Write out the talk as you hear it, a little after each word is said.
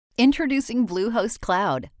Introducing Bluehost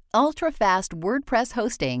Cloud, ultra-fast WordPress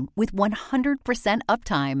hosting with 100%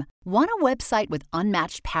 uptime. Want a website with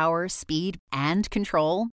unmatched power, speed, and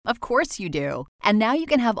control? Of course you do. And now you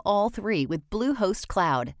can have all three with Bluehost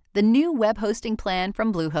Cloud, the new web hosting plan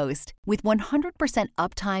from Bluehost. With 100%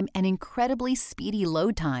 uptime and incredibly speedy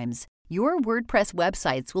load times, your WordPress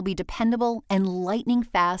websites will be dependable and lightning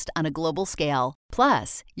fast on a global scale.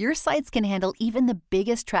 Plus, your sites can handle even the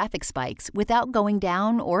biggest traffic spikes without going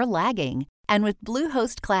down or lagging. And with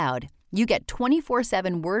Bluehost Cloud, you get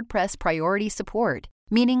 24/7 WordPress priority support,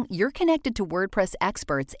 meaning you're connected to WordPress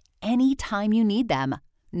experts anytime you need them.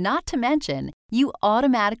 Not to mention, you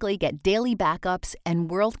automatically get daily backups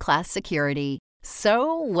and world-class security.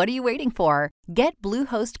 So, what are you waiting for? Get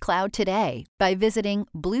Bluehost Cloud today by visiting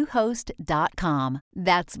Bluehost.com.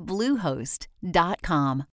 That's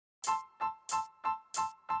Bluehost.com.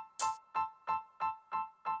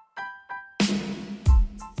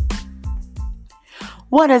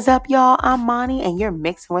 What is up, y'all? I'm Monty, and you're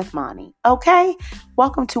mixing with Monty. Okay?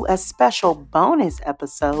 Welcome to a special bonus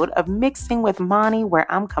episode of Mixing with Monty,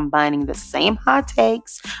 where I'm combining the same hot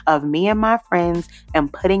takes of me and my friends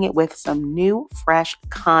and putting it with some new, fresh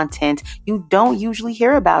content you don't usually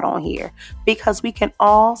hear about on here, because we can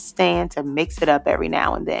all stand to mix it up every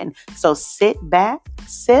now and then. So sit back,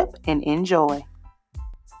 sip, and enjoy.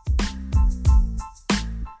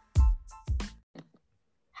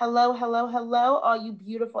 Hello, all you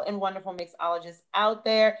beautiful and wonderful mixologists out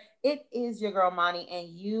there. It is your girl, Monty, and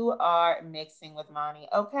you are mixing with Monty,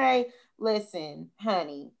 okay? Listen,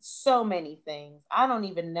 honey, so many things. I don't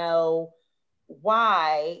even know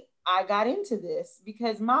why I got into this,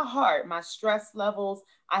 because my heart, my stress levels,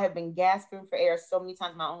 I have been gasping for air so many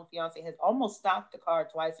times. My own fiance has almost stopped the car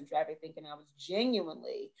twice in traffic thinking I was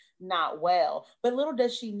genuinely not well. But little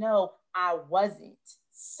does she know I wasn't.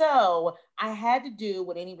 So I had to do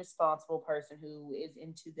what any responsible person who is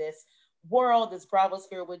into this world, this Bravo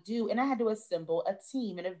sphere would do. And I had to assemble a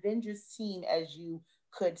team, an Avengers team, as you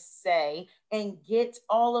could say, and get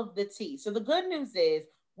all of the tea. So the good news is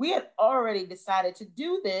we had already decided to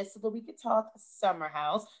do this so that we could talk Summer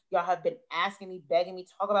House. Y'all have been asking me, begging me,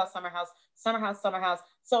 talk about Summer House. So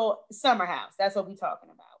Summer House, that's what we're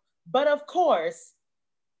talking about. But of course,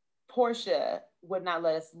 Porsha would not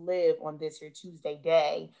let us live on this here Tuesday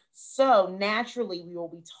day. So naturally, we will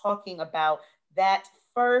be talking about that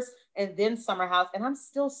first and then Summer House. And I'm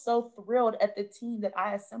still so thrilled at the team that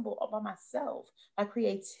I assembled all by myself. My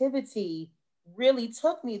creativity really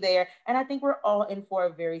took me there. And I think we're all in for a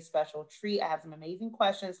very special treat. I have some amazing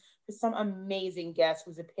questions for some amazing guests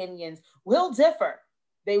whose opinions will differ.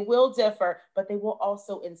 They will differ, but they will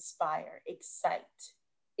also inspire, excite,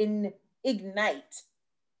 ignite,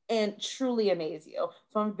 and truly amaze you.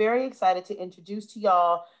 So I'm very excited to introduce to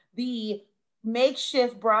y'all the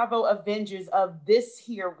makeshift Bravo Avengers of this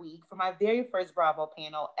here week for my very first Bravo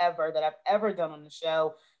panel ever that I've ever done on the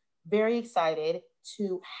show. Very excited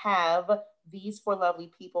to have these four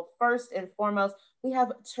lovely people. First and foremost, we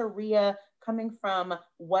have Taria coming from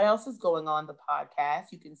What Else Is Going On, the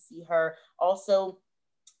podcast. You can see her also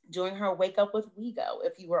doing her Wake Up with Wego.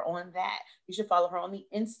 If you were on that, you should follow her on the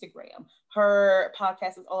Instagram. Her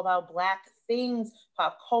podcast is all about Black things,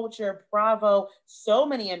 pop culture, Bravo, so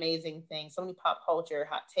many amazing things, so many pop culture,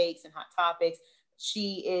 hot takes and hot topics.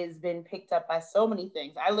 She has been picked up by so many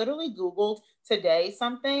things. I literally Googled today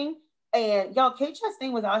something, and y'all, Kate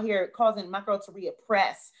Chastain was out here causing my girl Taria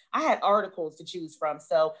press. I had articles to choose from.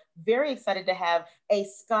 So very excited to have a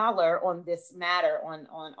scholar on this matter, on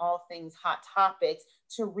all things hot topics.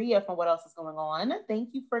 Taria from What Else Is Going On. Thank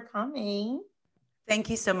you for coming. Thank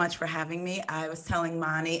you so much for having me. I was telling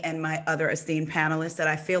Monty and my other esteemed panelists that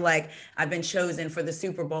I feel like I've been chosen for the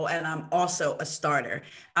Super Bowl, and I'm also a starter.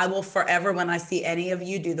 I will forever, when I see any of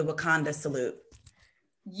you, do the Wakanda salute.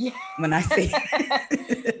 Yeah. When I see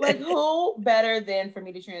like, who better than for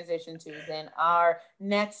me to transition to than our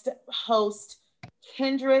next host,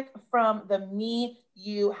 Kendrick from the Me,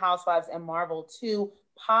 You, Housewives, and Marvel 2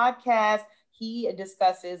 podcast. He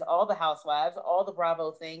discusses all the Housewives, all the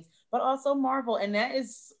Bravo things, but also Marvel. And that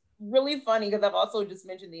is really funny because I've also just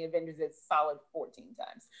mentioned the Avengers a solid 14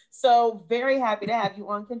 times. So very happy to have you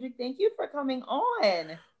on, Kendrick. Thank you for coming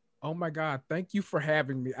on. Oh my God! Thank you for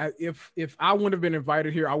having me. If I wouldn't have been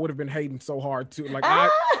invited here, I would have been hating so hard too. Like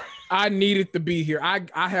I needed to be here.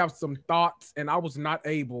 I have some thoughts, and I was not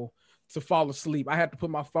able to fall asleep. I had to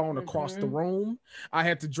put my phone across the room. I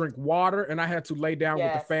had to drink water, and I had to lay down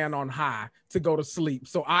with the fan on high to go to sleep.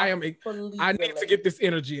 So I need to get this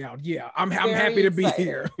energy out. Yeah, I'm happy to be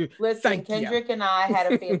here. Listen, Kendrick and I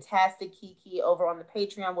had a fantastic kiki over on the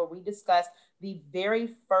Patreon where we discussed the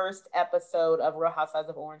very first episode of Real Housewives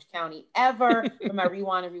of Orange County ever for my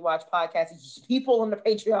Rewind and Rewatch podcast. People on the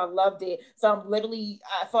Patreon loved it. So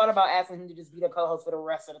I thought about asking him to just be the co-host for the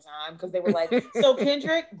rest of the time because they were like, so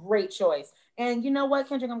Kendrick, great choice. And you know what,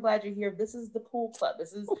 Kendrick, I'm glad you're here. This is the Pool Club.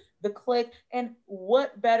 This is the clique. And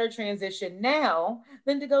what better transition now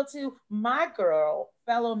than to go to my girl,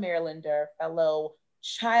 fellow Marylander, fellow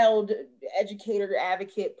child educator,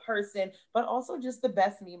 advocate person, but also just the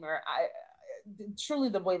best memer. Truly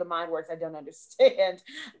the way the mind works, I don't understand.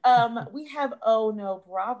 We have Oh No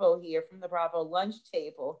Bravo here from the Bravo lunch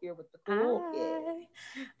table here with the cool kids.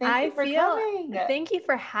 Thank you for coming. Thank you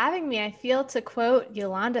for having me. I feel, to quote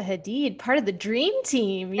Yolanda Hadid, part of the dream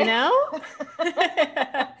team, you know?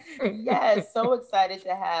 Yes, so excited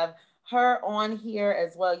to have her on here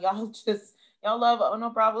as well. Y'all love Oh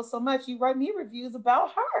No Bravo so much. You write me reviews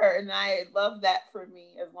about her, and I love that for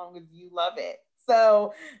me as long as you love it.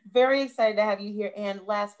 So very excited to have you here. And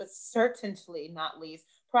last but certainly not least,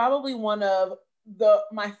 probably one of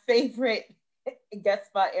my favorite guest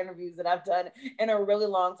spot interviews that I've done in a really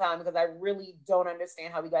long time, because I really don't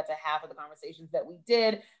understand how we got to half of the conversations that we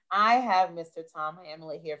did. I have Mr. Tom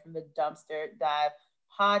Hamlet here from the Dumpster Dive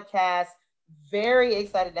podcast. Very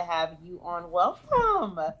excited to have you on.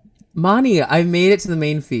 Welcome. Mani, I made it to the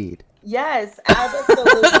main feed. Yes,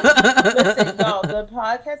 absolutely. Listen, y'all, the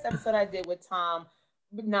podcast episode I did with Tom,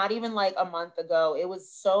 not even like a month ago, it was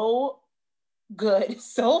so good,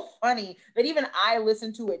 so funny that even I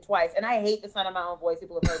listened to it twice. And I hate the sound of my own voice.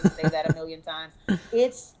 People have heard me say that a million times.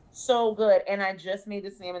 It's so good. And I just made the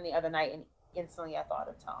salmon the other night, and instantly I thought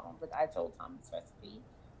of Tom. Like, I told Tom this recipe.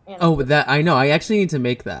 Oh, that I know. I actually need to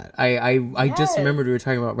make that. I just remembered we were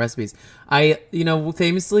talking about recipes.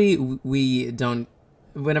 Famously, we don't.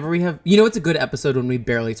 Whenever we have, it's a good episode when we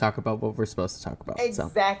barely talk about what we're supposed to talk about.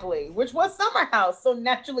 Exactly, which was Summer House. So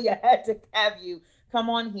naturally, I had to have you come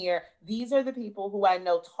on here. These are the people who I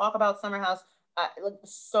know talk about Summer House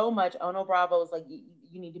so much. Oh No Bravo is like,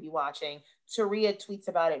 you need to be watching. Taria tweets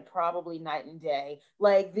about it probably night and day.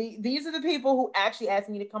 Like these are the people who actually asked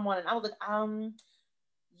me to come on, and I was like,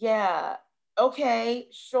 yeah, okay,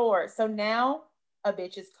 sure. So now a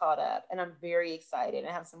bitch is caught up, and I'm very excited.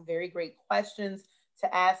 I have some very great questions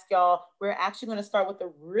to ask y'all. We're actually going to start with a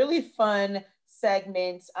really fun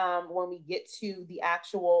segment when we get to the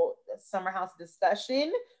actual Summer House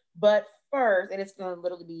discussion. But first, and it's going to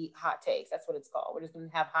literally be hot takes. That's what it's called. We're just going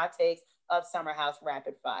to have hot takes of Summer House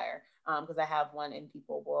rapid fire, because I have one and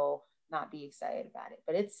people will not be excited about it.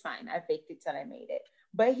 But it's fine. I faked it till I made it.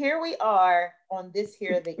 But here we are on this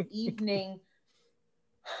here, the evening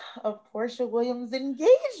of Porsha Williams'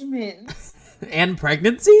 engagement. And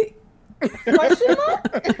pregnancy? Question mark?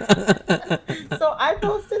 So I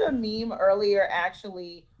posted a meme earlier,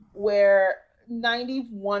 actually, where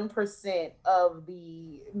 91% of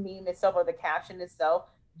the meme itself, or the caption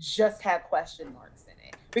itself, just had question marks in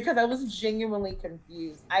it, because I was genuinely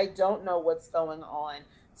confused. I don't know what's going on.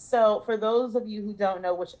 So for those of you who don't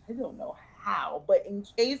know, which I don't know how, but in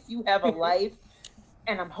case you have a life,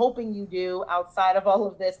 and I'm hoping you do outside of all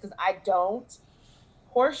of this, because I don't,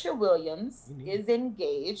 Porsha Williams is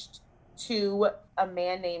engaged to a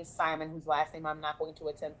man named Simon, whose last name I'm not going to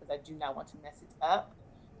attempt because I do not want to mess it up.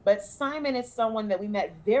 But Simon is someone that we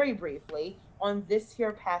met very briefly on this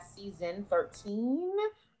here past season 13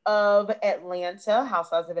 of Atlanta,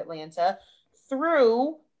 Housewives of Atlanta,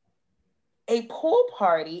 through a pool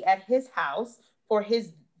party at his house for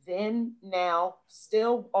his then now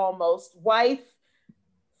still almost wife,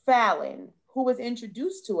 Fallon, who was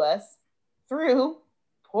introduced to us through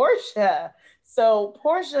Porsha. So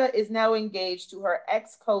Porsha is now engaged to her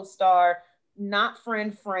ex-co-star, not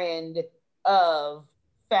friend of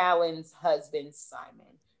Fallon's husband,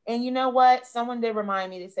 Simon. And you know what? Someone did remind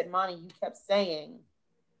me, they said, Monty, you kept saying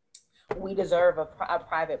we deserve a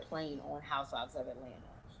private plane on Housewives of Atlanta.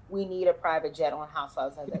 We need a private jet on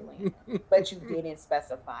Housewives of Atlanta. But you didn't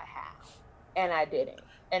specify how. And I didn't.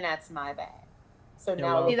 And that's my bad. So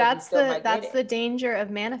now that's the danger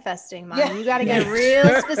of manifesting, Mom. Yeah. You got to get real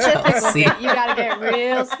specific with it. You got to get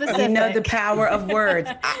real specific. You know the power of words.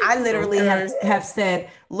 I literally have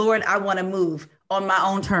said, Lord, I want to move on my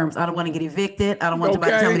own terms. I don't want to get evicted. I don't want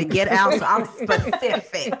somebody to tell me to get out. So I'm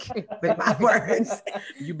specific with my words.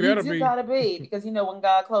 You better be. You gotta be, because you know when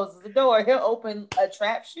God closes the door, He'll open a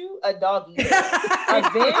trap shoe, a doggy door, a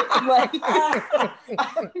vent. Like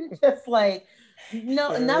I'm just like,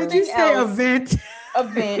 no, nothing Did you else. Say event?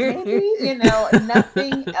 Event, maybe.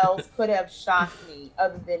 Nothing else could have shocked me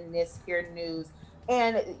other than this here news.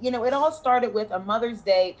 And, you know, it all started with a Mother's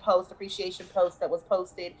Day post, appreciation post that was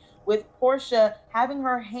posted with Porsha having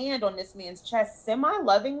her hand on this man's chest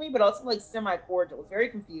semi-lovingly, but also like semi-cordial. It was very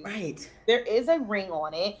confused. Right. There is a ring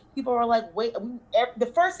on it. People were like, wait, the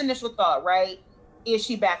first initial thought, right? Is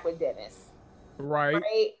she back with Dennis? Right.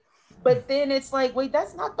 Right? But then it's like, wait,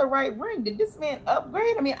 that's not the right ring. Did this man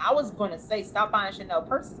upgrade? I mean, I was going to say, stop buying Chanel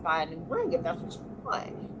purses, buy a new ring if that's what you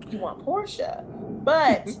want. You want Porsha.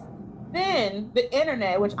 But then the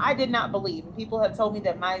internet, which I did not believe, and people have told me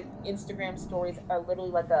that my Instagram stories are literally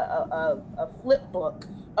like a flip book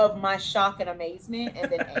of my shock and amazement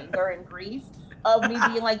and then anger and grief of me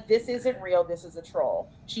being like, this isn't real, this is a troll.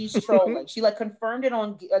 She's trolling. She like confirmed it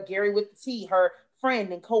on Gary with the T, her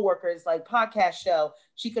friend and co-workers like podcast show.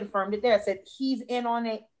 She confirmed it there. Said he's in on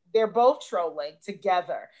it. They're both trolling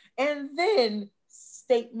together. And then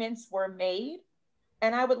statements were made.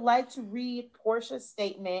 And I would like to read Porsha's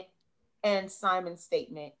statement and Simon's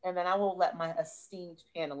statement, and then I will let my esteemed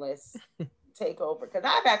panelists take over, because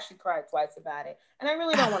I've actually cried twice about it, and I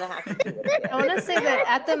really don't want to have to do it again. I want to say that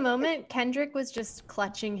at the moment, Kendrick was just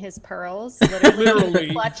clutching his pearls,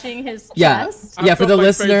 literally clutching his chest. Yeah, for the like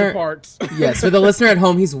listener, yes, for the listener at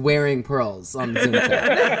home, he's wearing pearls on the Zoom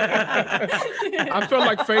chat. I felt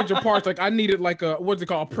like Phaedra Parks, like I needed like a, what's it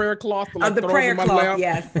called, a prayer cloth to like the throw prayer in my cloth, lap.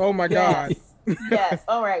 yes. Oh my God. Yes.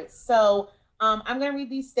 All right. So I'm going to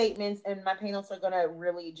read these statements, and my panelists are going to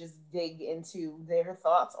really just dig into their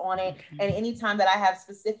thoughts on it. And anytime that I have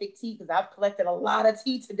specific tea, because I've collected a lot of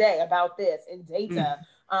tea today about this and data,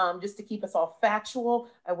 just to keep us all factual,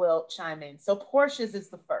 I will chime in. So Porscha's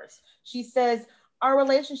is the first. She says, our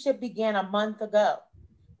relationship began a month ago.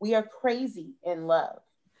 We are crazy in love.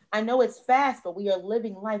 I know it's fast, but we are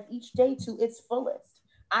living life each day to its fullest.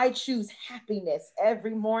 I choose happiness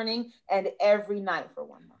every morning and every night for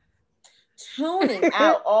 1 month. Tuning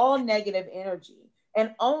out all negative energy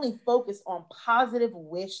and only focus on positive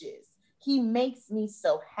wishes. He makes me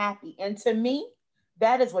so happy. And to me,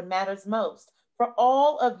 that is what matters most. For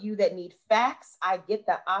all of you that need facts, I get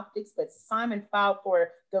the optics, but Simon filed for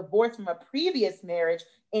divorce from a previous marriage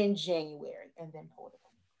in January and then pulled it.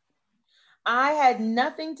 I had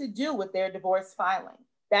nothing to do with their divorce filing.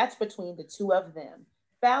 That's between the two of them.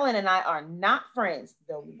 Fallon and I are not friends,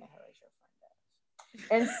 though we met her as your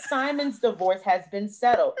friend. And Simon's divorce has been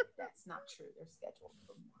settled. That's not true. They're scheduled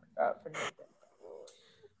for November.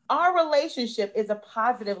 Our relationship is a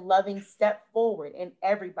positive, loving step forward in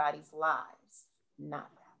everybody's lives, not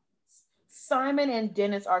ours. Simon and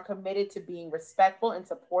Dennis are committed to being respectful and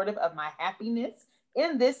supportive of my happiness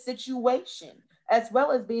in this situation, as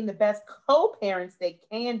well as being the best co-parents they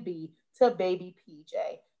can be to baby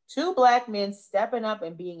PJ. Two Black men stepping up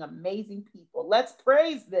and being amazing people. Let's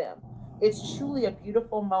praise them. It's truly a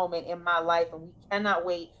beautiful moment in my life, and we cannot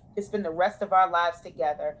wait to spend the rest of our lives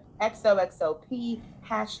together. XOXOP,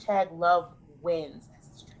 #love wins.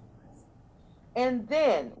 And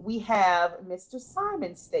then we have Mr.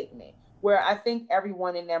 Simon's statement, where I think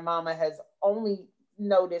everyone and their mama has only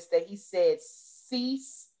noticed that he said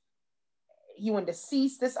cease. He wanted to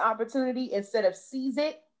cease this opportunity instead of seize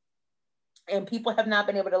it. And people have not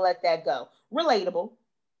been able to let that go. Relatable,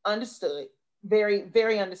 understood, very,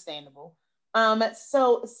 very understandable.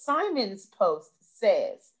 So Simon's post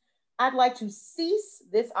says, I'd like to seize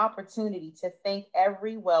this opportunity to thank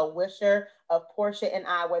every well-wisher of Porsha and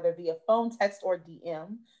I, whether via phone, text, or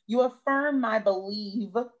DM. You affirm my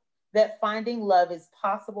belief that finding love is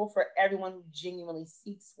possible for everyone who genuinely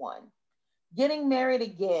seeks one. Getting married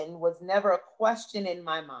again was never a question in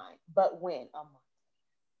my mind, but when? A month.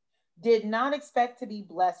 Did not expect to be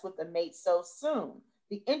blessed with a mate so soon.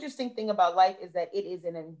 The interesting thing about life is that it is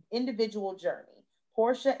an individual journey.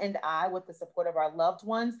 Porsha and I, with the support of our loved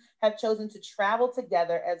ones, have chosen to travel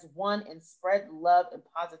together as one and spread love and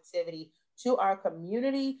positivity to our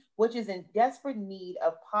community, which is in desperate need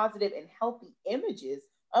of positive and healthy images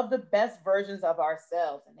of the best versions of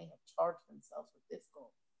ourselves. And they have charged themselves with this goal.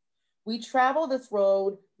 We travel this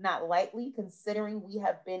road not lightly, considering we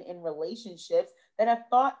have been in relationships that have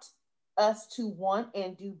taught us to want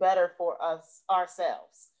and do better for us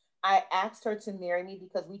ourselves. I asked her to marry me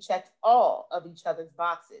because we checked all of each other's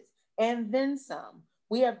boxes and then some.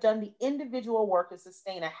 We have done the individual work to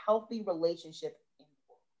sustain a healthy relationship.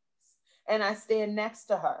 And I stand next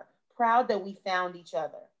to her, proud that we found each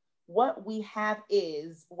other. What we have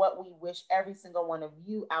is what we wish every single one of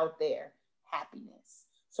you out there, happiness.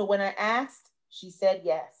 So when I asked, she said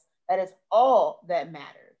yes. That is all that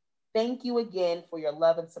mattered. Thank you again for your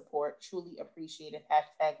love and support. Truly appreciate it.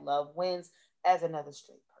 #love wins as another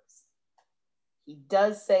straight person. He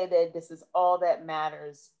does say that this is all that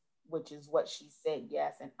matters which is what she said,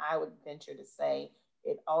 yes. And I would venture to say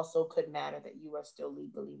it also could matter that you are still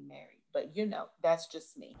legally married. But that's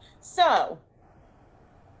just me. So,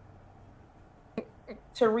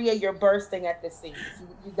 Taria, you're bursting at the seams.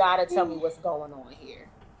 You got to tell me what's going on here.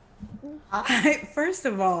 First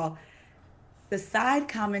of all, the side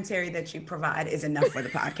commentary that you provide is enough for the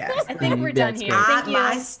podcast. I think we're done here. Great.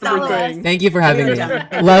 Thank you. Thank you for having me.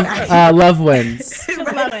 Love wins.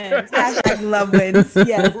 Love wins. Hashtag love wins.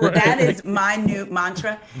 Yes, that is my new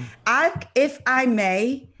mantra. If I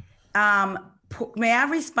may I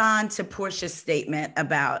respond to Porsha's statement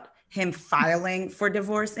about him filing for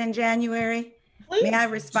divorce in January? Please may I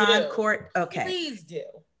respond, do. Court? Okay. Please do.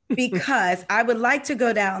 Because I would like to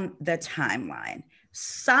go down the timeline.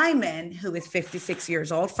 Simon, who is 56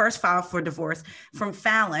 years old, first filed for divorce from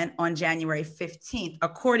Fallon on January 15th,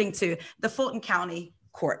 according to the Fulton County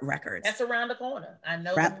court records. That's around the corner. I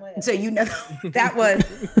know them well. So that was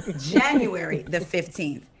January the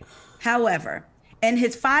 15th. However, in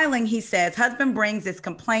his filing, he says, husband brings this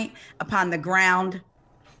complaint upon the ground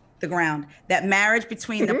that marriage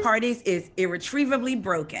between the parties is irretrievably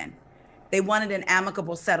broken. They wanted an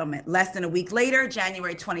amicable settlement. Less than a week later,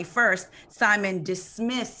 January 21st, Simon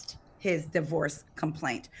dismissed his divorce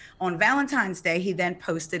complaint. On Valentine's Day, he then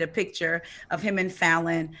posted a picture of him and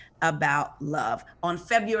Fallon about love. On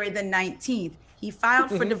February the 19th, he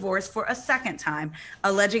filed for divorce for a second time,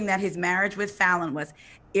 alleging that his marriage with Fallon was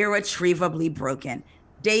irretrievably broken.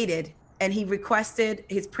 And he requested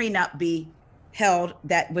his prenup be held,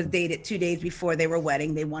 that was dated 2 days before they were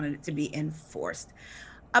wedding. They wanted it to be enforced.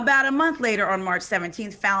 About a month later, on March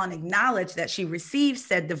 17th, Fallon acknowledged that she received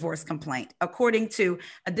said divorce complaint, according to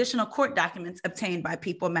additional court documents obtained by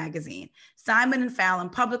People magazine. Simon and Fallon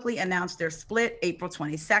publicly announced their split April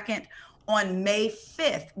 22nd. On May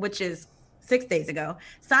 5th, which is 6 days ago,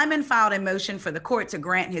 Simon filed a motion for the court to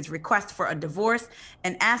grant his request for a divorce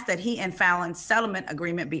and asked that he and Fallon's settlement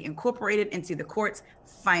agreement be incorporated into the court's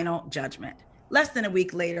final judgment. Less than a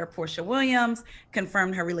week later, Porsha Williams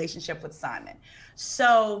confirmed her relationship with Simon.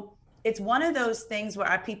 So it's one of those things where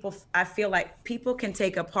I feel like people can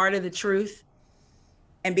take a part of the truth,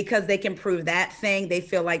 and because they can prove that thing, they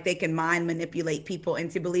feel like they can mind manipulate people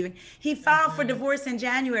into believing. He filed for divorce in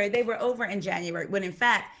January. They were over in January, when in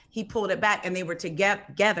fact, he pulled it back and they were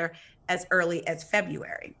together as early as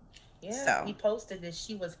February. Yeah, so he posted that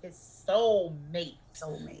she was his soulmate.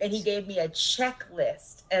 And he gave me a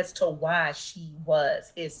checklist as to why she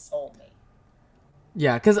was his soulmate.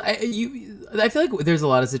 Yeah, because I feel like there's a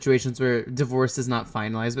lot of situations where divorce is not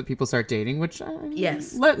finalized, but people start dating, which,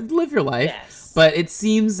 yes, live your life. Yes. But it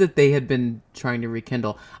seems that they had been trying to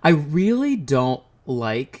rekindle. I really don't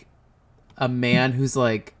like a man who's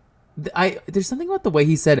like, there's something about the way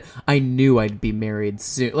he said, I knew I'd be married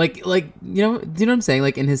soon. Do you know what I'm saying?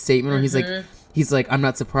 Like in his statement where he's like, I'm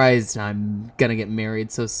not surprised I'm gonna get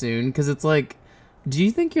married so soon. Because it's like, do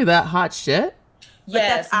you think you're that hot shit?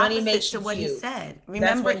 Yes, but that's money makes to what cute. He said.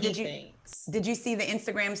 Remember, did you see the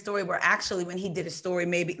Instagram story where actually when he did a story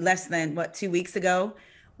maybe less than 2 weeks ago,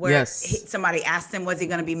 where somebody asked him, was he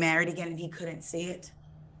going to be married again, and he couldn't see it?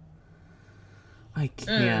 I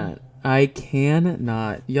can't. I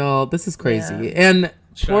cannot. Y'all, this is crazy. Yeah. And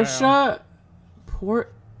Porsha, where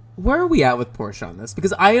are we at with Porsha on this?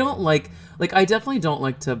 Because I don't I definitely don't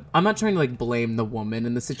like to, I'm not trying to blame the woman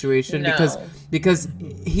in the situation because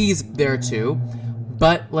he's there too.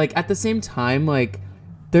 But at the same time,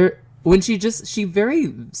 when she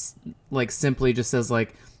very simply just says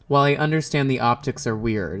well, I understand the optics are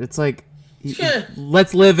weird. It's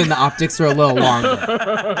let's live in the optics for a little longer.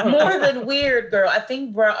 More than weird, girl. I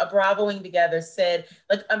think Bravoing Together said,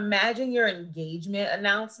 imagine your engagement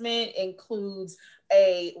announcement includes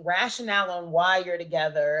a rationale on why you're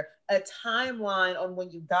together, a timeline on when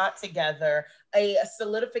you got together, a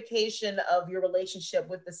solidification of your relationship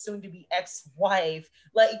with the soon-to-be ex-wife.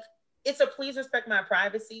 It's a please respect my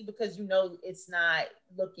privacy, because it's not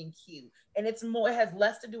looking cute. And it has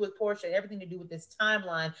less to do with Porsha and everything to do with this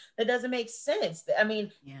timeline that doesn't make sense. I mean,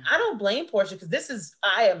 I don't blame Porsha, because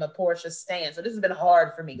I am a Porsha stan. So this has been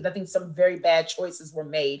hard for me, because I think some very bad choices were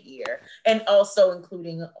made here. And also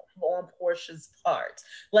including on Porsha's part.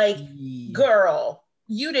 Girl,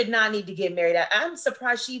 you did not need to get married. I'm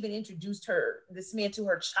surprised she even introduced this man to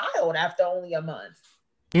her child after only a month.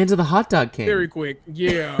 And to the hot dog king. Very quick,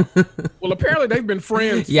 yeah. Well, apparently they've been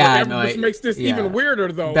friends forever, which makes this even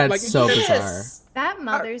weirder, though. That's so bizarre. That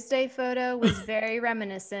Mother's Day photo was very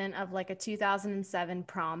reminiscent of like a 2007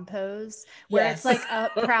 prom pose where it's like a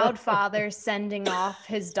proud father sending off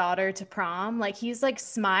his daughter to prom. Like he's like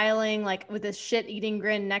smiling, like with a shit-eating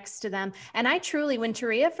grin next to them. And I truly, when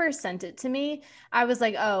Taria first sent it to me, I was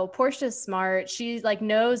like, oh, Portia's smart. She like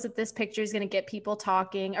knows that this picture is going to get people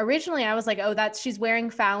talking. Originally, I was like, oh, she's wearing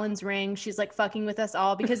Fallon's ring. She's like fucking with us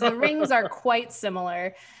all because the rings are quite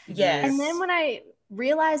similar. Yes. And then when I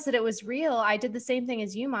realized that it was real, I did the same thing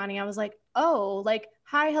as you, Monty. I was like, oh, like,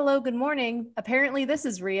 hi, hello, good morning. Apparently this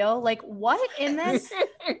is real. Like, what? And then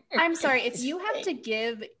I'm sorry, if you have to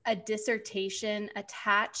give a dissertation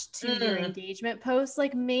attached to your engagement post,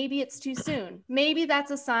 like maybe it's too soon. Maybe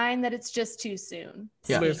that's a sign that it's just too soon.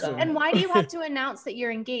 Yeah. And why do you have to announce that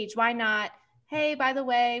you're engaged? Why not, hey, by the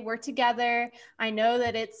way, we're together. I know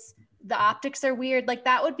that the optics are weird. Like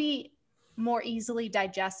that would be more easily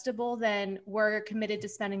digestible than we're committed to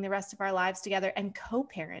spending the rest of our lives together and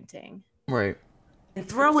co-parenting. Right. And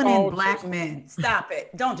throwing in black men. Stop it.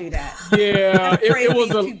 Don't do that. Yeah, it was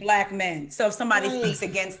two black men. So if somebody speaks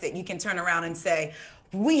against it, you can turn around and say,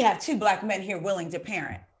 we have two black men here willing to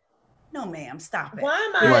parent. No, ma'am, stop it.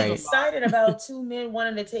 Why am I excited about two men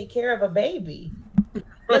wanting to take care of a baby?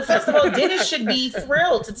 Like, first of all, Dennis should be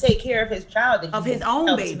thrilled to take care of his child, of his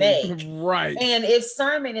own baby. Right. And if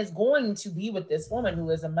Simon is going to be with this woman who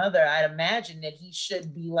is a mother, I'd imagine that he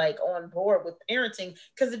should be like on board with parenting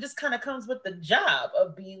because it just kind of comes with the job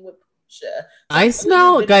of being with Porsha. So I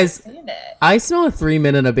smell a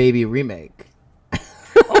 3-Minute a Baby remake.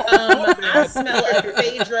 I smell a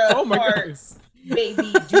Phaedra Parks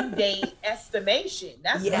baby due date estimation.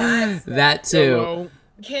 That's what I smell. That too. Hello.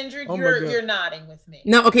 Kendrick, you're nodding with me.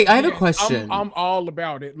 No, okay, I have a question. I'm all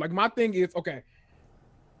about it. Like my thing is, okay.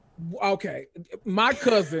 My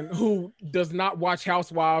cousin, who does not watch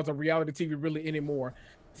Housewives or reality TV really anymore,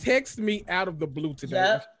 texts me out of the blue today.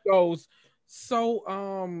 Yep. She goes,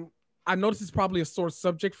 so I know this is probably a sore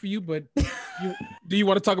subject for you, but do you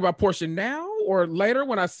want to talk about Porsha now or later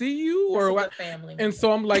when I see you or what? And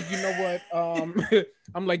so I'm like, you know what?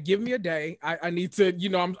 I'm like, give me a day. I need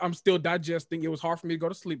to, I'm still digesting. It was hard for me to go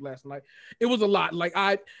to sleep last night. It was a lot.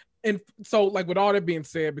 And so like with all that being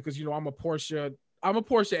said, because I'm a Porsha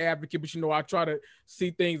advocate, but I try to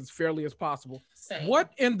see things as fairly as possible. Same.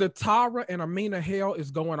 What in the Tara and Amina hell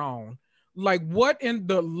is going on? Like what in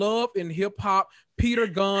the love and hip hop? Peter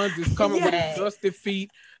Guns is coming with his dusty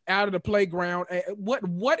feet out of the playground.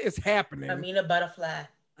 What is happening? Amina Butterfly.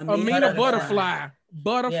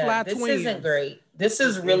 Butterfly this twins. This isn't great. This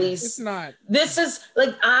is really. It's not. This is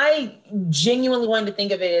like I genuinely wanted to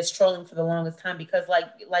think of it as trolling for the longest time because like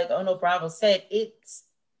Ono Bravo said,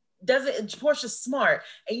 Portia's smart.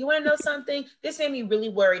 And you want to know something? This made me really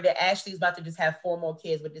worried that Ashley's about to just have 4 more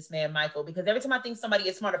kids with this man, Michael, because every time I think somebody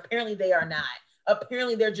is smart, apparently they are not.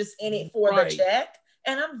 Apparently they're just in it for the check.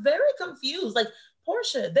 And I'm very confused. Like,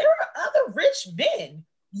 Porsha, there are other rich men.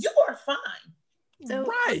 You are fine. So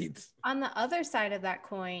on the other side of that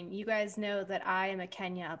coin, you guys know that I am a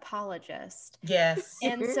Kenya apologist. Yes.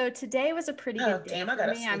 And so today was a pretty good day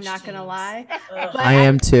for me. I'm not going to lie. But I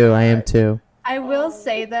am too. I will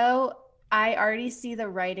say though, I already see the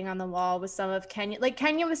writing on the wall with some of Kenya. Like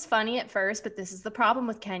Kenya was funny at first, but this is the problem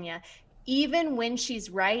with Kenya. Even when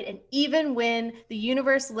she's right, and even when the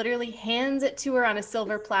universe literally hands it to her on a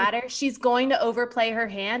silver platter, she's going to overplay her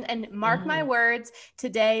hand. And mark my words,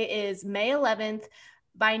 today is May 11th.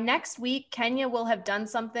 By next week, Kenya will have done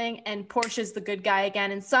something and Portia's the good guy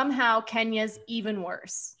again. And somehow Kenya's even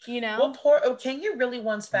worse, Well, Kenya really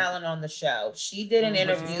wants Fallon on the show. She did an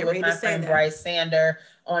interview with my friend Bryce Sander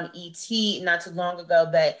on ET not too long ago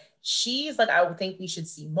that she's like, I would think we should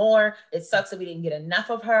see more. It sucks that we didn't get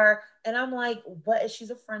enough of her. And I'm like, what is she's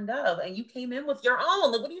a friend of? And you came in with your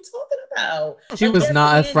own. Like, what are you talking about? She was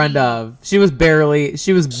not a friend of. She was barely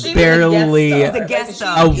She was a waitress.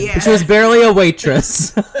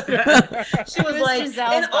 She was like, Giselle's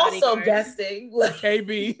and also bodyguard. guesting. Like,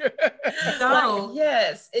 KB. so,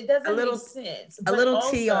 yes, it doesn't make sense. A little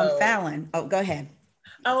tea on Fallon. Oh, go ahead.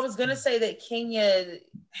 I was going to say that Kenya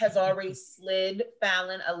has already slid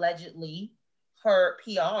Fallon, allegedly, her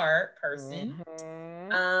PR person.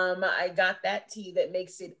 I got that tea that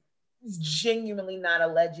makes it genuinely not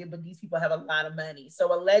alleged, but these people have a lot of money.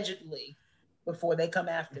 So allegedly, before they come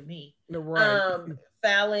after me,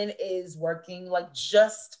 Fallon is working, like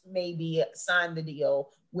just maybe signed the deal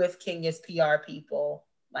with Kenya's PR people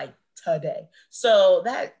like today. So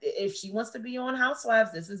that if she wants to be on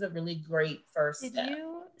Housewives, this is a really great first step. Did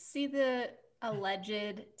you see the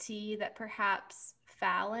alleged tea that perhaps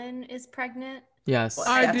Fallon is pregnant? Yes.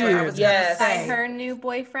 I That's did. what I was Yes. gonna By say. her new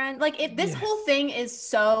boyfriend. Like this Yes. whole thing is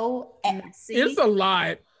so messy. It's a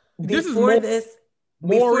lot. This is Before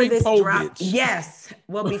Maury this drop, Povich. yes.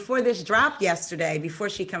 Well, before this dropped yesterday, before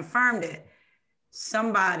she confirmed it,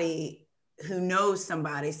 somebody who knows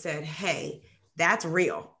somebody said, "Hey, that's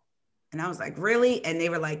real." And I was like, "Really?" And they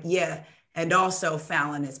were like, "Yeah." And also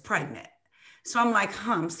Fallon is pregnant. So I'm like,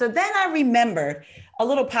 So then I remembered a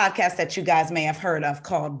little podcast that you guys may have heard of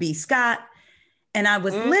called B. Scott. And I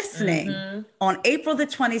was listening on April the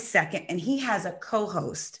 22nd, and he has a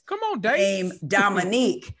co-host named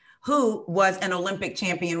Dominique, who was an Olympic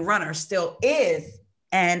champion runner, still is.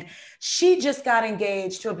 And she just got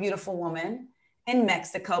engaged to a beautiful woman in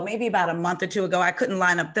Mexico, maybe about a month or two ago. I couldn't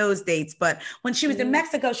line up those dates, but when she was in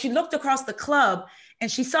Mexico, she looked across the club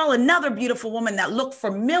and she saw another beautiful woman that looked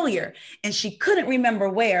familiar and she couldn't remember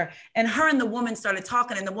where. And her and the woman started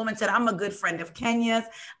talking, and the woman said, "I'm a good friend of Kenya's.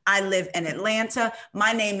 I live in Atlanta.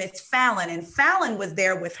 My name is Fallon." And Fallon was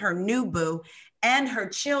there with her new boo and her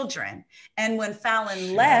children. And when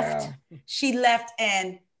Fallon left, she left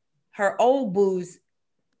in her old boo's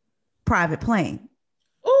private plane.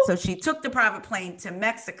 Ooh. So she took the private plane to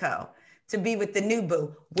Mexico to be with the new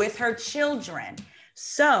boo with her children.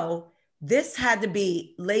 So this had to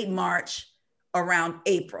be late March, around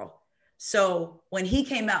April. So when he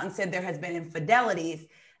came out and said there has been infidelities,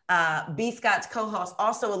 B. Scott's co-host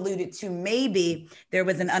also alluded to maybe there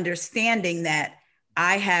was an understanding that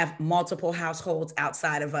I have multiple households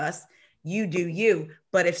outside of us. You do you.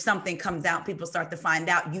 But if something comes out, people start to find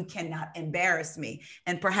out, you cannot embarrass me.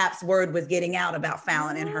 And perhaps word was getting out about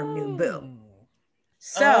Fallon and her new boo.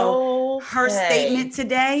 So her statement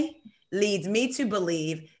today leads me to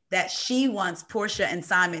believe that she wants Porsha and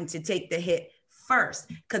Simon to take the hit first.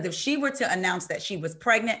 Because if she were to announce that she was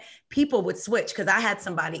pregnant, people would switch. Because I had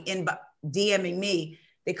somebody DMing me.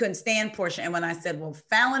 They couldn't stand Porsha. And when I said, well,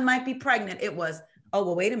 Fallon might be pregnant, it was, oh,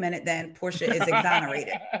 well, wait a minute, then Porsha is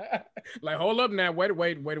exonerated. Like, hold up now. Wait a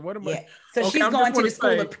minute. Yeah. So she's going to the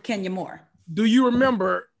school of Kenya Moore. Do you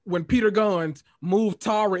remember when Peter Guns moved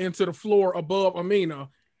Tara into the floor above Amina?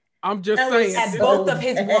 I'm just saying. Had both of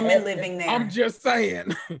his women living there. I'm just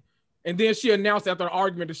saying. And then she announced after the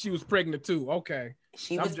argument that she was pregnant too. Okay.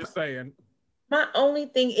 I'm just saying. My only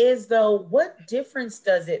thing is, though, what difference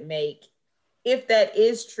does it make if that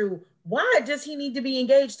is true? Why does he need to be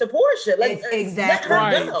engaged to Porsha? Like, exactly.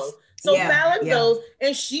 Let her go. So Fallon goes,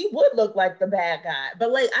 and she would look like the bad guy. But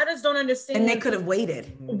like, I just don't understand. And they could have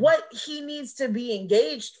waited. What he needs to be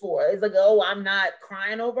engaged for. It's like, oh, I'm not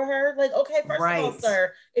crying over her. Like, okay, first of all,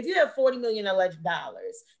 sir, if you have $40 million alleged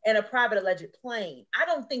dollars and a private alleged plane, I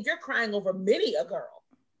don't think you're crying over many a girl.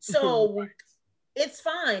 So it's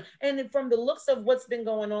fine. And from the looks of what's been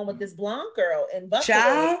going on with this blonde girl in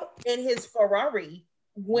Buffalo in his Ferrari,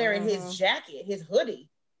 wearing his jacket, his hoodie,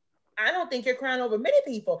 I don't think you're crying over many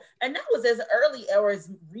people. And that was as early or as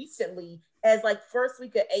recently as like first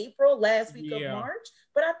week of April, last week of March.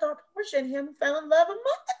 But I thought Porsha and him fell in love a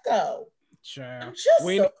month ago. Child. I'm just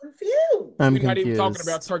so confused. We're not even talking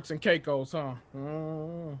about Turks and Caicos, huh?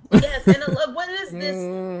 Yes, and what is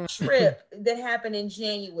this trip that happened in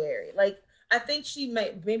January? Like, I think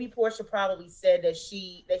maybe Porsha probably said that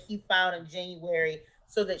he filed in January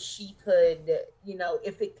so that she could,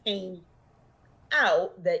 if it came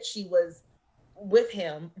out that she was with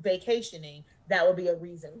him vacationing, that would be a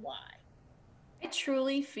reason why. I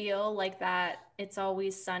truly feel like that It's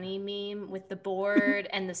Always Sunny meme with the board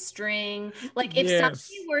and the string. Like, if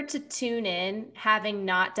somebody were to tune in having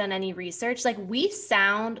not done any research, like, we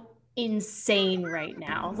sound insane right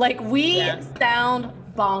now. Like, we sound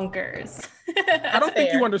bonkers. I don't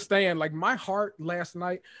think you understand. Like, my heart last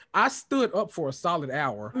night, I stood up for a solid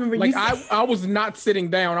hour. Like, I was not sitting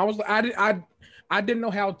down. I didn't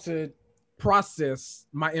know how to process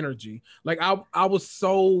my energy. Like, I was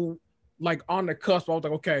so like on the cusp. I was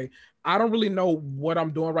like, okay, I don't really know what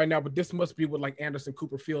I'm doing right now, but this must be what like Anderson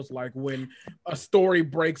Cooper feels like when a story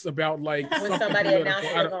breaks about like when somebody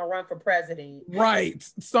announces they're gonna run for president. Right.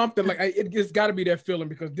 Something like it's got to be that feeling,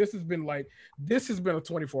 because this has been a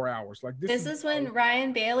 24 hours. Like this is when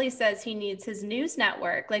Ryan Bailey says he needs his news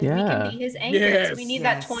network. Like we can be his anchors. We need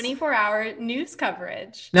that 24-hour news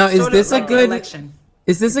coverage. Now, is this a good election?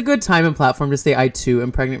 Is this a good time and platform to say I too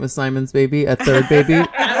am pregnant with Simon's baby, a third baby?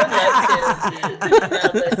 I would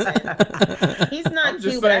love to. Listen, he's not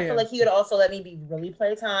cute, but I feel like he would also let me be really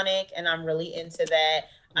platonic, and I'm really into that.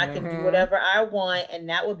 I can do whatever I want, and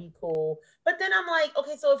that would be cool. But then I'm like,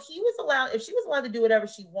 okay, so if she was allowed to do whatever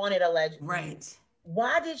she wanted, allegedly, right?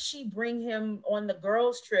 Why did she bring him on the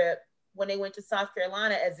girls' trip when they went to South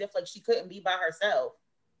Carolina as if like she couldn't be by herself?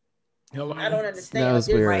 Hello. I don't That understand. was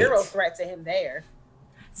Like, there's weird. zero threat to him there.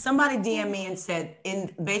 Somebody DM me and said,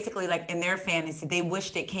 in basically like in their fantasy, they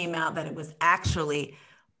wished it came out that it was actually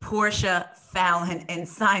Porsha, Fallon, and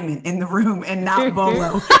Simon in the room and not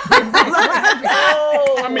Bolo.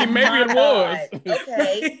 Oh, I mean, maybe my it was. God.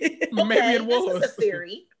 Okay. Maybe it This was. is a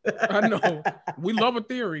theory. I know. We love a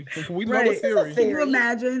theory. We love a Right. theory. Can you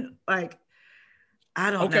imagine? Like, I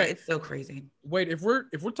don't know. Okay. It's so crazy. Wait, if we're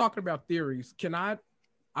talking about theories, can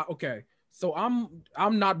okay. So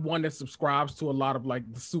I'm not one that subscribes to a lot of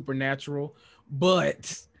like the supernatural,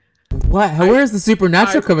 but What? Where is the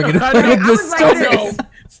supernatural coming into I know. this like story? this.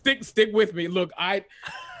 No, stick with me. Look, I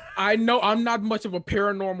know I'm not much of a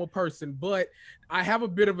paranormal person, but I have a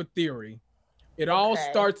bit of a theory. It all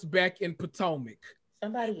starts back in Potomac.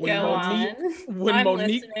 Somebody Go on. When I'm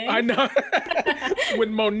Monique, listening. I know,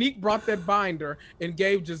 when Monique brought that binder and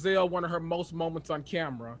gave Giselle one of her most moments on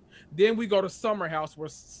camera. Then we go to Summer House where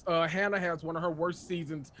Hannah has one of her worst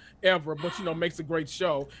seasons ever, but makes a great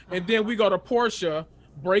show. And then we go to Porsha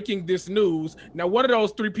breaking this news. Now, what do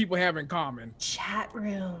those three people have in common? Chat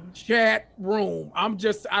room. Chat room. I don't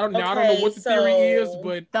know. I don't Okay, know what the theory is,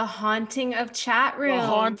 but The haunting of chat room. the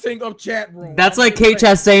haunting of chat room. That's like Kate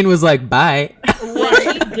Chastain was like, bye.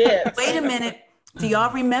 Right. She dipped. Wait a minute. Do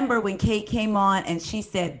y'all remember when Kate came on and she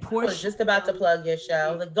said, I was Porsha? just about to plug your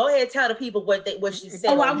show. Like, go ahead, tell the people what she said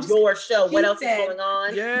Oh, on your show. she What else said- is going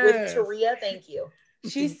on Yes. with Taria? Thank you.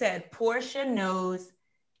 She said, Porsha knows.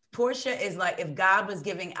 Porsha is like, if God was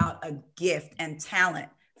giving out a gift and talent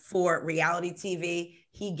for reality TV,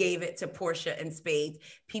 he gave it to Porsha in spades.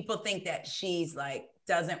 People think that she's like,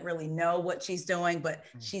 doesn't really know what she's doing, but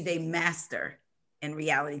she's a master in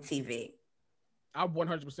reality TV. I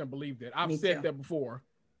 100% believe that. I've Me said too. that before.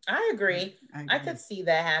 I agree. I I agree. could see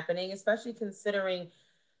that happening, especially considering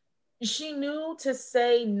she knew to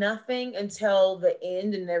say nothing until the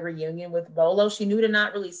end in their reunion with Bolo. She knew to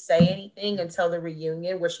not really say anything until the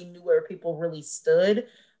reunion where she knew where people really stood.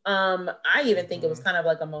 I even think it was kind of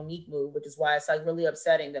like a Monique move, which is why it's like really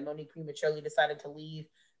upsetting that Monique prematurely decided to leave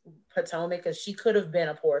Potomac, because she could have been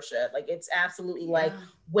a Porsha. Like, it's absolutely like,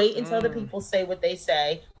 wait until the people say what they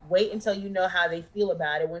say, wait until you know how they feel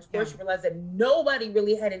about it. When Porsha realized that nobody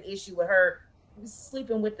really had an issue with her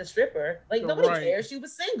sleeping with the stripper, like nobody cares, she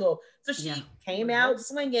was single, so she came out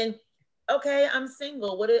swinging. Okay, I'm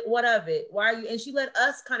single. What of it? Why are you? And she let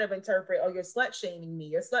us kind of interpret, oh, you're slut shaming me.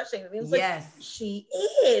 You're slut shaming me. It was like, she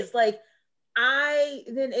is. Like,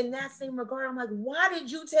 then in that same regard, I'm like, why did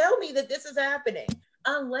you tell me that this is happening?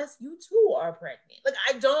 Unless you too are pregnant. Like,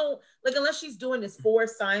 I don't, like, unless she's doing this for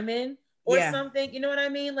Simon or something, you know what I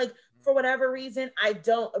mean? Like, for whatever reason, I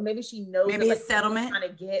don't, or maybe she knows, maybe that, a settlement, trying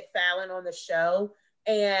to get Fallon on the show.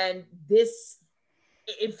 And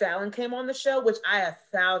if Fallon came on the show, which I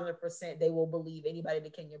 1,000% they will believe anybody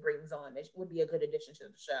that Kenya brings on, it would be a good addition to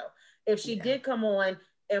the show. If she did come on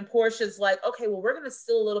and Portia's like, okay, well, we're going to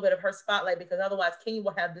steal a little bit of her spotlight because otherwise Kenya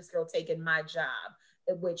will have this girl taking my job,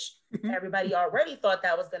 which everybody already thought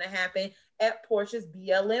that was going to happen at Portia's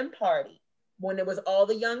BLM party when it was all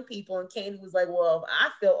the young people, and Candy was like, well, if I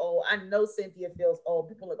feel old, I know Cynthia feels old.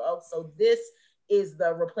 People are like, oh, so this is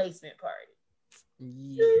the replacement party.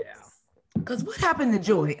 Yeah. Because what happened to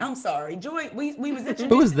Joy? I'm sorry, Joy. We was introduced.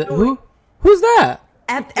 Who is that? Who's that?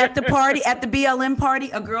 At the party, at the BLM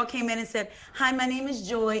party, a girl came in and said, "Hi, my name is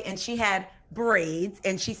Joy," and she had braids,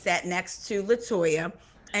 and she sat next to Latoya,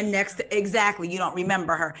 and next to, exactly, you don't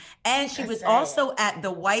remember her, and she was also at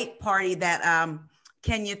the white party that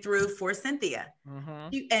Kenya threw for Cynthia.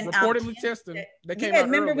 And reportedly testing. They came out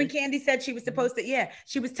remember early. when Candy said she was supposed to? Yeah,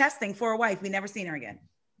 she was testing for a wife. We never seen her again.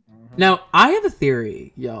 Now, I have a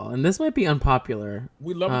theory, y'all, and this might be unpopular.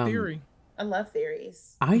 We love a theory. I love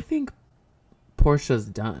theories. I think Portia's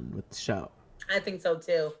done with the show. I think so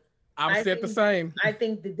too. I've said the same. I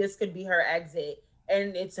think that this could be her exit,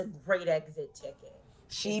 and it's a great exit ticket.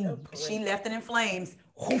 She left it in flames.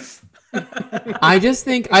 I just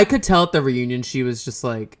think I could tell at the reunion she was just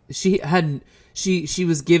like she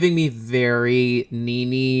was giving me very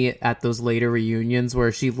Nene at those later reunions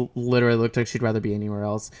where she literally looked like she'd rather be anywhere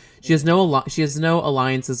else. She has no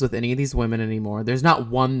alliances with any of these women anymore. There's not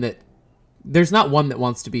one that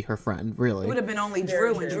wants to be her friend, really. It would have been only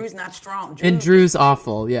Drew, and Drew's not strong. Drew's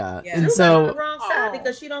awful, yeah. And Drew's so on the wrong side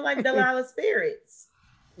because she don't like Delilah's spirits.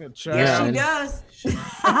 Yeah, she does.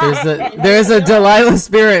 There's a Delilah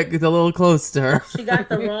spirit a little close to her. She got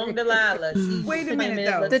the wrong Delilah. Wait a minute,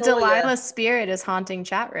 though. The Delilah spirit is haunting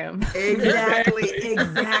chat room. Exactly.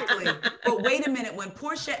 But wait a minute. When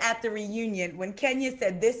Porsha at the reunion, when Kenya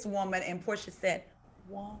said this woman and Porsha said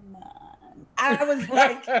woman, I was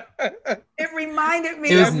like, it reminded reminded me.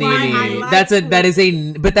 It was of why I Nene. liked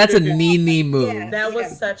That's a Nene move. Yes. That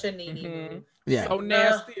was such a Nene move. Yeah. So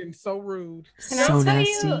nasty and so rude. So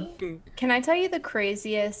nasty. Can I tell you the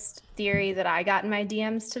craziest theory that I got in my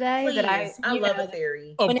DMs today? Please, I love a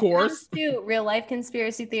theory. Of When course. it comes to real life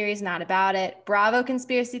conspiracy theories, not about it. Bravo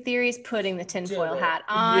conspiracy theories, putting the tinfoil hat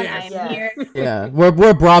on. Yes. I am here. Yeah,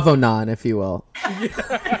 we're Bravo non, if you will.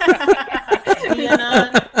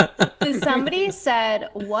 So somebody said,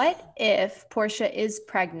 what if Porsha is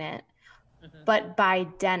pregnant, but by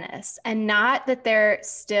Dennis? And not that they're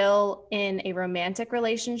still in a romantic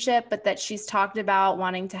relationship, but that she's talked about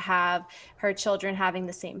wanting to have her children having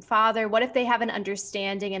the same father. What if they have an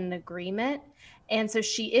understanding and an agreement? And so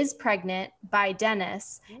she is pregnant by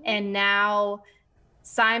Dennis, and now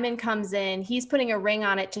Simon comes in, he's putting a ring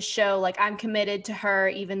on it to show like I'm committed to her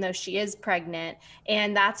even though she is pregnant.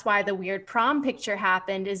 And that's why the weird prom picture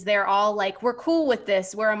happened, is they're all like, we're cool with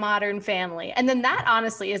this, we're a modern family. And then that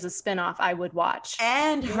honestly is a spinoff I would watch.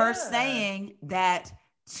 And her saying that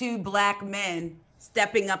two Black men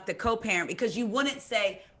stepping up to co-parent, because you wouldn't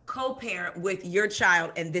say co-parent with your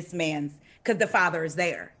child and this man's, because the father is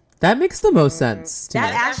there. That makes the most sense.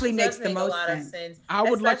 That actually makes the a most lot sense. of sense. I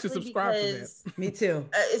would like to Especially subscribe to because- that. Me too.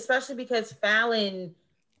 Especially because Fallon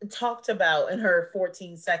talked about in her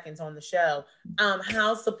 14 seconds on the show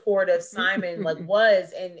how supportive Simon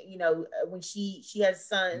was, and when she has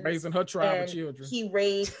sons, Raising her tribe and of children. he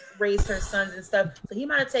raised her sons and stuff. So he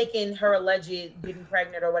might have taken her alleged getting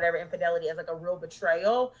pregnant or whatever infidelity as like a real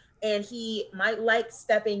betrayal, and he might like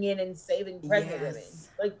stepping in and saving pregnant women.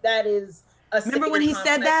 Like that is a Remember when he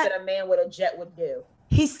said that a man with a jet would do.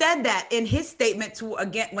 He said that in his statement to,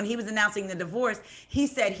 again, when he was announcing the divorce, he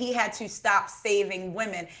said he had to stop saving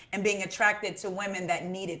women and being attracted to women that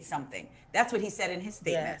needed something. That's what he said in his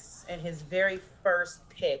statement. Yes, and his very first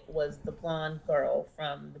pick was the blonde girl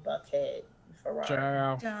from the Buckhead Ferrari.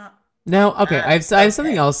 Ciao. Now, okay, I have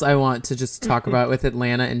something else I want to just talk about with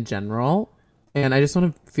Atlanta in general, and I just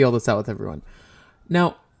want to feel this out with everyone.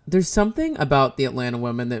 Now, there's something about the Atlanta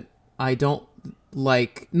women that I don't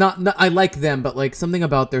like. Not I like them, but like something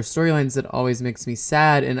about their storylines that always makes me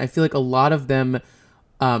sad, and I feel like a lot of them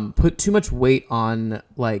put too much weight on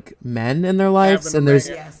like men in their lives, and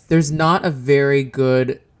there's not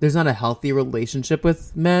a healthy relationship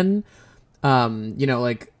with men.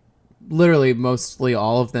 Like literally mostly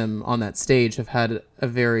all of them on that stage have had a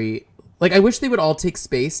very, like, I wish they would all take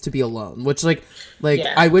space to be alone, which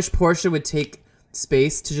I wish Porsha would take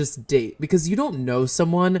space to just date, because you don't know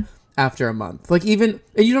someone after a month, you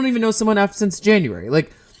don't even know someone since January.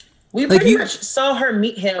 We pretty much saw her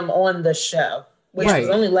meet him on the show, which was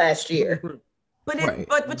only last year.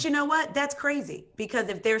 But you know what? That's crazy, because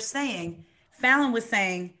if they're saying, Fallon was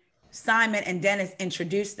saying Simon and Dennis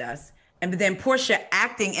introduced us, and then Porsha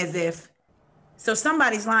acting as if, so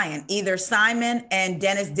somebody's lying. Either Simon and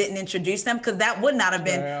Dennis didn't introduce them, because that would not have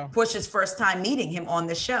been Porsha's first time meeting him on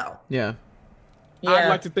the show. Yeah. I'd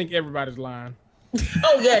like to think everybody's lying.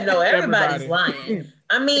 Oh yeah, no, everybody's lying.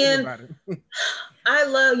 I mean, I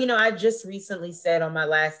love, I just recently said on my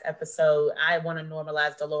last episode, I want to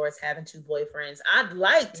normalize Dolores having two boyfriends. I'd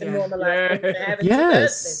like to normalize having two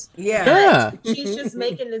husbands. Yeah. She's just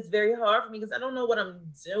making this very hard for me because I don't know what I'm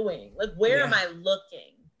doing. Like, where am I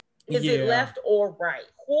looking? Is it left or right?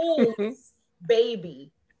 Whose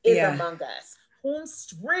baby is among us? Whose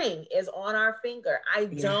string is on our finger? I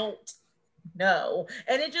don't know.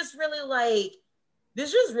 And it just really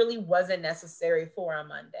this just really wasn't necessary for a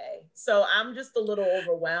Monday. So I'm just a little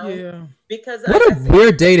overwhelmed because what a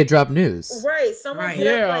weird day to drop news. Right. Someone put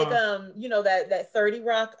up that 30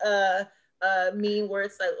 Rock meme where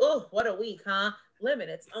it's like, oh, what a week, huh? Lemon,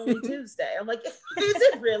 it's only Tuesday. I'm like, is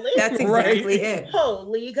it really? That's exactly it.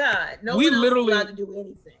 Holy God. No one else is allowed to do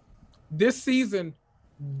anything. This season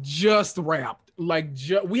just wrapped.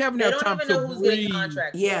 We haven't had time to breathe.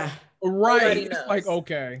 Yeah. Right. It's like,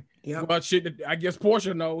 okay. Yep. But shit, I guess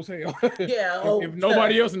Porsha knows. Hell. Yeah. if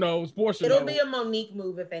nobody else knows, Porsha It'll be a Monique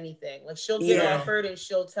move, if anything. Like, she'll get offered and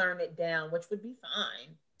she'll turn it down, which would be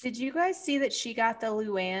fine. Did you guys see that she got the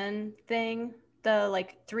Luann thing? The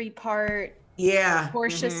 3-part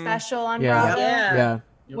Porscha special on Bravo? Yeah.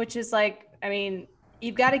 Which is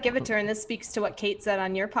you've got to give it to her. And this speaks to what Kate said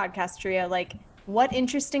on your podcast trio. What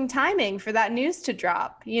interesting timing for that news to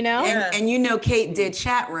drop, And Kate did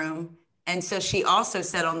chat room. And so she also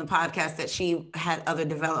said on the podcast that she had other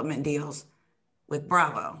development deals with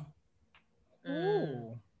Bravo.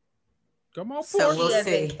 Ooh. Come on, so we'll she see.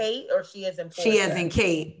 As in Kate, or she as in Porsha? She as in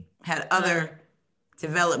Kate had other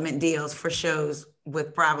development deals for shows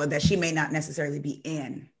with Bravo that she may not necessarily be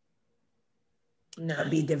in.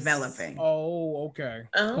 be developing. Oh, okay.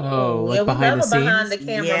 Oh, like yeah, behind the behind the scenes?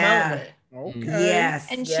 camera Yeah. moment. Okay. Yes.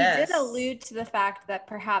 And she did allude to the fact that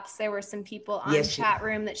perhaps there were some people on Yes, she- chat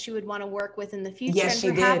room that she would want to work with in the future. Yes,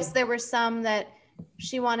 and she perhaps did. there were some that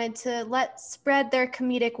she wanted to let spread their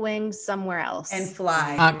comedic wings somewhere else. And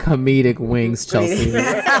fly. Not comedic wings, Chelsea.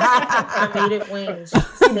 Comedic wings.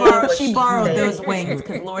 She borrowed those wings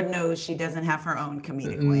because Lord knows she doesn't have her own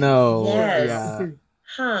comedic wings. No. Yes. Yeah.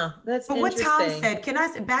 Huh. That's But what interesting. Tom said, can I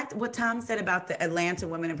say back to what Tom said about the Atlanta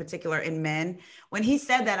women in particular and men? When he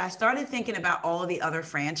said that, I started thinking about all the other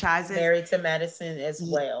franchises. Married to Madison as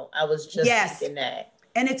well. I was just thinking that.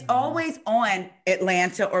 And it's always on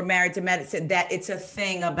Atlanta or Married to Medicine that it's a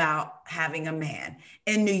thing about having a man.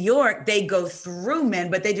 In New York, they go through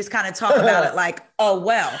men, but they just kind of talk about it like, oh,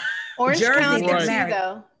 well. Orange Jersey County gets too, married.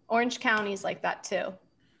 though. Orange County's like that too,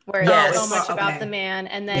 where Yes. it's so much about Okay. the man,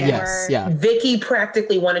 and then Vicky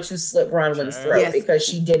practically wanted to slit Bronwyn's throat because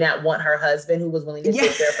she did not want her husband, who was willing to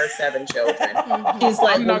take care of her 7 children. She's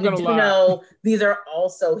like, I'm not gonna lie. know these are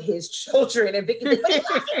also his children, and Vicky's like, but he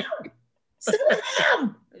loves him. Sit with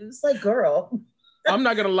him. It's like, girl. I'm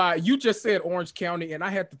not gonna lie. You just said Orange County, and I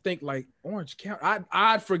had to think like Orange County.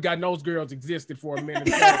 I'd forgotten those girls existed for a minute.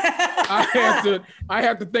 So I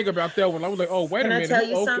had to think about that one. I was like, oh, wait a minute. Can I tell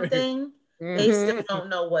you Okay. something? They still don't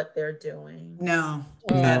know what they're doing. No,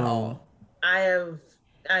 at all. I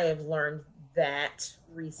have learned that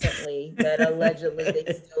recently, that allegedly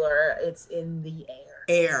they still are. It's in the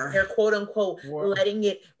air. They're quote unquote letting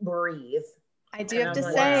it breathe. I do have to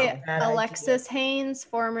say, Alexis Haynes,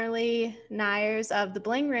 formerly Nyers of the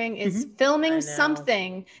Bling Ring, is filming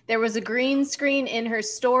something. There was a green screen in her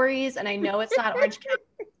stories, and I know it's not Orange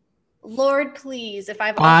County. Lord, please, if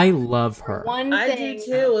I love her. One I thing, do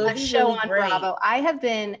too. a show on Bravo. I have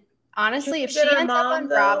been honestly, if she ends up on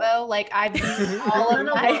Bravo, like I've all of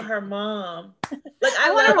I want her mom. Like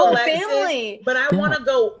I want her love whole Alexis, family, but I want to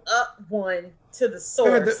go up one to the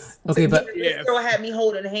source. Okay, but this girl had me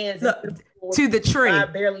holding hands to the tree. I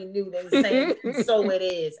barely knew they were saying so it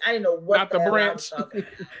is. I didn't know what not the branch.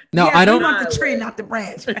 No, I don't want the tree, not the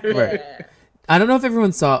branch. Right. I don't know if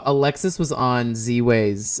everyone saw Alexis was on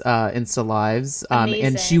Z-Way's Insta Lives,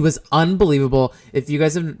 and she was unbelievable. If you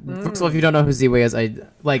guys have, first of all, if you don't know who Z-Way is, if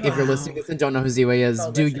you're listening to this and don't know who Z-Way is,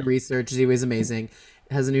 do your research. Z-Way is amazing.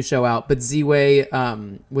 Has a new show out, but Z-Way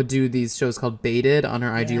would do these shows called Baited on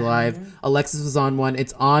her IG Live. Alexis was on one.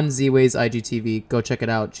 It's on Z-Way's IGTV. Go check it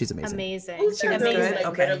out. She's amazing. She was amazing.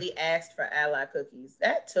 Like literally asked for ally cookies.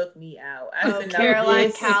 That took me out. I said,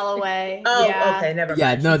 Caroline Calloway. Okay, never mind.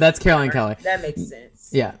 Yeah, no, that's Caroline Calloway. That makes sense.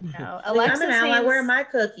 Yeah. No, Alexis I'm an ally. Where are my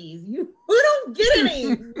cookies? You don't get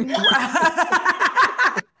any.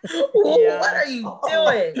 What are you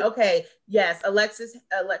doing? Okay. Yes, Alexis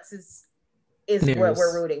is what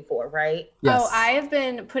we're rooting for, right? Yes. Oh, I have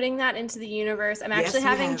been putting that into the universe. I'm actually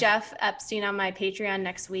having Jeff Epstein on my Patreon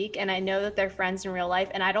next week, and I know that they're friends in real life,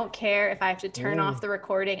 and I don't care if I have to turn off the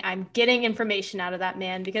recording. I'm getting information out of that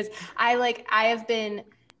man because I have been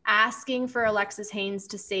asking for Alexis Haynes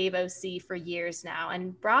to save OC for years now.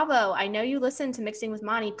 And Bravo, I know you listen to Mixing with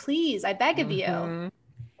Monty. Please, I beg of you. Oh, no.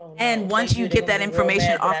 And once you get that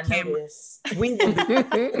information off camera, we will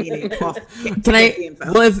be off. Can I?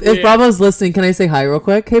 Well, if Bravo's listening, can I say hi real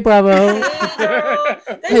quick? Hey, Bravo. Hey, girl.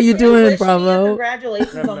 How you doing, Bravo?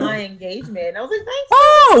 Congratulations on my engagement. I was like, thanks.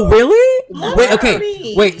 Oh, really? Wait,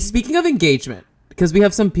 okay. Wait, speaking of engagement, because we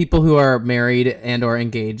have some people who are married and or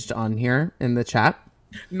engaged on here in the chat.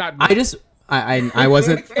 Not me. I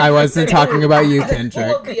wasn't talking about you, Kendrick.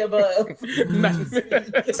 All of the above.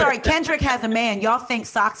 Sorry, Kendrick has a man. Y'all think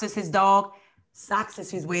Socks is his dog? Socks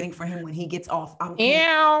is who's waiting for him when he gets off.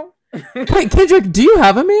 Wait, Kendrick, do you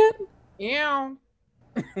have a man? Yeah.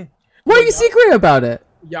 What are you secret about it?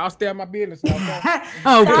 Y'all stay on my business now.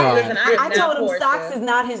 Oh, God. Listen, I told him Socks is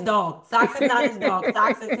not his dog. Socks is not his dog.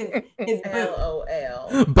 Socks is his boot.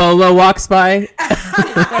 LOL. Bolo walks by.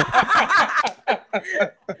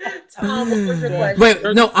 Tom, what was your question? Wait,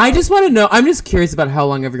 no, I just want to know. I'm just curious about how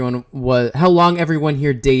long everyone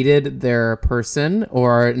here dated their person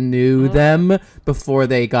or knew them before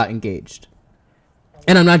they got engaged.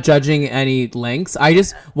 And I'm not judging any lengths. I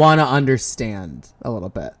just want to understand a little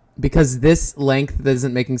bit because this length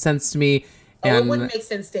isn't making sense to me. And it wouldn't make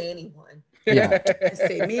sense to anyone. Yeah.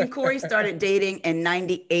 See, me and Corey started dating in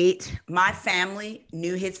 98. My family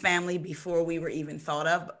knew his family before we were even thought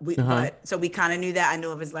of. So we kind of knew that. I knew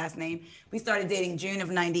of his last name. We started dating June of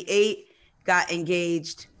 98, got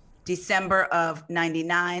engaged December of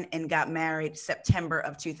 99, and got married September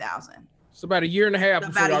of 2000. It's about a year and a half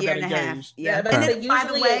before About y'all a year got and a half. engaged. Yeah. but And so then, by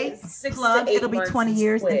the usually way, it's 6 plug, to 8 it'll be months 20 is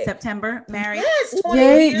years in quick. September, married. Yes, 20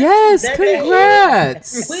 Yay, years. yes, That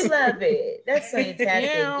congrats. We love it. That's fantastic.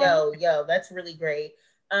 Yeah. Yo, that's really great.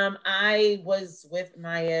 I was with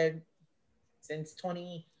Maya since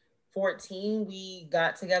 2014. We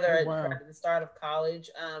got together Oh, wow. at the start of college,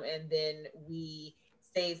 and then we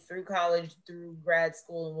stayed through college, through grad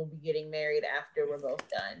school, and we'll be getting married after we're both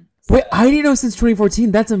done. Wait, So, I didn't know since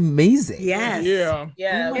 2014. That's amazing. Yes. Yeah.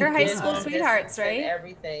 yeah, Oh my You're high we've school been sweethearts, and right?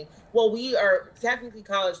 everything. Well, we are technically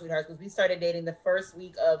college sweethearts because we started dating the first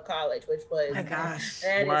week of college, which was Oh my gosh.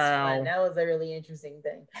 that is Wow. fun. That was a really interesting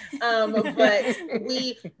thing.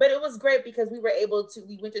 But it was great because we were able to.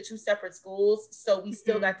 We went to two separate schools, so we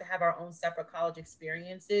still got to have our own separate college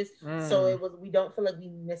experiences. So it was. We don't feel like we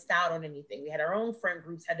missed out on anything. We had our own friend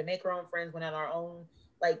groups, had to make our own friends, went on our own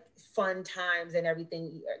like fun times and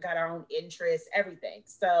everything. Got our own interests, everything.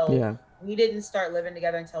 So Yeah. we didn't start living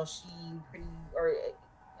together until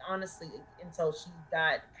honestly until she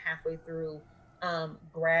got halfway through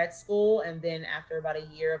grad school, and then after about a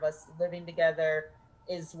year of us living together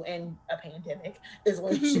is when a pandemic is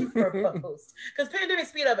when she proposed, because pandemic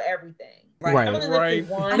speed up everything. Right. I've only lived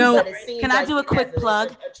through one, No. but it seems Can I like do a it quick has plug?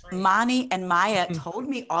 a trend. Mani and Maya told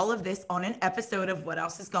me all of this on an episode of What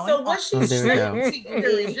Else Is Going So On. what she Oh, there we should go. to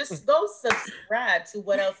you is just go subscribe to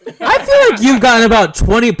What Else Is I feel like you've gotten about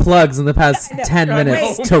 20 plugs in the past 10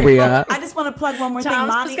 minutes, Wait. Taria. I just want to plug one more thing. Tom's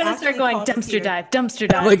Mani just gonna start actually going called us dumpster here. dive, dumpster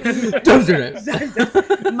dive. Like,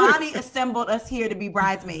 dumpster Mani assembled us here to be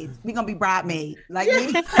bridesmaids. We're gonna be bridemaid. Like me.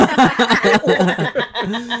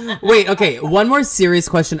 Wait, okay. One more serious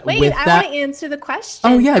question. Wait, with I that. want to answer the question.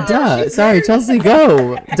 Oh yeah, duh. she's Sorry, very- Chelsea.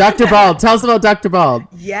 Go, Dr. Bald. Tell us about Dr. Bald.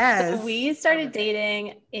 Yes. We started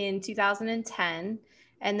dating in 2010,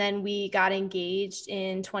 and then we got engaged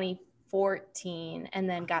in 2014, and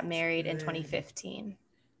then got married in 2015.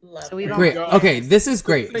 Love So we've that. Great. God. Okay, this is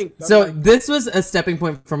great. Think, I'm So like- this was a stepping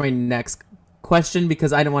point for my next question,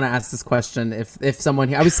 because I didn't want to ask this question if someone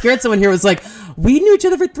here. I was scared someone here was like, we knew each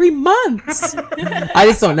other for 3 months. I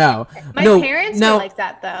just don't know. My no, parents no. were like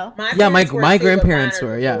that though. Yeah, parents were my too, but grandparents mine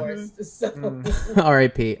are were, yeah. divorced, so.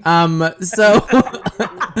 R.I.P. So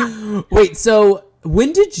wait, so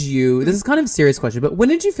when did you, this is kind of a serious question, but when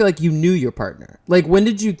did you feel like you knew your partner? Like, when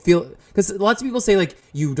did you feel, because lots of people say like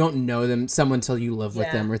you don't know someone till you live with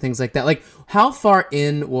Yeah. them or things like that. Like, how far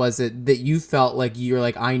in was it that you felt like you're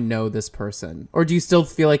like, I know this person? Or do you still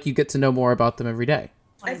feel like you get to know more about them every day?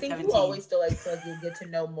 I think you 2017. always feel like you get to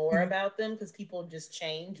know more about them because people just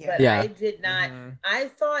change. Yeah. But Yeah. I did not. I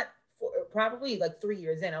thought probably like 3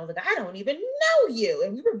 years in, I was like, I don't even know you,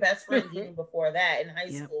 and we were best friends even before that in high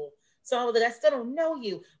Yep. school. So I was like, I still don't know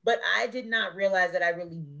you, but I did not realize that I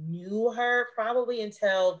really knew her probably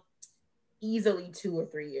until easily 2 or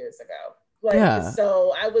 3 years ago. Like, Yeah.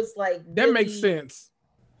 so I was like, That makes really sense.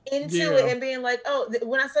 into Yeah. it and being like, oh,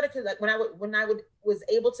 when I started to like when I would was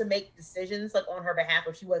able to make decisions like on her behalf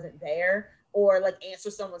if she wasn't there, or like answer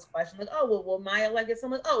someone's question, like, oh, well, will Maya like it? So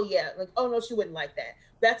I'm like, oh yeah, like, oh no, she wouldn't like that.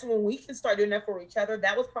 That's when we can start doing that for each other.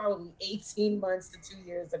 That was probably 18 months to 2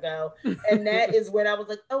 years ago, and that is when I was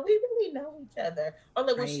like, oh, we really know each other. Or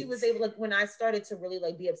like when she Right. was able, like when I started to really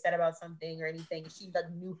like be upset about something or anything, she like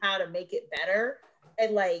knew how to make it better,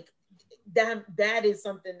 and like that is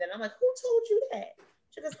something that I'm like, who told you that?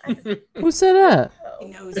 She goes, I just Who said that? He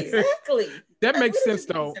know. knows you. Exactly. That Like, makes where did sense you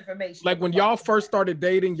get though. this information Like when from? y'all first started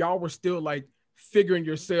dating, y'all were still like figuring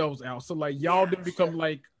yourselves out. So like y'all Yeah. didn't become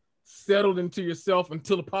like settled into yourself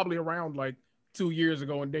until probably around like 2 years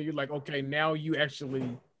ago, and then you're like, okay, now you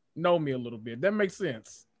actually know me a little bit. That makes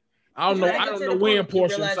sense. I don't know. You gotta I get don't to know the when point where you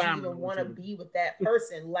Porsche and realize you Simon even were want to together. be with that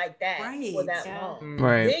person like that for Right. that Yeah. long.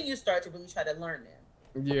 Right. Then you start to really try to learn them.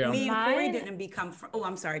 Yeah. Me and Corey Mine- didn't become Oh,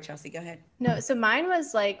 I'm sorry, Chelsea. Go ahead. No, so mine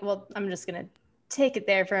was like, well, I'm just going to take it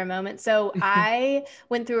there for a moment. So I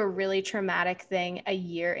went through a really traumatic thing a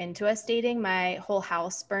year into us dating. My whole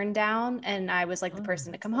house burned down, and I was like the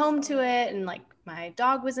person to come home to it, and like my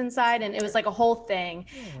dog was inside, and it was like a whole thing.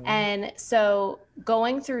 And so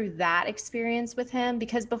going through that experience with him,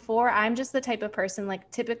 because before I'm just the type of person,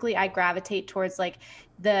 like typically I gravitate towards like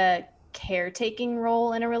the caretaking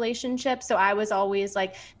role in a relationship. So I was always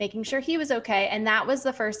like making sure he was okay. And that was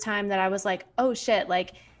the first time that I was like, oh shit,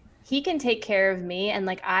 like he can take care of me, and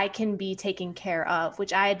like I can be taken care of,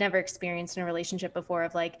 which I had never experienced in a relationship before.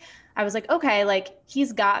 Of like, I was like, okay, like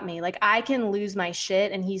he's got me, like I can lose my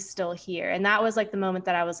shit and he's still here. And that was like the moment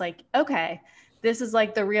that I was like, okay, this is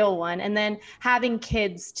like the real one. And then having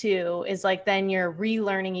kids too is like, then you're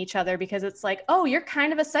relearning each other, because it's like, oh, you're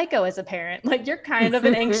kind of a psycho as a parent. Like you're kind of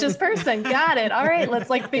an anxious person. Got it. All right, let's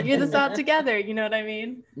like figure this out together. You know what I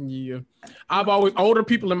mean? Yeah. Older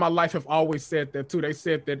people in my life have always said that too. They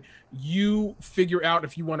said that you figure out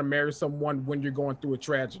if you want to marry someone when you're going through a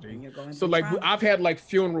tragedy. So like I've had like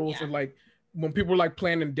funerals and like when people were like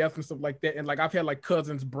planning death and stuff like that. And like I've had like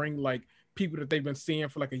cousins bring like people that they've been seeing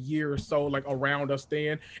for like a year or so, like around us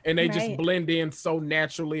then, and they just blend in so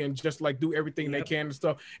naturally and just like do everything they can and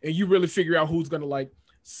stuff. And you really figure out who's gonna like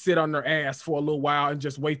sit on their ass for a little while and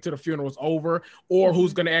just wait till the funeral's over, or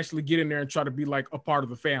who's gonna actually get in there and try to be like a part of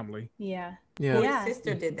the family. Corey's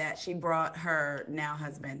sister did that. She brought her now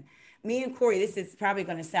husband. Me and Corey, this is probably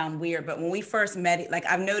gonna sound weird, but when we first met, like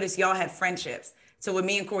I've noticed y'all had friendships. So when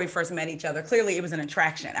me and Corey first met each other, clearly it was an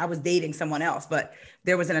attraction. I was dating someone else, but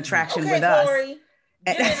there was an attraction with us. Corey.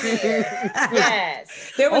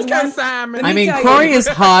 Yes. There was one, Simon. I mean, Corey is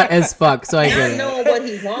hot as fuck, so I get it. Knowing what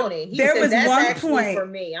he wanted. He there said, was that's one actually point for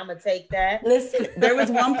me. I'm gonna take that. Listen, there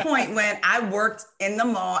was one point when I worked in the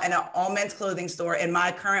mall in an all men's clothing store, and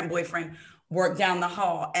my current boyfriend worked down the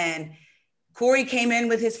hall. And Corey came in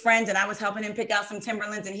with his friends, and I was helping him pick out some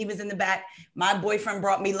Timberlands, and he was in the back. My boyfriend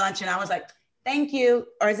brought me lunch, and I was like, "Thank you."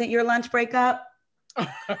 Or is it your lunch break up?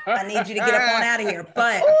 I need you to get up on out of here.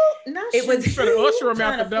 But it was usher him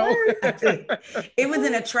out the door. It was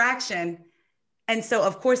an attraction. And so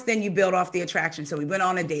of course, then you build off the attraction. So we went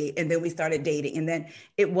on a date and then we started dating. And then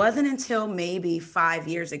it wasn't until maybe 5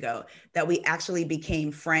 years ago that we actually became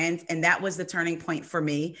friends. And that was the turning point for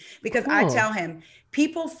me, because I tell him,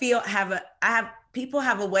 people have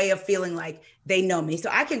a way of feeling like they know me. So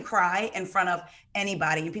I can cry in front of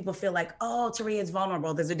anybody and people feel like, oh, Taria is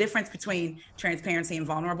vulnerable. There's a difference between transparency and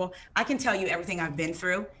vulnerable. I can tell you everything I've been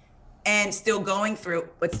through and still going through,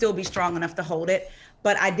 but still be strong enough to hold it.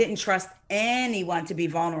 But I didn't trust anyone to be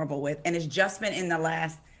vulnerable with. And it's just been in the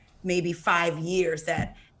last maybe 5 years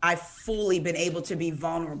that I've fully been able to be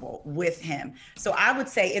vulnerable with him. So I would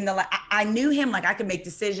say I knew him, like I could make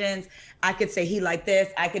decisions. I could say he like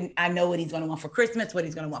this. I know what he's going to want for Christmas, what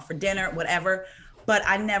he's going to want for dinner, whatever. But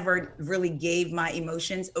I never really gave my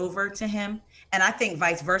emotions over to him. And I think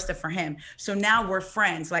vice versa for him. So now we're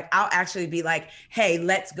friends. Like I'll actually be like, hey,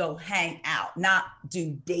 let's go hang out, not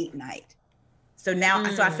do date night. So now,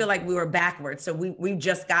 so I feel like we were backwards. So we've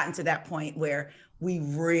just gotten to that point where we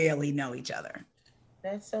really know each other.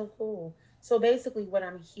 That's so cool. So basically what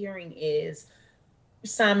I'm hearing is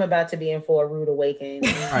I'm about to be in for a rude awakening.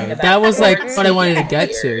 Right. That was like what I wanted to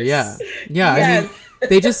get to. Yeah. Yeah. Yes. I mean,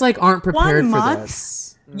 they just like aren't prepared for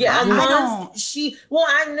this. Yeah.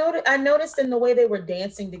 I noticed in the way they were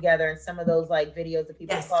dancing together in some of those like videos that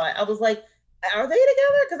people saw. I was like, are they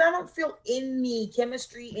together? Because I don't feel any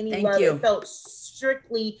chemistry, any love. It felt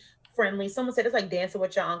strictly friendly. Someone said it's like dancing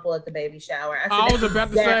with your uncle at the baby shower. I was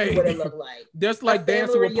about to say what it looked like. Just like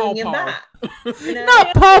dancing with Pawpaw.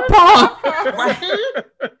 Not Pawpaw.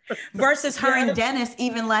 Versus her and Dennis,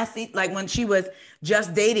 even last like when she was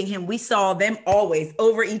just dating him, we saw them always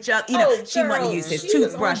over each other. You know, she wanted to use his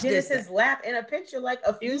toothbrush. Dennis's lap in a picture like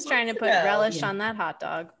a few. He was trying to put relish on that hot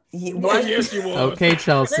dog. Yes, you was. Okay,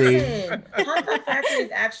 Chelsea. Listen, Hot Dog Factory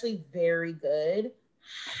is actually very good.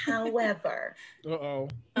 However,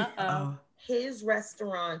 his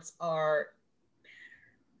restaurants are,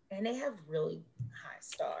 and they have really high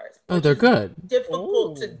stars. Oh, they're good.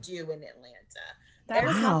 Difficult to do in Atlanta. That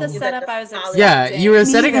was not the setup I was expecting. Yeah, you were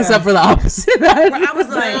setting us up for the opposite. I was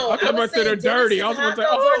like, I was saying they're dirty. I was going to say,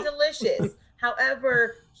 are delicious.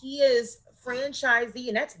 However, he is franchisee,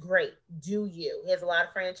 and that's great. Do you? He has a lot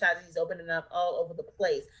of franchises. He's opening up all over the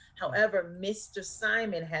place. However, Mr.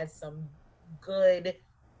 Simon has some good.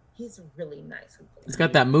 He's really nice. He's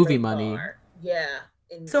got that movie money. Yeah.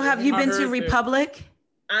 So have you been to Republic?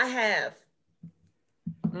 I have.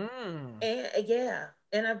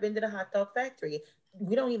 And I've been to the Hot Dog Factory.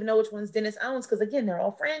 We don't even know which one's Dennis owns because again, they're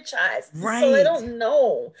all franchised. Right. So I don't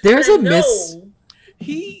know. There's a miss.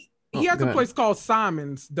 He has a place called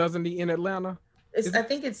Simon's, doesn't he, in Atlanta? I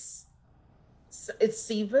think it's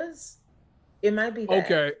Siva's. It might be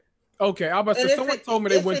that. Okay. I was about to say, someone told me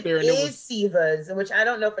they went there and it was Siva's, which I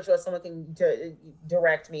don't know for sure. Someone can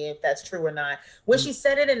direct me if that's true or not. When she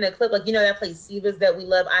said it in the clip, like, you know, that place Siva's that we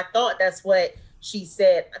love, I thought that's what she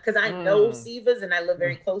said because I know Siva's and I live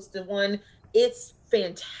very close to one. It's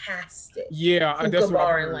fantastic. Yeah, that's what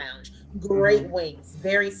bar and lounge. Great wings,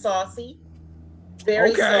 very saucy.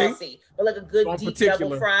 Very saucy, but like a good deep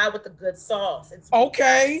double fry with a good sauce. It's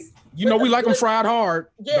you know we like them fried hard.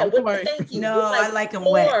 Yeah, thank you. No, I like them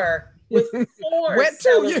wet. With 4 wet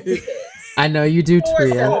too. Yeah. I know you do, Or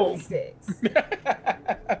Tria. celery sticks.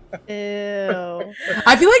 Ew.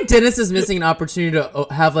 I feel like Dennis is missing an opportunity to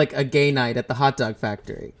have like a gay night at the hot dog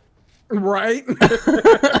factory. Right?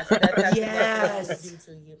 Yes.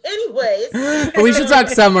 Anyways, We should talk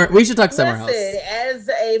summer. We should talk summer house. As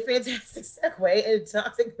a fantastic segue in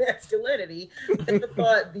toxic masculinity, if the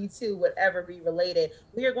thought the two would ever be related,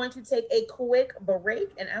 we are going to take a quick break,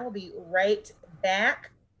 and I will be right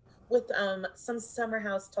back with some summer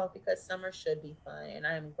house talk, because summer should be fun, and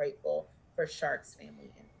I am grateful for Shark's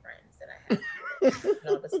family and friends that I have. And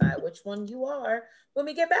I'll decide which one you are when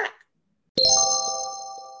we get back.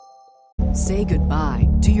 Say goodbye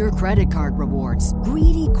to your credit card rewards.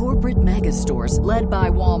 Greedy corporate mega stores, led by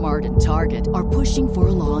Walmart and Target, are pushing for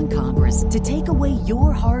a law in Congress to take away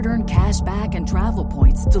your hard-earned cash back and travel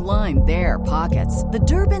points to line their pockets. The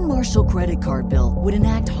Durbin-Marshall credit card bill would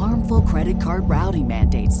enact harmful credit card routing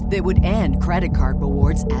mandates that would end credit card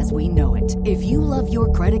rewards as we know it. If you love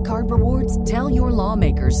your credit card rewards, tell your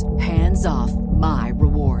lawmakers, hands off my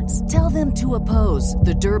rewards. Tell them to oppose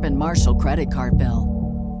the Durbin-Marshall credit card bill.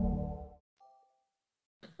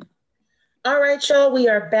 All right, y'all, we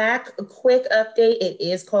are back. A quick update. It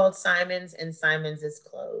is called Simon's, and Simon's is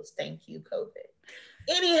closed. Thank you, COVID.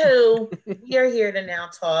 Anywho, we are here to now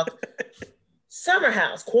talk summer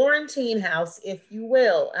house, quarantine house, if you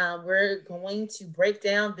will. We're going to break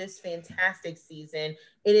down this fantastic season.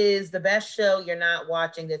 It is the best show you're not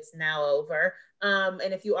watching that's now over. And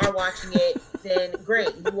if you are watching it, then great,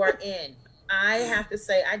 you are in. I have to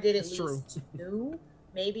say, I did at least two,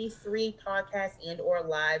 maybe 3 podcasts and or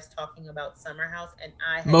lives talking about Summer House, and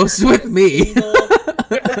I had most with me.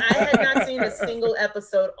 I had not seen a single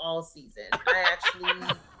episode all season. I actually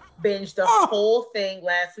binged the whole thing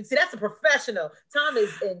last week. See, that's a professional. Tom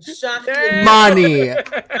is in shock. Monty,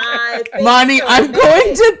 I'm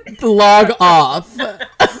going to log off.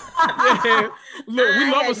 Yeah. Look,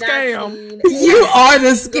 we love a scam. You are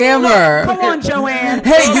the scammer. Come on, Joanne.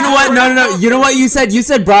 Hey, you know what? No. You know what you said? You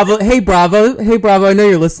said Bravo. Hey, Bravo. I know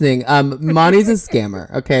you're listening. Monty's a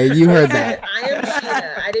scammer. Okay, you heard that. I am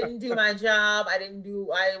Sheena. I didn't do my job. I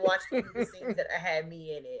watched the scenes that had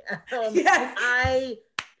me in it. Yes. I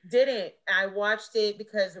didn't. I watched it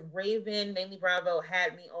because Raven, mainly Bravo,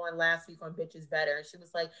 had me on last week on Bitches Better. And she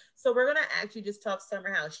was like, so we're going to actually just talk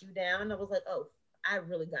Summer House. You down? And I was like, oh, I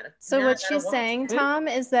really gotta. So what she's saying, Tom,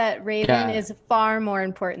 is that Raven is far more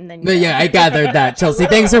important than you. Yeah, I gathered that, Chelsea.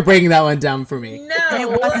 Thanks for breaking that one down for me. No, it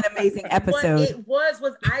was an amazing episode. What it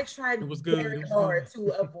was I tried very hard to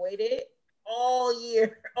avoid it all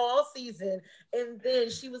year, all season, and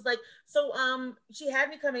then she was like, so she had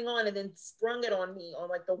me coming on and then sprung it on me on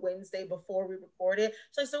like the Wednesday before we recorded.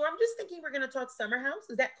 So I'm just thinking we're gonna talk Summer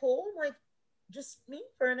House. Is that cool? I'm like, just me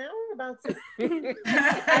for an hour about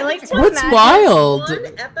I like to What's wild? One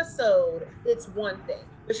episode, it's one thing.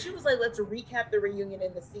 But she was like, let's recap the reunion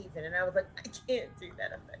in the season. And I was like, I can't do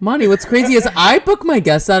that. Monty, what's crazy is I book my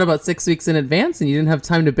guests out about 6 weeks in advance and you didn't have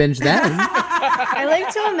time to binge then. I like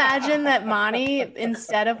to imagine that Monty,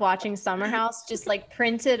 instead of watching Summer House, just like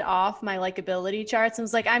printed off my likability charts and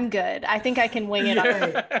was like, I'm good. I think I can wing it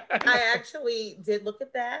up. I actually did look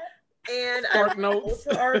at that. And I Spark read the notes.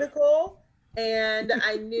 Porsha article. And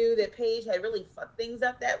I knew that Paige had really fucked things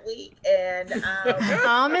up that week. And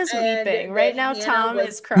Tom is weeping right now. Tom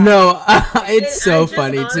is crying. No, it's so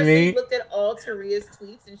funny to me. I looked at all Taria's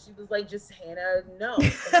tweets, and she was like, "Just Hannah, no."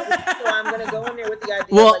 So I'm gonna go in there with the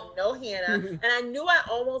idea of like, no Hannah. And I knew I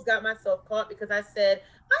almost got myself caught because I said,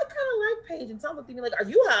 I kind of like Paige, and Tom looked at me like, "Are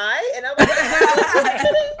you high?" And I was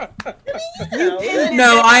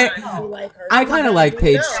like, I kind of like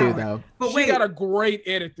Paige too, though. But she got a great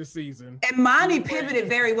edit this season. And Monty pivoted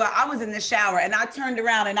very well. I was in the shower and I turned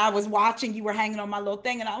around and I was watching. You were hanging on my little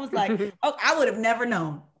thing, and I was like, "Oh, I would have never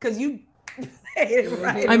known because you."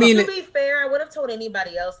 Right. I mean, to be fair, I would have told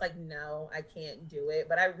anybody else, like, no, I can't do it.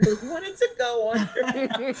 But I really wanted to go on.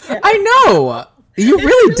 I know. You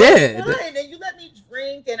really did. Fun, and you let me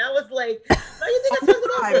drink, and I was like, why do you think I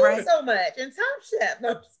talk about food so much? And Tom Chef. No,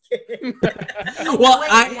 I'm just kidding. Well,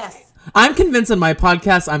 I'm convinced on my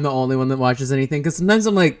podcast I'm the only one that watches anything, because sometimes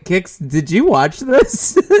I'm like, Kix, did you watch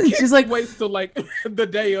this? She's like, waits till like the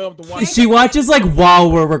day of the watch. She watches like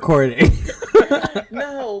while we're recording.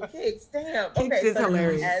 No, Kix, damn. Kix is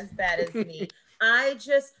hilarious. As bad as me. I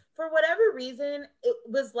just, for whatever reason, it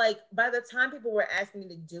was like by the time people were asking me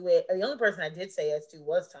to do it, the only person I did say yes to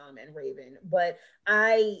was Tom and Raven, but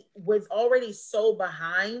I was already so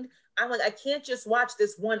behind. I'm like, I can't just watch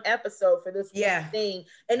this one episode for this one thing.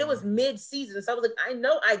 And it was mid-season. So I was like, I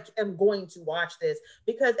know I am going to watch this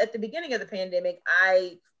because at the beginning of the pandemic,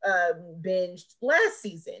 I binged last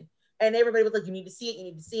season. and everybody was like, you need to see it, you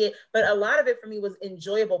need to see it. But a lot of it for me was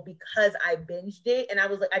enjoyable because I binged it, and I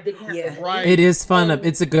was like, I didn't have to wait. It is fun.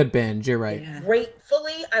 It's a good binge. You're right. Yeah.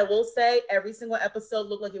 Gratefully, I will say every single episode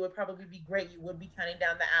looked like it would probably be great. You would be counting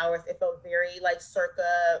down the hours. It felt very like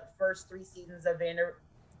circa first 3 seasons of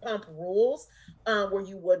Vanderpump Rules, where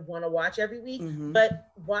you would want to watch every week. But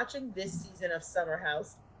watching this season of Summer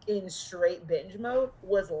House in straight binge mode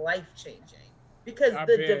was life-changing because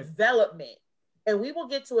development, and we will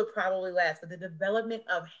get to it probably last, but the development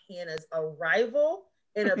of Hannah's arrival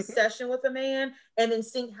and obsession with a man, and then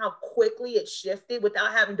seeing how quickly it shifted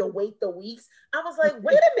without having to wait the weeks. I was like,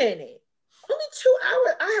 wait a minute, only 2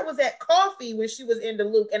 hours. I was at coffee when she was into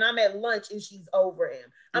Luke, and I'm at lunch and she's over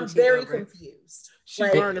him. I'm very confused.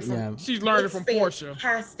 She's learning from Porsha.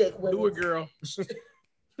 Fantastic. Do it, girl.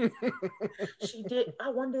 She did. I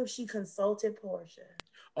wonder if she consulted Porsha.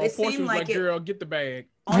 Oh, Porsha was like, girl, get the bag.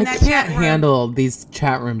 I can't handle these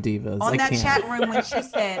chat room divas. On that chat room, when she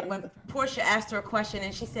said, when Porsha asked her a question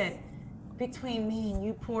and she said, between me and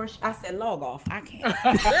you, Porsha, I said, log off. I can't.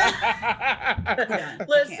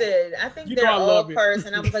 Listen, I think they're all first.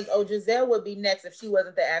 And I was like, oh, Giselle would be next if she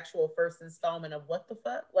wasn't the actual first installment of what the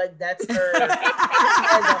fuck? Like, that's her as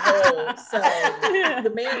a whole. So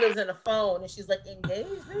the man lives in a phone and she's like, engaged,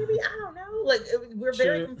 maybe? I don't know. Like, we're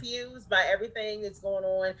very confused by everything that's going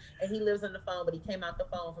on. And he lives on the phone, but he came out the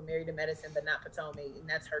phone for Married to Medicine, but not Potomac. And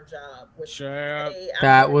that's her job. Which,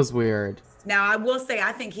 that was weird. Now, I will say,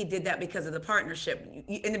 I think he did that because of the partnership.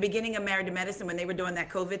 In the beginning of Married to Medicine, when they were doing that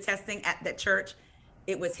COVID testing at that church,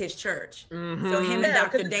 it was his church. So him and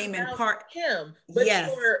Dr. Damon him. But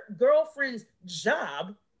your girlfriend's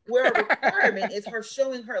job, where a requirement is her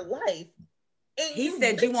showing her life. And he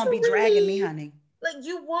said, you won't be dragging me, honey. Like,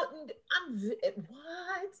 you wouldn't.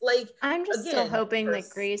 What? Like, I'm just still hoping that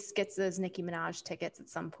Grace gets those Nicki Minaj tickets at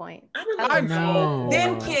some point. I know.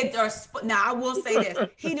 Them kids are. Now, I will say this.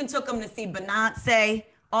 He done took them to see Beyonce,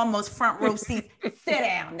 almost front row seats. Sit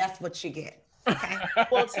down. That's what you get. Okay.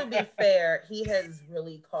 Well, to be fair, he has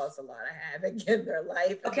really caused a lot of havoc in their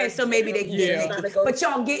life. Okay, so maybe they can get Nicki. But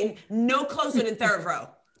y'all getting no closer than third row.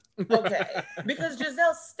 Okay, because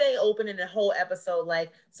Giselle stay open in the whole episode,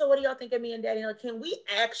 like, so what do y'all think of me and Daddy? Like, can we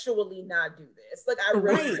actually not do this? Like, I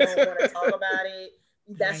really don't want to talk about it.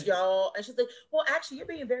 That's y'all. And she's like, well, actually, you're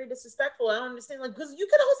being very disrespectful. I don't understand. Like, because you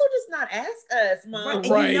could also just not ask us, Mom.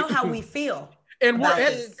 Right. And you know how we feel. And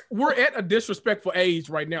we're at a disrespectful age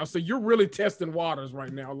right now, so you're really testing waters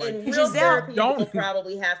right now. Like, and real therapy will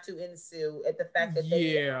probably have to ensue at the fact that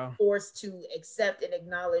they are forced to accept and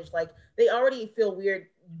acknowledge, like, they already feel weird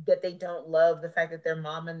that they don't love the fact that their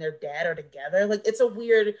mom and their dad are together. Like, it's a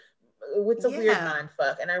weird mind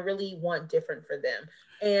fuck, and I really want different for them.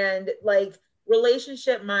 And like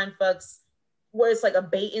relationship mind fucks where it's like a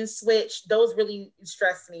bait and switch, those really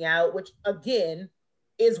stress me out, which again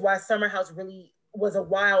is why Summer House really was a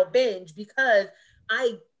wild binge, because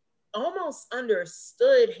I almost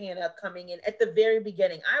understood Hannah coming in at the very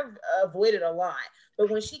beginning. I've avoided a lot, but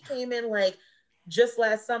when she came in like just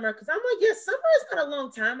last summer, because I'm like, yeah, summer is not a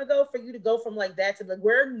long time ago for you to go from like that to like,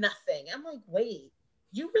 we're nothing. I'm like, wait,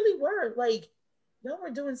 you really were like, y'all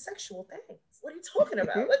were doing sexual things. What are you talking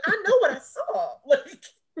about? Like, I know what I saw. Like,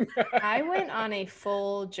 I went on a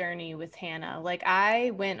full journey with Hannah. Like,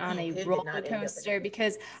 I went on a roller coaster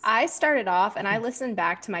because I started off and I listened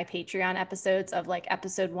back to my Patreon episodes of like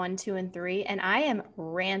episode 1, 2, and 3, and I am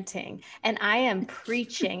ranting and I am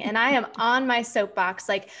preaching and I am on my soapbox.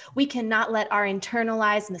 Like, we cannot let our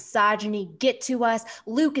internalized misogyny get to us.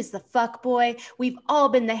 Luke is the fuck boy. We've all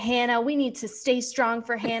been the Hannah. We need to stay strong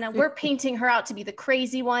for Hannah. We're painting her out to be the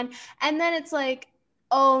crazy one. And then it's like,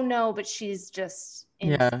 oh no, but she's just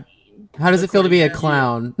insane. How does it feel to be a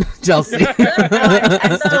clown, Chelsea?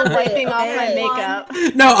 I'm still wiping off my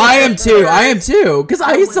makeup. No, I am too. Because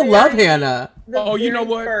I used to love Hannah. You know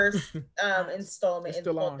what? First installment is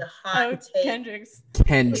called the Hot Take.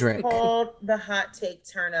 Kendrick. It's called the Hot Take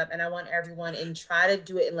Turn Up, and I want everyone and try to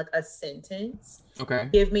do it in like a sentence. Okay.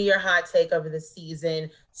 Give me your hot take over the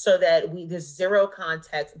season so that there's zero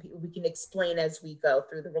context and we can explain as we go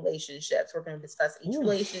through the relationships. We're going to discuss each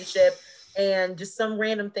relationship and just some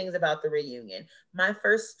random things about the reunion. My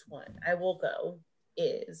first one I will go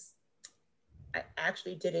is I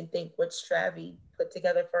actually didn't think what Stravy put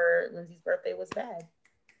together for Lindsay's birthday was bad.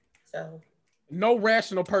 So no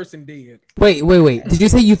rational person did. Wait. Did you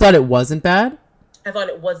say you thought it wasn't bad? I thought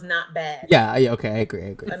it was not bad. Yeah, okay, I agree.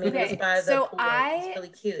 I mean, it was by the pool. It was really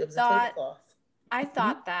cute. It was a tablecloth. I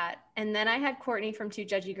thought that. And then I had Courtney from Two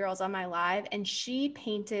Judgy Girls on my live, and she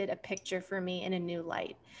painted a picture for me in a new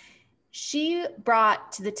light. She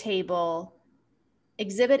brought to the table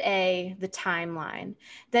Exhibit A, the timeline,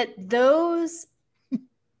 that those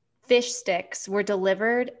fish sticks were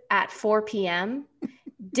delivered at 4 p.m.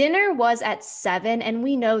 Dinner was at 7, and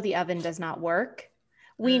we know the oven does not work.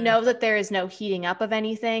 We know that there is no heating up of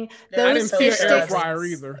anything. I didn't see an air fryer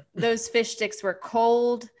either. Those fish sticks were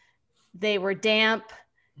cold. They were damp.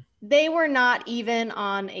 They were not even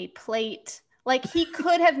on a plate. Like, he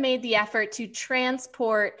could have made the effort to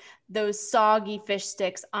transport those soggy fish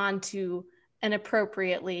sticks onto an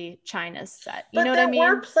appropriately China set. You know what I mean? But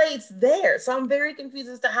there were plates there. So I'm very confused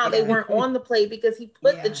as to how they weren't on the plate, because he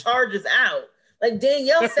put the charges out. Like,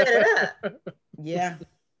 Danielle set it up. Yeah.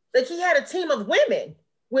 Like, he had a team of women,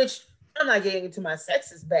 which I'm not getting into my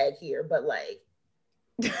sexist bag here, but like,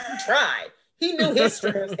 he tried. He knew his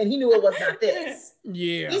strengths and he knew it was not this.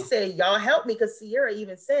 Yeah. He said, y'all help me, because Sierra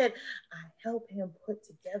even said, I help him put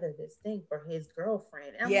together this thing for his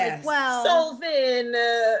girlfriend. And I'm like, well, so then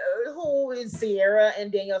who is Sierra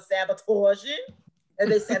and Danielle sabotaging? Are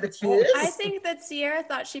they saboteurs? I think that Sierra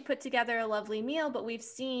thought she put together a lovely meal, but we've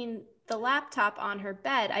seen the laptop on her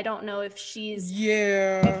bed. I don't know if she's,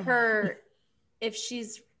 if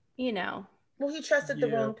she's, you know. Well, he trusted the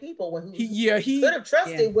wrong people. When he could have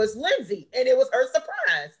trusted was Lindsay, and it was her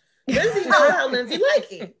surprise. Lindsay knows how Lindsay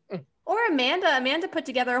like it. Or Amanda. Amanda put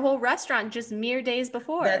together a whole restaurant just mere days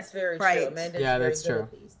before. That's very true. Amanda's that's true.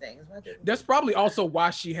 These things. That's probably also why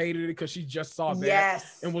she hated it, because she just saw that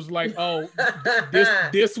and was like, "Oh,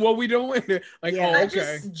 this what we doing?" Like, oh, okay. I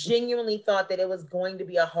just genuinely thought that it was going to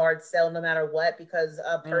be a hard sell, no matter what, because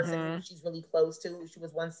a person who she's really close to, who she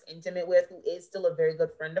was once intimate with, who is still a very good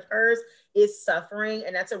friend of hers, is suffering,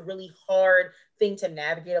 and that's a really hard thing to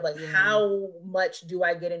navigate. Of like, how much do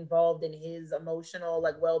I get involved in his emotional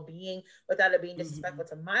well-being without it being disrespectful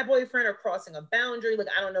to my boyfriend or crossing a boundary? Like,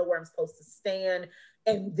 I don't know where I'm supposed to stand.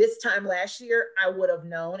 And this time last year, I would have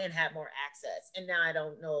known and had more access. And now I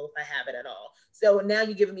don't know if I have it at all. So now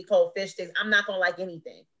you're giving me cold fish sticks. I'm not going to like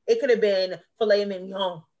anything. It could have been filet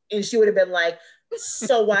mignon. And she would have been like,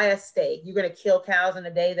 so why a steak? You're going to kill cows on the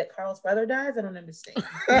day that Carl's brother dies? I don't understand.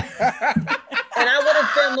 And I would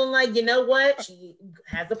have been like, you know what? She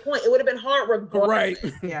has a point. It would have been hard regardless.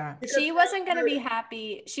 Right. Yeah. She wasn't going to be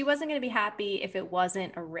happy. She wasn't going to be happy if it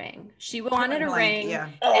wasn't a ring. She wanted a ring. Yeah.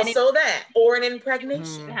 Also that. Or an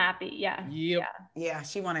impregnation. Happy. Yeah. Yep. Yeah.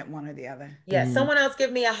 She wanted one or the other. Yeah. Someone else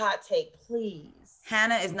give me a hot take, please.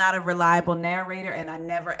 Hannah is not a reliable narrator, and I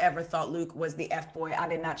never ever thought Luke was the F-boy. I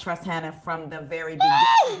did not trust Hannah from the very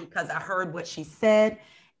beginning because I heard what she said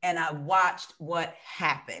and I watched what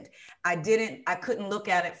happened. I couldn't look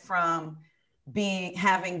at it from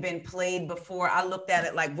having been played before. I looked at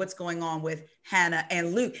it like, what's going on with Hannah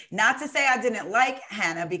and Luke? Not to say I didn't like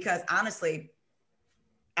Hannah, because honestly,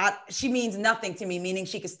 she means nothing to me, meaning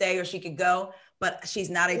she could stay or she could go, but she's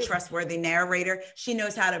not a trustworthy narrator. She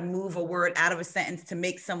knows how to move a word out of a sentence to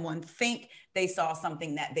make someone think they saw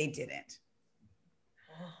something that they didn't.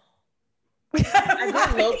 I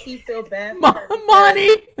did low-key feel bad for her.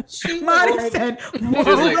 Monty said,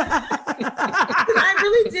 I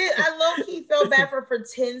really did. I low-key felt bad for her for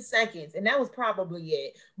 10 seconds, and that was probably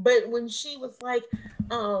it. But when she was like,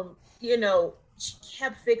 she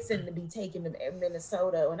kept fixing to be taken to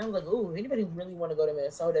Minnesota, and I was like, "Ooh, anybody who really want to go to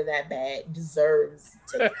Minnesota that bad deserves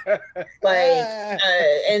to."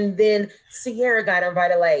 And then Sierra got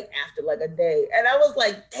invited after a day, and I was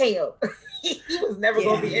like, "Damn, he was never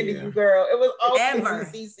gonna be into you, girl." It was all ever.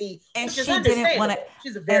 CC, and she didn't want to.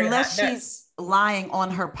 She's a very unless hot she's lying on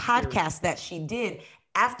her podcast that she did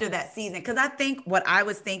after that season. Because I think what I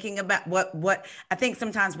was thinking about, what I think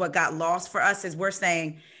sometimes what got lost for us is we're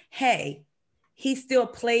saying, "Hey, he still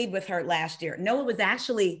played with her last year." No, it was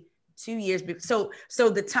actually 2 years. So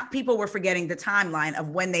the people were forgetting the timeline of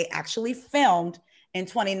when they actually filmed in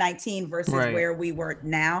 2019 versus where we were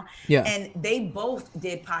now. Yeah. And they both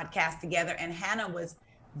did podcasts together. And Hannah was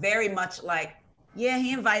very much like, yeah,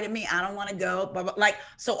 he invited me. I don't want to go. But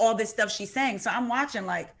so all this stuff she's saying. So I'm watching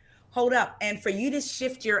hold up. And for you to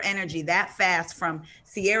shift your energy that fast from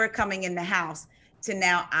Sierra coming in the house to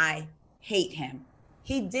now I hate him.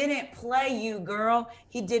 He didn't play you, girl.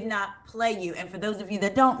 He did not play you. And for those of you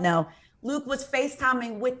that don't know, Luke was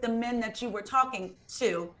FaceTiming with the men that you were talking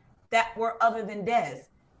to that were other than Des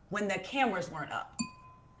when the cameras weren't up.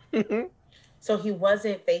 So he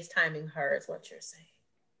wasn't FaceTiming her, is what you're saying.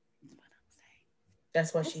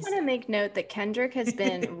 That's what she said. I just want to make note that Kendrick has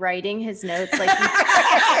been writing his notes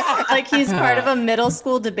like he's part of a middle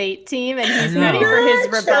school debate team, and he's ready for his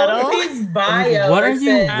rebuttal. His bio. What are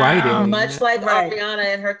you writing? Much like Ariana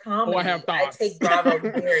and her comedy, I have thoughts. I take Bravo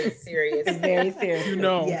very serious. Very serious. You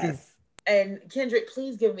know. Yes. And Kendrick,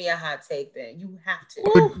 please give me a hot take then. You have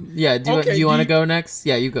to. Yeah, do you want to go next?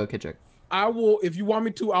 Yeah, you go, Kendrick. I will, if you want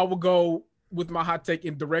me to, I will go with my hot take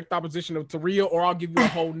in direct opposition of Taria, or I'll give you a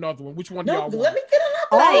whole nother one. Which one do y'all want? Let me get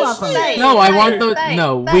all of them. No, I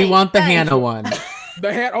want we want the Hannah one.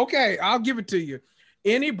 Okay, I'll give it to you.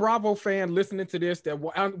 Any Bravo fan listening to this that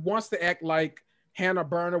wants to act like Hannah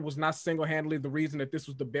Burner was not single-handedly the reason that this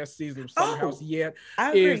was the best season of Summer House yet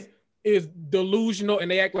is delusional, and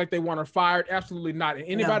they act like they want her fired. Absolutely not. And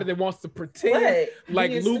anybody that wants to pretend like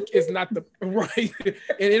Luke is not the right, and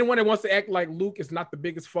anyone that wants to act like Luke is not the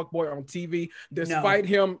biggest fuckboy on TV, despite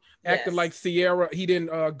him acting like Sierra, he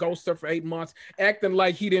didn't ghost her for 8 months, acting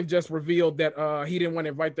like he didn't just reveal that he didn't want to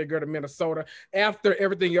invite that girl to Minnesota after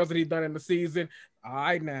everything else that he done in the season. All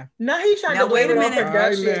right, now he's trying to blame it on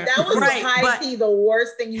production. Right, that was high key the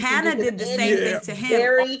worst thing you Hannah can do. did the same thing to him.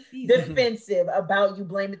 Very defensive about you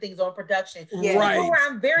blaming things on production. Right. Where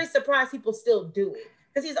I'm very surprised people still do it.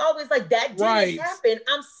 Because he's always like, that didn't happen.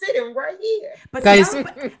 I'm sitting right here. But guys,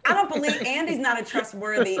 I don't believe Andy's not a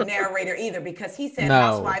trustworthy narrator either, because he said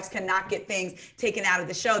housewives cannot get things taken out of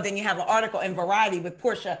the show. Then you have an article in Variety with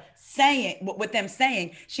Porsha with them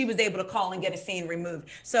saying she was able to call and get a scene removed.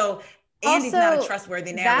 So Andy's not a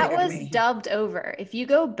trustworthy narrator. That was dubbed over. If you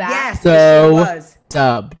go back,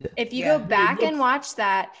 dubbed. If you go back and watch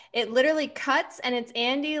that, it literally cuts and it's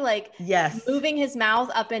Andy moving his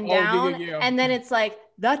mouth up and down, and then it's like,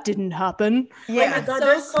 that didn't happen. Yeah. Oh my God,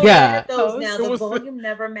 they're so bad at those now. The volume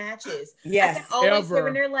never matches. Yes. I can always hear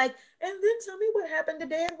when they're like, and then tell me what happened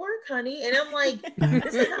today at work, honey. And I'm like,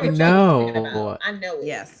 this is not what you're talking about. I know it.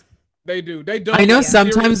 Yes. They do. They do. I know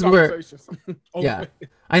sometimes we're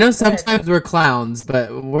I know sometimes we're clowns,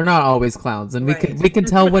 but we're not always clowns, and we can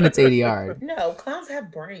tell when it's ADR. No, clowns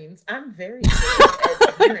have brains. I'm very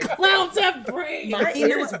clowns have brains. My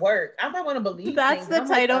ears work. I might want to believe that's the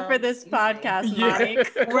title for this podcast, Monty.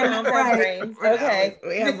 Clowns have brains. Okay,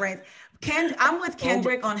 we have brains. I'm with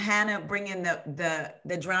Kendrick on Hannah bringing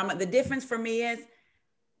the drama. The difference for me is,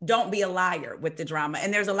 don't be a liar with the drama.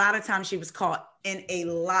 And there's a lot of times she was caught in a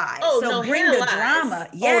lie. Bring Hannah the lies. Drama.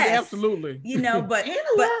 Yes. Oh, absolutely. But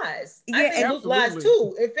Hannah lies. I think Luke lies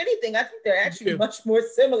too. If anything, I think they're actually much more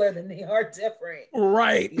similar than they are different.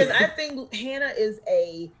 Right. Because I think Hannah is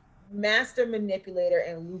a master manipulator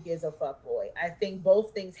and Luke is a fuckboy. I think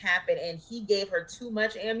both things happen, and he gave her too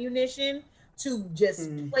much ammunition to just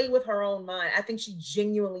play with her own mind. I think she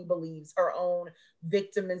genuinely believes her own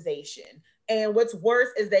victimization. And what's worse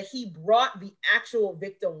is that he brought the actual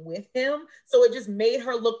victim with him. So it just made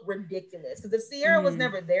her look ridiculous. Because if Sierra was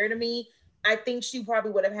never there to me, I think she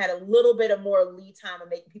probably would have had a little bit of more lead time of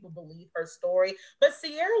making people believe her story. But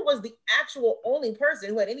Sierra was the actual only person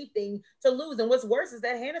who had anything to lose. And what's worse is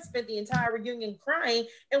that Hannah spent the entire reunion crying.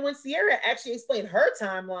 And when Sierra actually explained her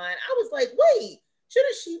timeline, I was like, wait,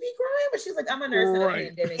 shouldn't she be crying? But she's like, I'm a nurse in a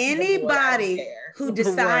pandemic. Anybody who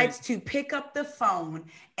decides to pick up the phone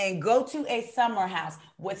and go to a summer house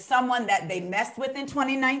with someone that they messed with in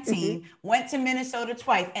 2019, went to Minnesota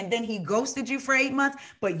twice, and then he ghosted you for 8 months,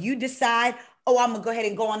 but you decide, I'm gonna go ahead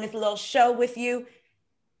and go on this little show with you,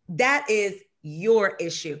 that is your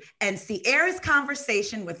issue. And Sierra's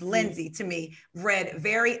conversation with Lindsay to me read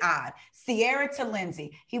very odd. Sierra to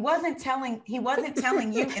Lindsay, he wasn't telling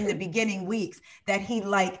you in the beginning weeks that he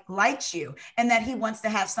likes you and that he wants to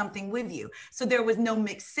have something with you. So there was no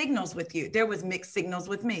mixed signals with you. There was mixed signals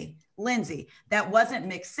with me. Lindsay, that wasn't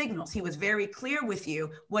mixed signals. He was very clear with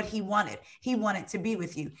you what he wanted. He wanted to be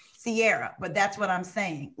with you. Sierra, but that's what I'm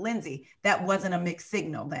saying. Lindsay, that wasn't a mixed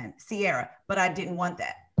signal then. Sierra, but I didn't want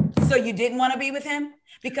that. So you didn't want to be with him?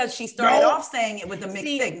 Because she started off saying it was a mixed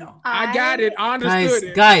signal. I got it. I understood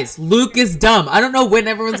it. Guys, Luke is dumb. I don't know when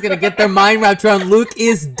everyone's going to get their mind wrapped around Luke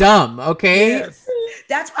is dumb, okay? Yes.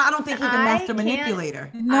 That's why I don't think he's a master manipulator.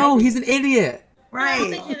 No, he's an idiot. Right. I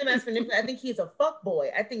don't think he's a master manipulator. I think he's a fuckboy.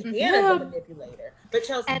 I think Hannah's a manipulator. But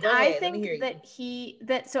Chelsea, and go ahead. I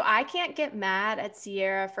think so I can't get mad at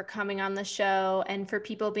Sierra for coming on the show and for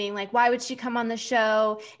people being like, why would she come on the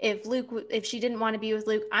show if she didn't want to be with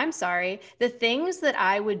Luke? I'm sorry. The things that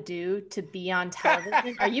I would do to be on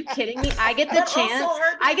television, are you kidding me? I get the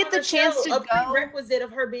chance to go. A prerequisite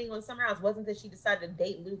of her being on Summer House wasn't that she decided to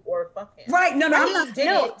date Luke or fuck him. Right. No, I'm not.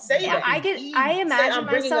 Didn't say that. I imagine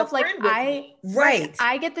myself like Right.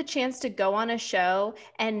 I get the chance to go on a show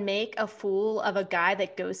and make a fool of a guy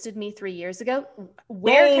that ghosted me 3 years ago.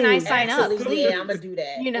 Where can I sign up? Actually, yeah, I'm gonna do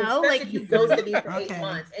that. You know, especially like if you ghosted me for Okay. 8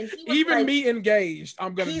 months, and he was Even like, me engaged,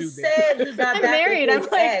 I'm gonna he do this. said he got I'm back married. with I'm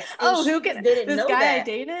his like, ex, and oh, she who can didn't this know guy I that.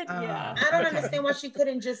 dated? Yeah. I don't understand why he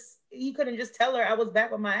couldn't just tell her I was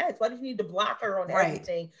back with my ex. Why did you need to block her on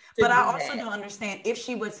everything? But I also don't understand if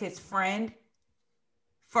she was his friend,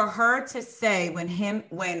 for her to say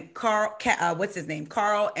when Carl, what's his name?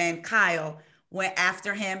 Carl and Kyle went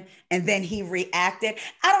after him and then he reacted.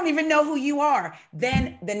 I don't even know who you are.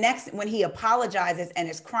 Then the next, when he apologizes and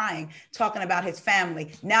is crying, talking about his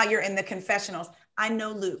family. Now you're in the confessionals. I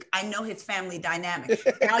know Luke. I know his family dynamic.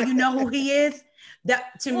 Now you know who he is.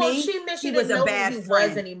 That to me, she was a bad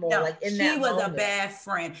friend anymore. No, like in she that was moment. a bad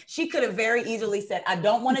friend. She could have very easily said, "I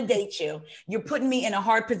don't want to date you. You're putting me in a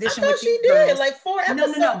hard position." I with she girls. did like 4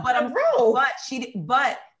 episodes. No.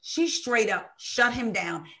 But she straight up shut him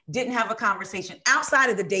down. Didn't have a conversation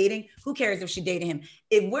outside of the dating. Who cares if she dated him?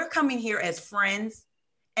 If we're coming here as friends,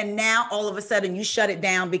 and now all of a sudden you shut it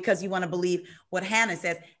down because you want to believe what Hannah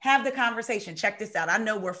says. Have the conversation. Check this out. I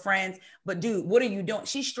know we're friends, but dude, what are you doing?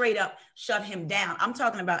 She straight up shut him down. I'm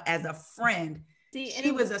talking about as a friend.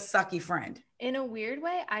 She was a sucky friend. In a weird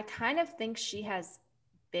way, I kind of think she has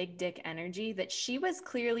big dick energy that she was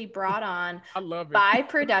clearly brought on by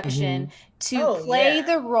production to play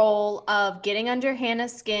the role of getting under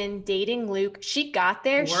Hannah's skin, dating Luke. She got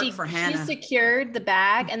there, she secured the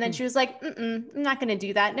bag, and then she was like, I'm not going to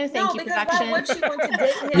do that. No, thank you, production. Why would she want to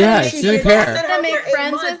date him? Yeah, she didn't care. To make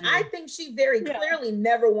friends with. I think she very clearly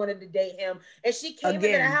never wanted to date him, and she came into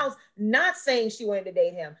the house not saying she wanted to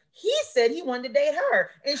date him. He said he wanted to date her,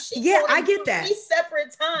 and she told him I get that 3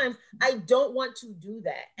 separate times. I don't want to do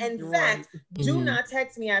that. In fact, do not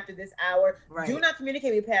text me after this hour. Do not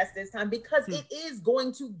communicate me past this time because it is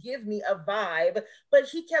going to give me a vibe. But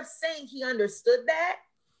he kept saying he understood that,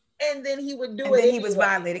 and then he would do it. Then he was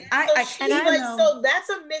violating. So that's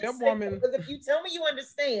a mixed woman. Because if you tell me you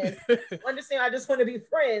understand, I just want to be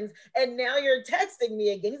friends, and now you're texting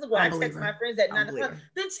me again. He's like, well, I text my friends at 9 o'clock.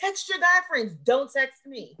 Then text your guy friends. Don't text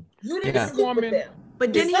me. You didn't sleep with them.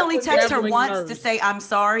 But didn't he only text her once to say, I'm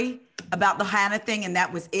sorry about the Hannah thing, and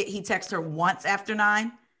that was it? He texted her once after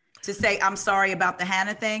 9 to say, I'm sorry about the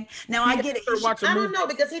Hannah thing. Now, I get it. I don't know,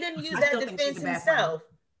 because he didn't use that defense himself.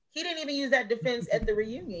 He didn't even use that defense at the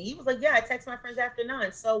reunion. He was like, yeah, I text my friends after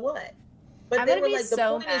 9. So what? But they were like, the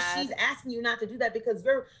point is she's asking you not to do that because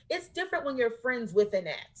it's different when you're friends with an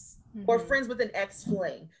ex or friends with an ex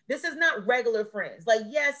fling. This is not regular friends. Like,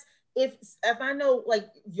 yes, if I know like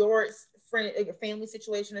your friend, a family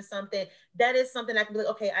situation or something, that is something I can be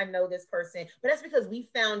like, okay, I know this person, but that's because we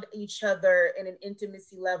found each other in an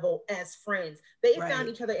intimacy level as friends. They found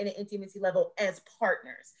each other in an intimacy level as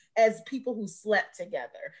partners, as people who slept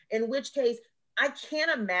together, in which case I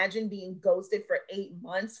can't imagine being ghosted for 8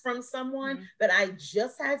 months from someone that I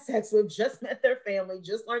just had sex with, just met their family,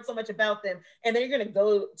 just learned so much about them, and then you're going to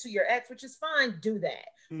go to your ex, which is fine, do that.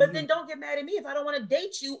 But then don't get mad at me if I don't want to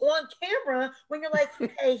date you on camera when you're like,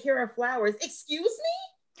 hey, here are flowers. Excuse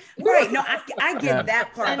me? Right. No, I get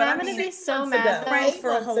that part. And but I'm going to be so mad. Friends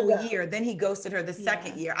for a whole year. Then he ghosted her the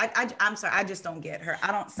second year. I'm sorry. I just don't get her.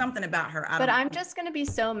 Something about her. I'm just going to be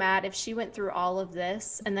so mad if she went through all of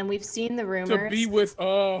this. And then we've seen the rumors. To be with,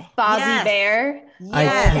 Fozzie Bear. I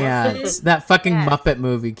can't. That fucking Muppet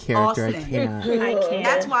movie character. Austin. I can't. I can't.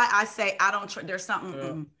 That's why I say I don't, there's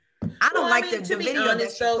something. I don't like the video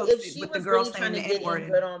honest, that she posted if she with was the girl really saying trying to the get N-word. in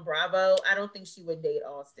good on Bravo, I don't think she would date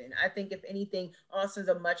Austin. I think if anything, Austin's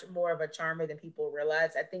a much more of a charmer than people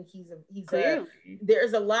realize. I think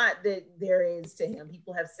there's a lot that there is to him.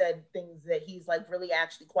 People have said things that he's like really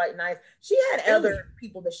actually quite nice. She had other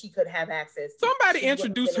people that she could have access to. Somebody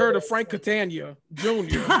introduced her to Frank Catania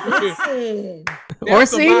Jr. or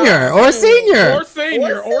senior. That's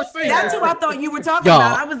who I thought you were talking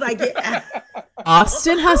about. I was like, yeah.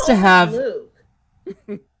 Austin has to have.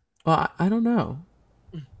 Well, I don't know.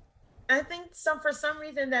 I think for some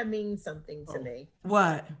reason that means something to me.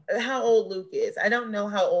 What? How old Luke is? I don't know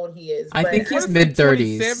how old he is. I think he's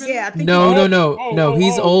mid-30s. Yeah, I think no.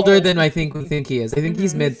 He's older than I think we think he is. I think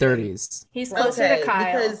he's mid-30s. He's closer to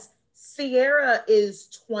Kyle. Because Sierra is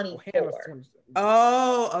 24.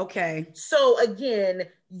 Oh, okay. So again,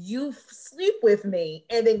 you sleep with me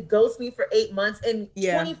and then ghost me for 8 months. And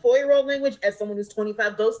 24-year-old language, as someone who's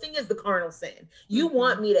 25, ghosting is the carnal sin. You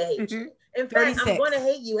want me to hate you. In fact, I'm going to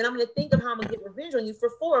hate you, and I'm going to think of how I'm going to get revenge on you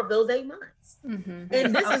for 4 of those 8 months.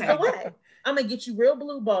 And this is the way. I'm going to get you real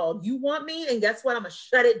blue ball. You want me, and guess what? I'm going to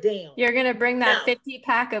shut it down. You're going to bring that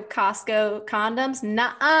 50-pack of Costco condoms?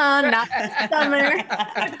 Nuh-uh, not this summer.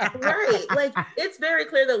 Right. Like, it's very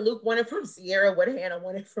clear that Luke wanted from Sierra what Hannah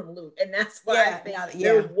wanted from Luke. And that's why I think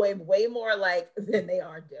they're way more alike than they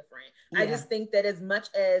are different. I just think that as much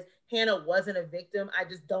as Hannah wasn't a victim, I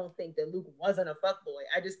just don't think that Luke wasn't a fuckboy.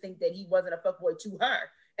 I just think that he wasn't a fuckboy to her.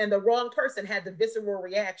 And the wrong person had the visceral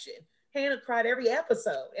reaction. Hannah cried every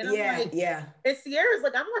episode. And I'm like, and Sierra's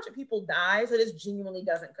like, I'm watching people die, so this genuinely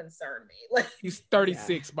doesn't concern me. Like, he's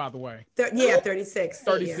 36, by the way. 36.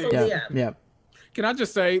 36. Yeah. Can I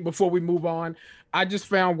just say, before we move on, I just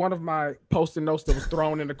found one of my Post-it notes that was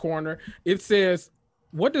thrown in the corner. It says,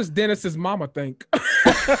 what does Dennis's mama think?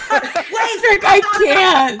 Kendrick, I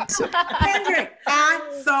can't. Kendrick,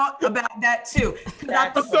 I thought about that too.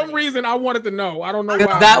 For some reason, I wanted to know. I don't know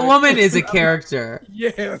why. That woman is a character.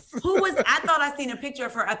 Yes. I thought I seen a picture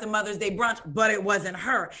of her at the Mother's Day brunch, but it wasn't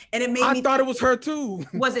her. And it made me thought it was her too.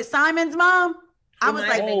 Was it Simon's mom? I was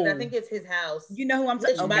like, I think it's his house. You know who I'm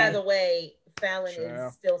talking about? By the way, Fallon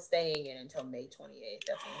is still staying in until May 28th.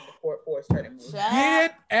 That's when the court forced her to move.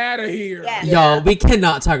 Get out of here. Yeah. Y'all, we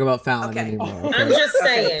cannot talk about Fallon anymore. Okay? I'm just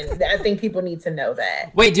saying. I think people need to know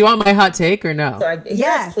that. Wait, do you want my hot take or no? So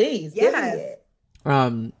yes, please. Yes.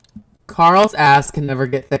 Carl's ass can never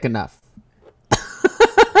get thick enough.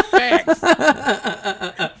 Facts.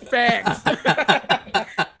 Facts.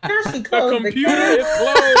 The computer is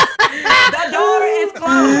closed. The door is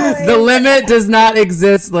closed. The limit does not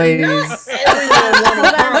exist, ladies. Not everyone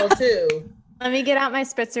wanted Carl too. Let me get out my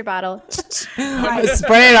spritzer bottle.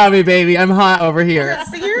 Spray it on me, baby. I'm hot over here.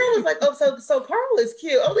 Sierra was like, "Oh, so Carl is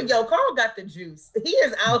cute." I was like, "Yo, Carl got the juice. He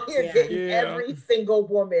is out here getting every single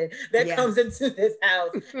woman that comes into this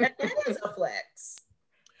house, and that is a flex."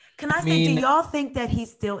 Can I say, do y'all think that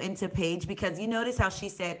he's still into Paige? Because you notice how she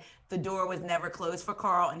said the door was never closed for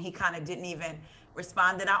Carl, and he kind of didn't even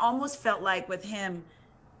respond. And I almost felt like with him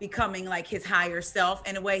becoming like his higher self,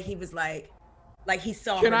 in a way, he was like he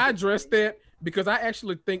saw. Can I address that? Because I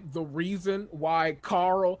actually think the reason why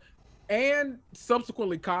Carl and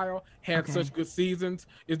subsequently Kyle had such good seasons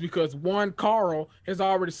is because one, Carl has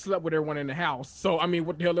already slept with everyone in the house. So I mean,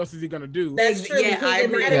 what the hell else is he gonna do? That's true. Yeah, I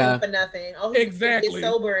agree. For nothing. Oh, exactly. Get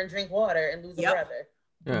sober and drink water and lose a brother.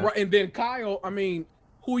 Yeah. Right, and then Kyle. I mean,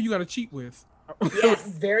 who are you gonna cheat with? Yes,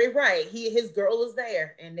 very right. His girl is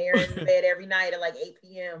there, and they're in bed every night at like 8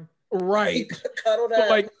 p.m. Right, cuddled up.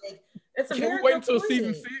 Like, it's a can we wait until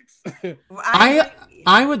season 6?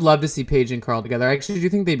 I would love to see Paige and Carl together. I actually do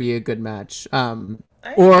think they'd be a good match.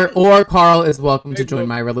 Or Carl is welcome to join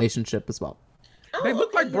my relationship as well. They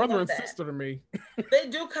look like brother and sister to me. They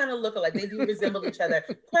do kind of look alike. They do resemble each other.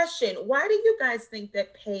 Question: why do you guys think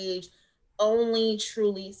that Paige only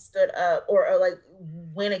truly stood up or like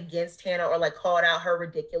went against Hannah or like called out her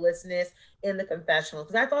ridiculousness in the confessional?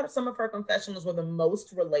 Because I thought some of her confessionals were the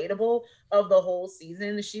most relatable of the whole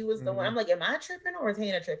season. She was the one. I'm like, am I tripping or is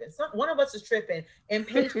Hannah tripping? One of us is tripping. And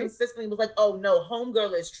Paige consistently was like, oh no,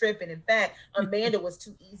 homegirl is tripping. In fact, Amanda was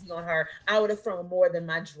too easy on her. I would have thrown more than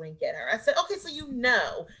my drink at her. I said, okay, so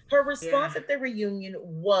her response at the reunion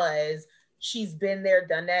was she's been there,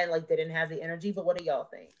 done that, and like they didn't have the energy. But what do y'all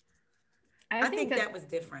think? I think that was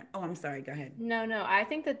different. Oh, I'm sorry. Go ahead. No. I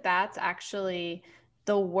think that's actually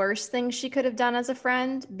the worst thing she could have done as a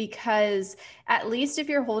friend, because at least if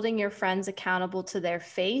you're holding your friends accountable to their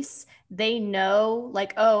face, they know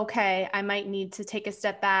like, oh, okay, I might need to take a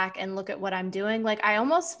step back and look at what I'm doing. Like, I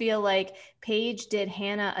almost feel like Paige did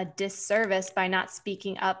Hannah a disservice by not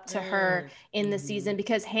speaking up to her in the season,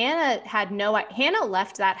 because Hannah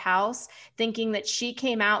left that house thinking that she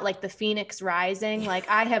came out like the Phoenix rising. Like,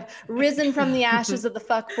 I have risen from the ashes of the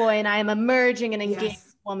fuckboy and I am emerging an engaged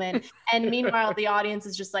woman. And meanwhile, the audience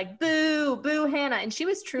is just like, boo, boo, Hannah. And she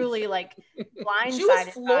was truly like blindsided. She was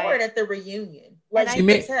floored at the reunion. Like, you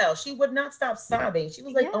could tell. She would not stop sobbing. She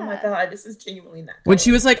was like, oh my God, this is genuinely not good. When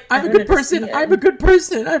she was like, I'm a good person. I'm a good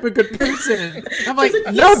person. I'm a good person. I'm like,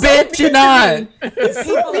 no, bitch, you're not.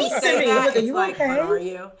 People who say that, it's like, what are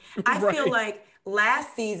you? I feel like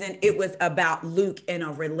last season, it was about Luke in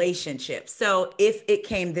a relationship. So if it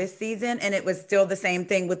came this season and it was still the same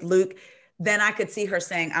thing with Luke, then I could see her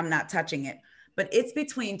saying, I'm not touching it. But it's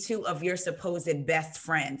between two of your supposed best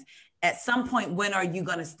friends. At some point, when are you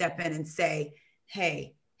going to step in and say,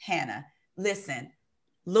 hey, Hannah, listen,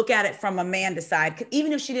 look at it from Amanda's side.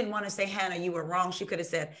 Even if she didn't want to say, Hannah, you were wrong, she could have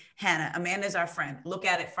said, Hannah, Amanda's our friend. Look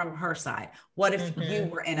at it from her side. What if you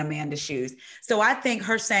were in Amanda's shoes? So I think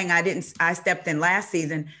her saying I stepped in last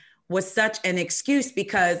season was such an excuse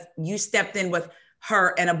because you stepped in with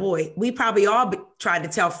her and a boy. We probably all tried to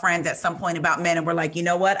tell friends at some point about men and we're like, you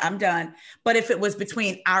know what, I'm done. But if it was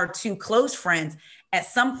between our two close friends, at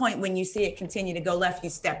some point when you see it continue to go left,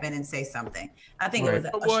 you step in and say something. I think it was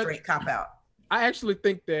a straight cop out. I actually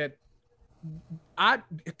think that kind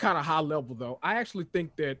of high level though. I actually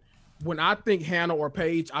think that when I think Hannah or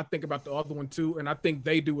Paige, I think about the other one too, and I think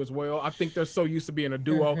they do as well. I think they're so used to being a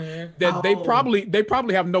duo that they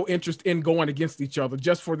probably have no interest in going against each other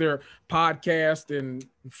just for their podcast and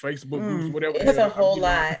Facebook groups, whatever. It's a whole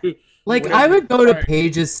lot. Like I would go to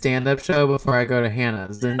Paige's stand-up show before I go to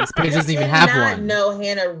Hannah's, and Paige doesn't even have one. No,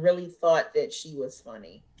 Hannah really thought that she was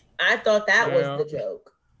funny. I thought that was the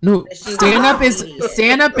joke. No, stand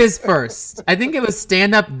up is first. I think it was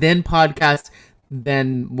stand up, then podcast,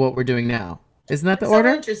 then what we're doing now. Isn't that the order?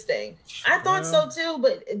 Interesting. I thought so too,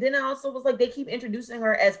 but then I also was like, they keep introducing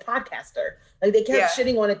her as podcaster. Like they kept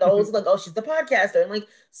shitting on it. The whole like, oh, she's the podcaster. I'm like,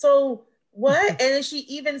 so what? And then she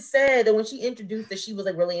even said that when she introduced that she was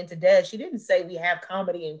like really into Des, she didn't say we have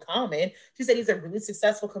comedy in common. She said he's a really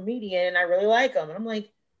successful comedian and I really like him. And I'm like,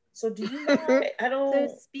 so do you know? I don't.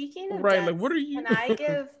 So speaking of like what are you? Can I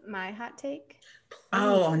give my hot take?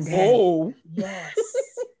 Oh, yes.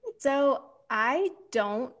 So I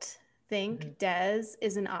don't think Des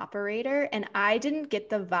is an operator, and I didn't get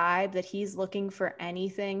the vibe that he's looking for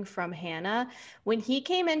anything from Hannah when he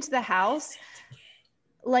came into the house.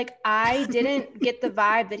 Like I didn't get the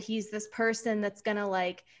vibe that he's this person that's gonna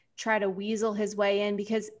like try to weasel his way in,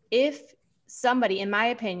 because if somebody, in my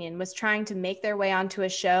opinion, was trying to make their way onto a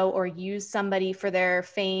show or use somebody for their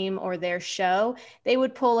fame or their show, they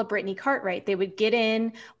would pull a Brittany Cartwright. They would get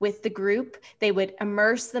in with the group. They would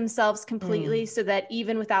immerse themselves completely so that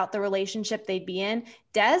even without the relationship they'd be in.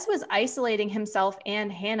 Des was isolating himself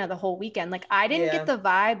and Hannah the whole weekend. Like I didn't get the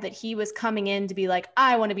vibe that he was coming in to be like,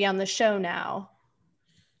 I want to be on the show now.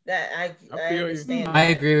 That I understand. I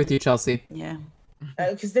agree with you, Chelsea. Yeah.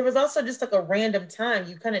 Because there was also just like a random time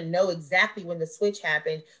you kind of know exactly when the switch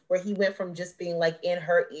happened, where he went from just being like in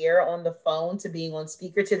her ear on the phone to being on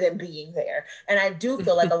speaker to then being there. And I do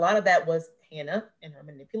feel like a lot of that was Hannah and her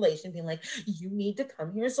manipulation, being like, you need to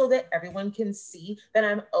come here so that everyone can see that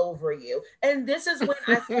I'm over you. And this is when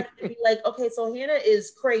I started to be like, okay, so Hannah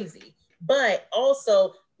is crazy, but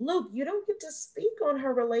also Luke, you don't get to speak on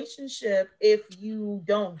her relationship if you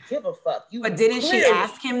don't give a fuck. But didn't she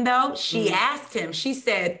ask him though? She asked him. She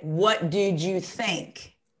said, "What did you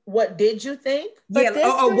think?" What did you think? Yeah.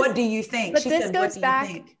 What do you think? But this goes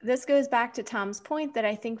back. This goes back to Tom's point that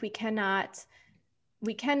I think we cannot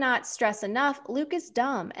stress enough. Luke is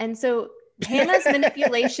dumb, and so Hannah's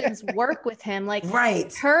manipulations work with him. Like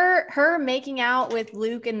her making out with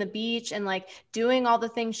Luke in the beach and like doing all the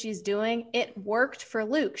things she's doing, it worked for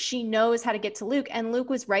Luke. She knows how to get to Luke. And Luke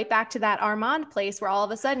was right back to that Armand place where all of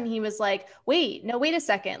a sudden he was like, wait a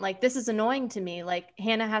second. Like, this is annoying to me. Like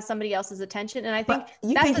Hannah has somebody else's attention. And I think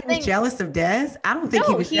he was jealous of Des? I don't think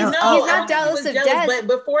he was jealous. He's not jealous of Des. But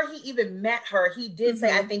before he even met her, he did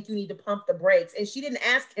say, I think you need to pump the brakes. And she didn't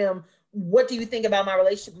ask him, what do you think about my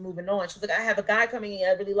relationship moving on? She's like, I have a guy coming in.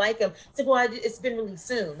 I really like him. It's like, well, it's been really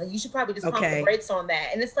soon. Like, you should probably just pump the brakes on that.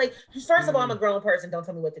 And it's like, first of all, I'm a grown person. Don't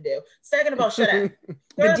tell me what to do. Second of all, shut up.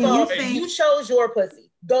 Third of all, you chose your pussy.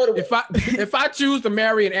 Go to it. If I choose to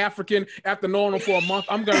marry an African after knowing him for a month,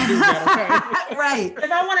 I'm gonna do that. Okay. Right.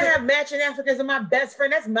 If I want to have matching Africans as my best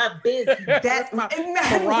friend, that's my business. That's my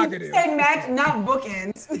prerogative. Say match, not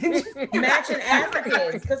bookends. Matching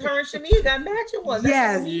Africans, because her and Shamia got matching ones.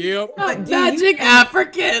 Yes. Yep. Magic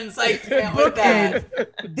Africans. I can't with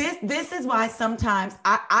that. This is why sometimes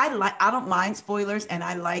I don't mind spoilers and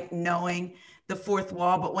I like knowing the fourth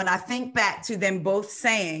wall. But when I think back to them both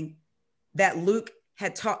saying that Luke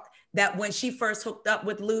had talked, that when she first hooked up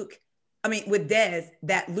with Des,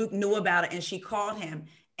 that Luke knew about it and she called him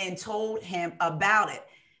and told him about it.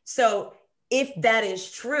 So if that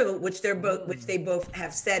is true, which they both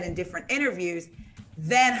have said in different interviews,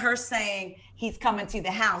 then her saying he's coming to the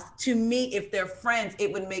house, to me, if they're friends,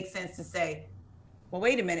 it would make sense to say, well,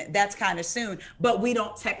 wait a minute, that's kind of soon, but we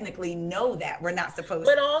don't technically know that. We're not supposed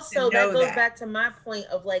to know that. But also that goes back to my point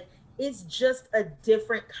of like, it's just a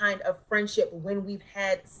different kind of friendship when we've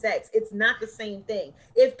had sex. It's not the same thing.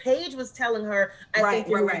 If Paige was telling her, I think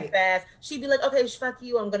you're moving fast, she'd be like, okay, fuck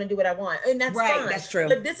you, I'm gonna do what I want. And that's fine. That's true.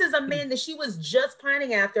 But this is a man that she was just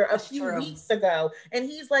pining after a few weeks ago. And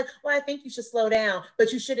he's like, well, I think you should slow down,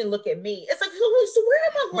 but you shouldn't look at me. It's like, so where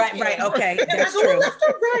am I looking? Right, okay. Am I going left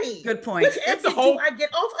or right? Good point. Which exit do I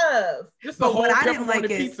get off of? It's the whole pepperoni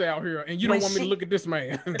pizza out here, and you don't want me to look at this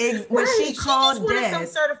man. When she called Des, some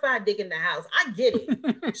certified dick in the house. I get it.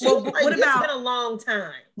 Well, what about, it's been a long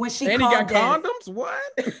time. When she and called he got Des, condoms?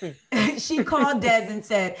 What? She called Des and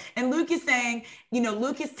said, and Luke is saying,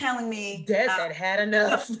 Luke is telling me Des had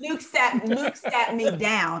enough. Luke sat me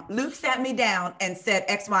down. Luke sat me down and said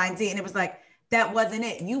X, Y, and Z. And it was like, that wasn't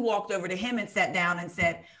it. You walked over to him and sat down and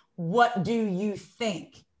said, what do you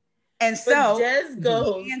think? And so Des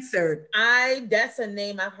goes, he answered, that's a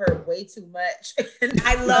name I've heard way too much.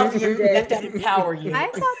 I love you, Des. That empower you. I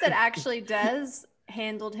thought that actually Des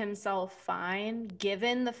handled himself fine,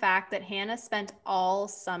 given the fact that Hannah spent all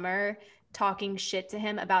summer talking shit to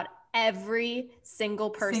him about every single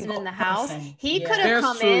person in the house. He could have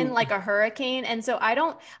come in like a hurricane. And so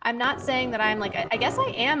I'm not saying that I'm like, I guess I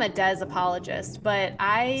am a Des apologist, but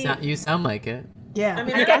you sound like it. Yeah, I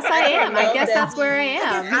mean, I guess I am. I guess that's where I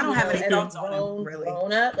am. I don't have any thoughts on him, really.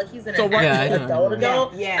 Grown up, like he's an adult.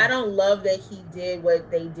 Yeah. I don't love that he did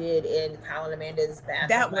what they did in Kyle and Amanda's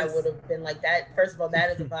bathroom. I would have been like that. First of all,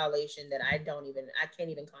 that is a violation that I can't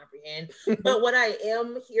even comprehend. But what I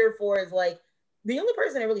am here for is like, the only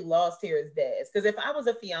person that really lost here is Des. Because if I was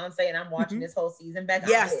a fiance and I'm watching this whole season back,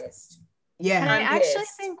 I'm pissed. Yeah, and I actually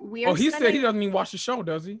think we are. Oh, he said he doesn't even watch the show,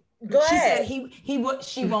 does he? Go ahead. She said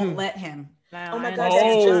she won't let him. Oh my God,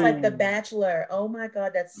 that's just like The Bachelor. Oh my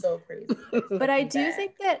God, that's so crazy. But I do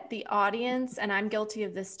think that the audience, and I'm guilty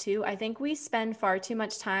of this too, I think we spend far too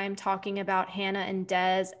much time talking about Hannah and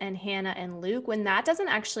Des and Hannah and Luke when that doesn't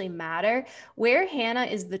actually matter. Where Hannah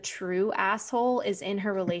is the true asshole is in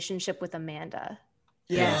her relationship with Amanda.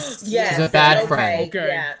 Yes. She's a bad friend. Okay.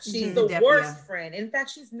 Yeah. She's the worst friend. In fact,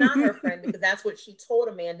 she's not her friend because that's what she told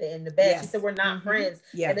Amanda in the bed. She said, we're not friends.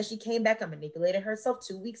 Yeah. And then she came back and manipulated herself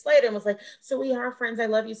 2 weeks later and was like, so we are friends. I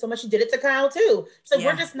love you so much. She did it to Kyle too. So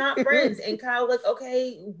we're just not friends. And Kyle like,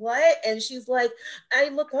 okay, what? And she's like, I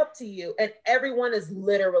look up to you. And everyone is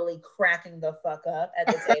literally cracking the fuck up at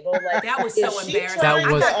the table. Like that was so embarrassing.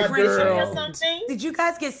 That was or something. Did you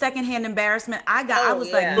guys get secondhand embarrassment? I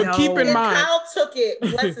was like, but keep in mind, Kyle took it.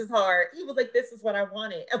 Bless his heart. He was like, this is what I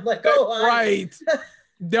wanted. I'm like, oh, right.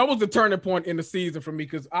 That was the turning point in the season for me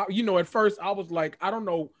because, at first I was like, I don't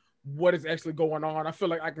know what is actually going on. I feel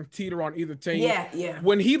like I can teeter on either team. Yeah.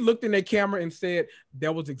 When he looked in that camera and said,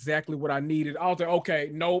 that was exactly what I needed, I was like, okay,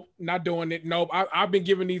 nope, not doing it. Nope. I've been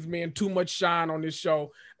giving these men too much shine on this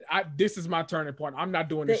show. This is my turning point. I'm not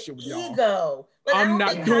doing this shit with y'all. Ego. Like, I'm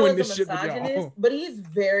not doing this shit with y'all. But he's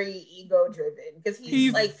very ego driven because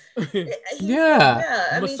he's like, yeah.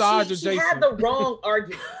 I mean, she had the wrong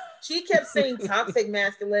argument. She kept saying toxic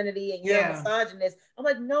masculinity and you're a misogynist. I'm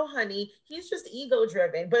like, no, honey, he's just ego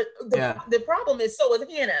driven. But the problem is so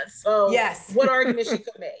is Hannah. So what argument she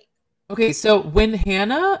could make? Okay, so when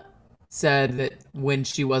Hannah said that when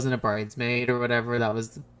she wasn't a bridesmaid or whatever, that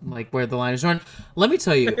was like where the line is drawn. Let me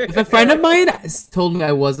tell you, if a friend of mine told me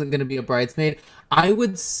I wasn't going to be a bridesmaid, I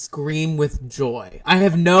would scream with joy. I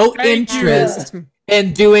have no interest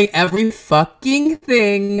in doing every fucking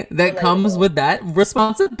thing that comes with that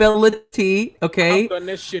responsibility. Okay,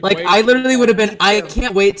 like I literally would have been. I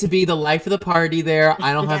can't wait to be the life of the party there.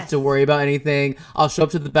 I don't have to worry about anything. I'll show up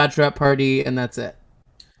to the bachelorette party and that's it.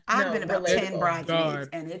 I've been about 10 bridesmaids,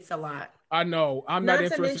 and it's a lot. I know. I'm not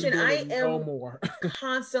interested in doing it no more.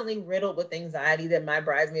 Constantly riddled with anxiety that my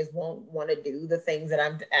bridesmaids won't want to do the things that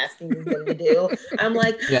I'm asking them to do. I'm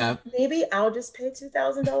like, maybe I'll just pay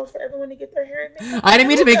 $2,000 for everyone to get their hair and makeup. I didn't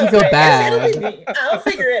mean to make you feel bad. I'll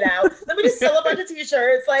figure it out. Let me just sell a bunch of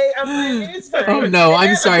t-shirts. Like, it's fine. Oh no,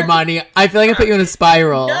 I'm sorry, Monty. I feel like I put you in a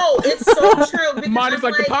spiral. No, it's so true. Monty's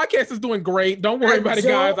like, the podcast is doing great. Don't worry about it,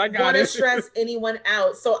 guys. I got it. I don't want to stress anyone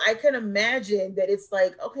out. So I can imagine that it's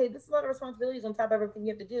like, okay, this is a lot of responsibilities on top of everything you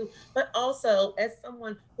have to do. But also, as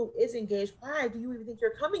someone who is engaged, why do you even think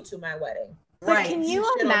you're coming to my wedding? But can you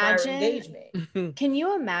imagine? Can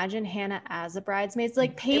you imagine Hannah as a bridesmaid?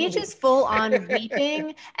 Like Paige is full on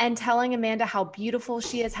weeping and telling Amanda how beautiful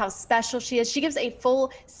she is, how special she is. She gives a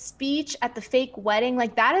full speech at the fake wedding.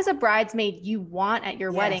 Like that is a bridesmaid you want at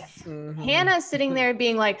your wedding. Hannah's sitting there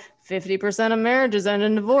being like, 50% of marriages end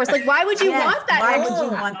in divorce. Like, why would you want that? Why would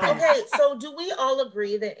you want that? Okay, so do we all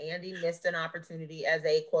agree that Andy missed an opportunity as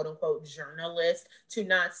a quote unquote journalist to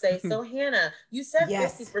not say, so Hannah, you said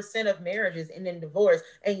 50% of marriages end in divorce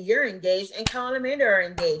and you're engaged and Kyle and Amanda are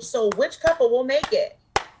engaged. So which couple will make it?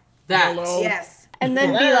 That. Yes. And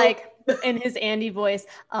then be like, in his Andy voice,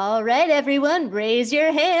 all right, everyone, raise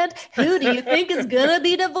your hand. Who do you think is gonna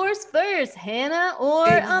be divorced first, Hannah or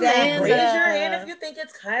Amanda? Raise your hand if you think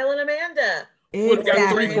it's Kyle and Amanda. Would have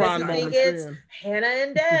got 3 crying I moments. think it's Hannah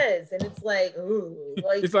and Des, and it's like, ooh,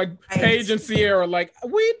 like it's like Paige and Sierra, like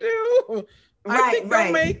we do. I think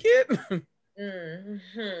they'll make it. She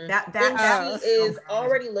is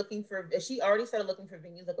already looking for. She already started looking for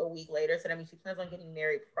venues like a week later. So that means she plans on getting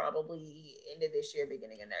married probably end of this year,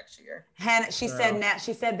 beginning of next year. Hannah, she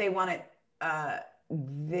said they want it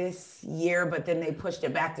this year, but then they pushed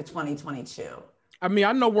it back to 2022. I mean,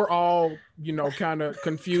 I know we're all, kind of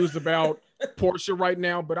confused about Porsha right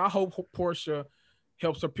now, but I hope Porsha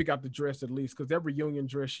helps her pick out the dress at least, because that reunion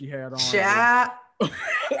dress she had on.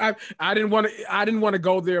 I didn't want to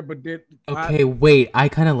go there, but did. Okay, wait. I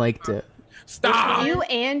kind of liked it. Stop. You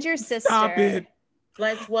and your sister. Stop it.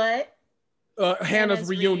 Like what? Hannah's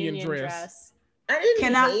reunion dress. I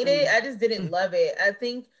didn't hate it. I just didn't love it. I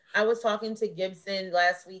think I was talking to Gibson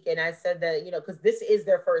last week, and I said that, because this is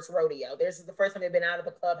their first rodeo. This is the first time they've been out of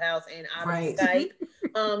the clubhouse and out of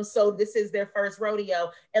Skype. So this is their first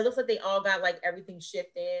rodeo. It looks like they all got like everything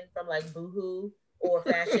shipped in from like Boohoo or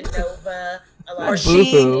Fashion Nova, or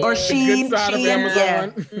Shein,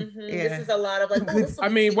 Amazon. This is a lot of like. I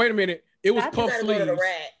mean, wait a minute. It was puff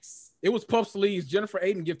sleeves. It was puff sleeves. Jennifer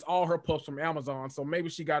Aiden gets all her puffs from Amazon, so maybe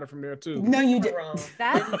she got it from there too. No, you did.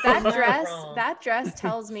 That dress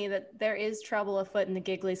tells me that there is trouble afoot in the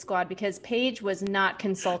Giggly Squad, because Paige was not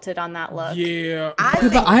consulted on that look. Yeah,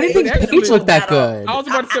 I didn't think Paige looked that good. I was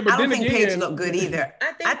about to say, but I don't then think again, Paige looked good either.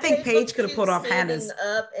 I think Paige could have pulled off Hannah's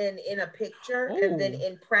up and in a picture and then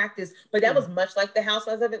in practice. But that was much like the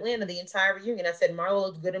Housewives of Atlanta, the entire reunion. I said Marlo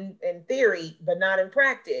looked good in theory, but not in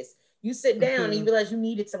practice. You sit down and you realize you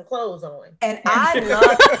needed some clothes on. And I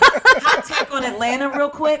love hot take on Atlanta real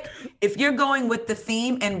quick. If you're going with the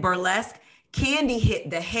theme and burlesque, Candy hit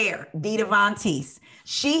the hair, Dita Von Teese.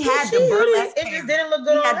 She had the burlesque hair. It just didn't look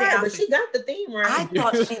good on her, but she got the theme right. I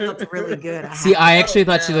thought she looked really good. See, I actually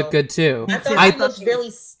thought she looked good too. I thought she looked really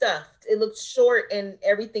stuffed. It looked short and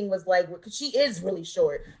everything was like, because she is really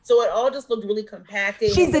short. So it all just looked really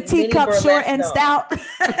compacted. She's a teacup, short and stout.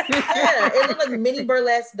 Yeah, it looked like a mini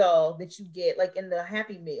burlesque doll that you get like in the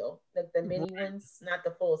Happy Meal, like the mini ones, not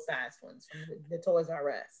the full size ones from the Toys R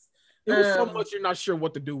Us. It was so much you're not sure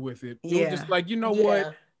what to do with it. It was just like,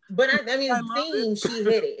 what? But I mean, the theme, she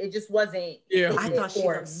hit it. It just wasn't. Yeah, I thought she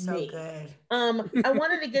looked so good. I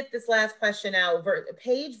wanted to get this last question out.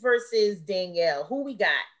 Paige versus Danielle. Who we got?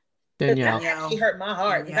 Danielle. She hurt my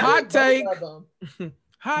heart. Hot take.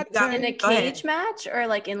 Hot take. In a cage match or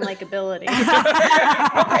like in likability?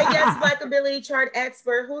 Okay, yes, likability chart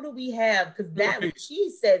expert. Who do we have? Because she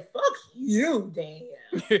said, "Fuck you,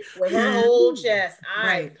 Danielle," with her whole chest.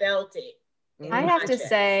 I felt it. I have to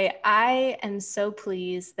say, I am so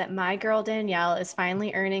pleased that my girl Danielle is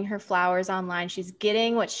finally earning her flowers online. She's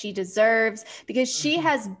getting what she deserves because she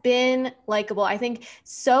has been likable. I think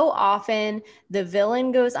so often the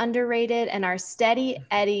villain goes underrated and our steady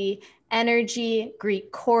Eddie energy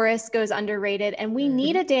Greek chorus goes underrated. And we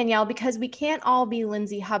need a Danielle because we can't all be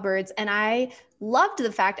Lindsay Hubbards. And I loved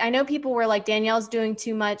the fact, I know people were like, Danielle's doing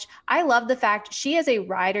too much. I love the fact she is a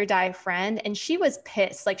ride or die friend and she was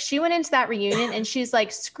pissed. Like she went into that reunion and she's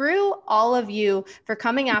like, screw all of you for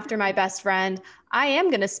coming after my best friend. I am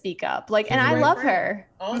going to speak up. Like, and I love her.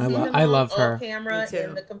 I love her. On camera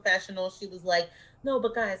in the confessional, she was like, no,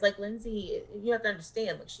 but guys, like Lindsay, you have to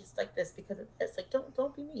understand, like she's like this because of this. Like,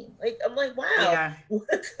 don't be mean. Like, I'm like, wow, what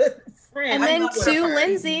a good friend. And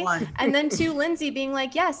then to Lindsay being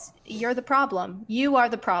like, yes, you're the problem. You are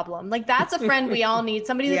the problem. Like, that's a friend we all need.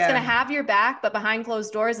 Somebody that's gonna have your back, but behind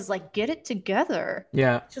closed doors is like, get it together.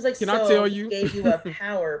 Yeah. She's like, Can I tell you? Gave you a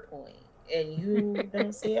PowerPoint and you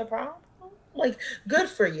don't see a problem. Like, good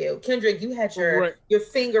for you, Kendrick. You had your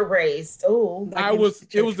finger raised. Oh, it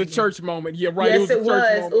was the church moment. Yeah, right. Yes, it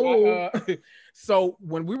was. So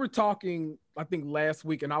when we were talking, I think last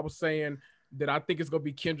week, and I was saying that I think it's gonna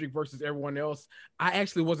be Kendrick versus everyone else, I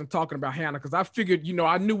actually wasn't talking about Hannah because I figured,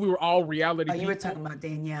 I knew we were all reality. You were talking about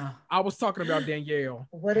Danielle. I was talking about Danielle.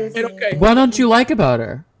 What is it? Okay. What don't you like about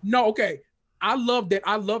her? No, okay. I love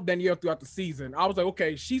Danielle throughout the season. I was like,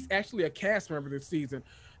 okay, she's actually a cast member this season.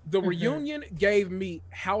 The reunion gave me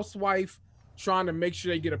housewife trying to make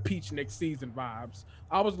sure they get a peach next season vibes.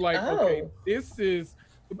 I was like, okay, this is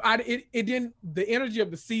it didn't. The energy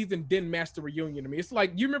of the season didn't match the reunion to me. It's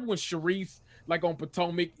like you remember when Sharice, like on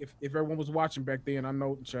Potomac, if everyone was watching back then, I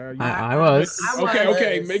know, child. I was.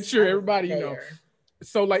 Okay. Make sure everybody,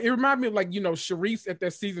 So like it reminded me of like Sharice at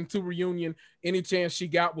that season 2 reunion. Any chance she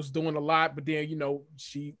got was doing a lot, but then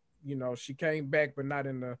she came back, but not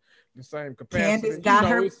in the same capacity.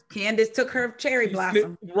 Candace took her cherry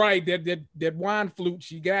blossom. Right, that wine flute,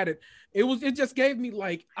 she got it. It just gave me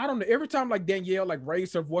like, I don't know, every time like Danielle like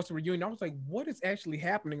raised her voice in reunion, I was like, what is actually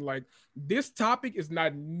happening? Like this topic is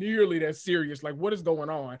not nearly that serious. Like what is going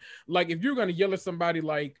on? Like if you're gonna yell at somebody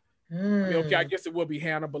like, okay, I guess it will be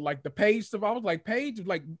Hannah, but like the Paige stuff, I was like, Paige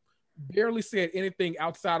like barely said anything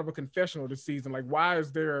outside of a confessional this season. Like why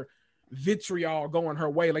is there vitriol going her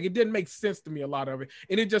way? Like it didn't make sense to me, a lot of it,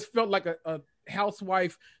 and it just felt like a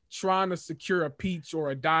housewife trying to secure a peach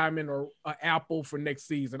or a diamond or an apple for next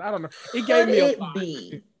season. I don't know. It gave me a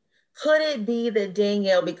vibe. Could it be that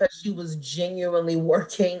Danielle, because she was genuinely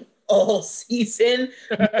working all season,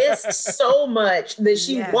 missed so much that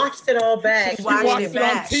she watched it all back? She watched it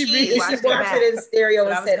back. On TV. She watched it in stereo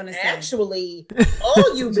and said, actually,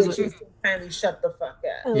 all you bitches can kindly shut the fuck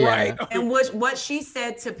up. Yeah. Right. And what she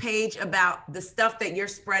said to Paige about the stuff that you're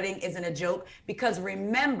spreading isn't a joke, because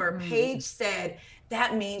remember, Paige said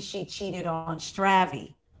that means she cheated on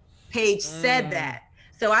Stravy. Paige said that.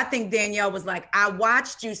 So I think Danielle was like, I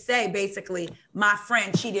watched you say basically my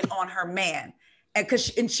friend cheated on her man.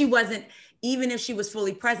 And she wasn't, even if she was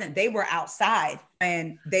fully present, they were outside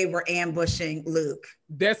and they were ambushing Luke.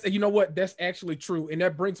 That's actually true. And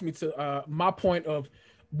that brings me to my point of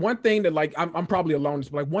one thing that like, I'm probably alone,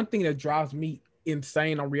 but like one thing that drives me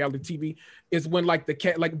insane on reality TV is when like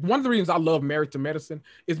one of the reasons I love Married to Medicine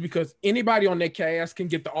is because anybody on that cast can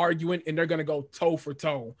get the argument and they're going to go toe for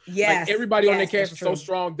toe. Yes. Like everybody on that cast is so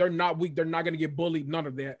strong. They're not weak. They're not going to get bullied. None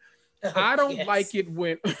of that. I don't like it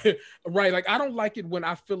when, right. Like I don't like it when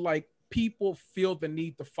I feel like people feel the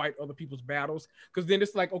need to fight other people's battles. Cause then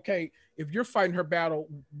it's like, okay, if you're fighting her battle,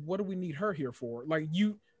 what do we need her here for? Like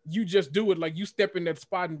you just do it. Like you step in that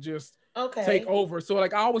spot and just take over. So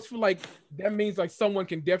like, I always feel like that means like someone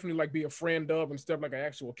can definitely like be a friend of instead of like an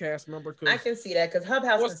actual cast member. I can see that because Hub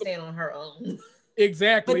House can stand on her own.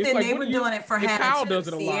 Exactly. But then they were doing it for Hannah. Does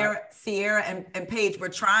it a lot. Sierra and Paige were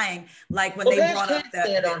trying, like when they brought up that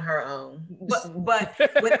stand on her own.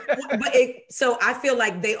 So I feel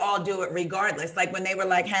like they all do it regardless. Like when they were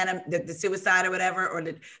like Hannah, the suicide or whatever, or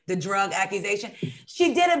the drug accusation,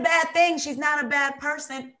 she did a bad thing. She's not a bad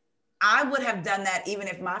person. I would have done that even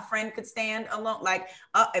if my friend could stand alone. Like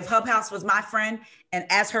if Hub House was my friend and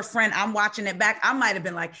as her friend, I'm watching it back, I might have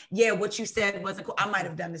been like, yeah, what you said wasn't cool. I might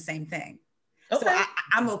have done the same thing. Okay. So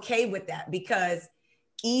I'm okay with that because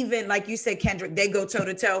even like you said, Kendrick, they go toe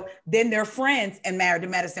to toe, then their friends and Married to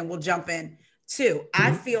Medicine will jump in too.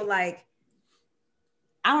 I feel like,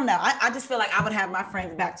 I don't know. I just feel like I would have my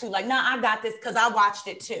friends back too. Like, nah, I got this because I watched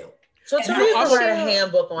it too. So to me, I write a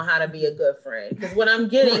handbook on how to be a good friend. Because what I'm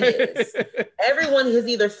getting is everyone has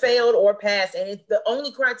either failed or passed. And the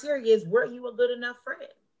only criteria is, were you a good enough friend?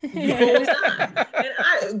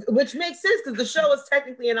 Which makes sense because the show is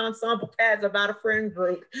technically an ensemble cast about a friend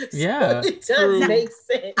group. Yeah, so it does make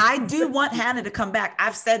sense. I do want Hannah to come back.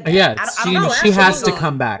 I've said that. Yeah, she has to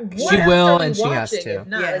come back. She will, and she has to.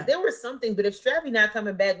 Like, there was something, but if Stravy not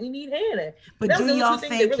coming back, we need Hannah. But do y'all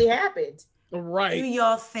think that really happened? Right? Do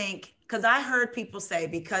y'all think? Because I heard people say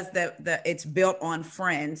because it's built on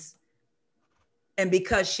friends. And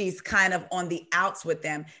because she's kind of on the outs with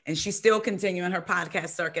them and she's still continuing her podcast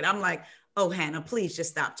circuit, I'm like, oh, Hannah, please just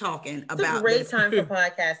stop talking about It's a great time for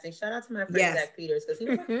podcasting. Shout out to my friend Zach Peters because he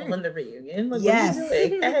was on the reunion. Like, what are you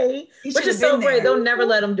doing? Hey, which is so great. They'll never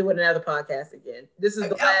let him do another podcast again. This is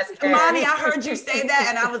the last. Monty, I heard you say that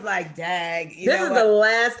and I was like, dang. This is the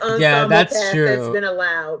last ensemble cast that's been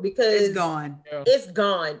allowed because it's gone. It's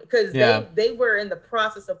gone because they were in the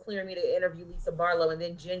process of clearing me to interview Lisa Barlow and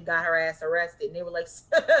then Jen got her ass arrested and they were like,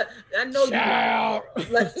 I know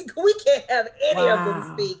you. Like we can't have any of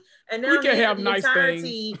them speak. And now we can have the nice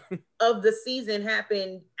entirety of the season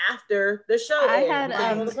happened after the show. I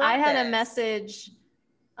had a message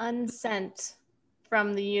unsent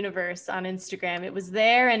from the universe on Instagram. It was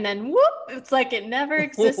there, and then whoop! It's like it never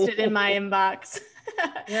existed in my inbox.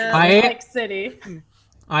 City.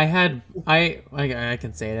 I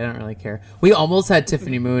can say it. I don't really care. We almost had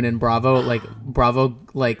Tiffany Moon and Bravo. Like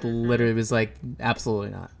literally was like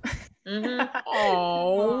absolutely not. Mm-hmm.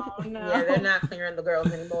 Oh no! Yeah, they're not clearing the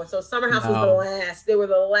girls anymore. So Summer House was the last. They were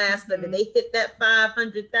the last of it. They hit that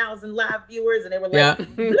 500,000 live viewers, and they were like,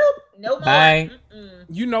 "Bloop, no more." Bye.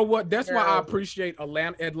 You know what? That's why I appreciate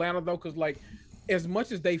Atlanta though, because like as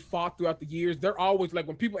much as they fought throughout the years, they're always like,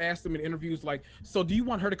 when people ask them in interviews, like, so do you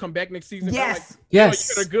want her to come back next season? Yes. Like,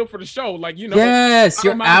 yes. You're good for the show. Like, yes, I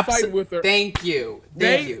you're don't mind fighting with her. Thank you.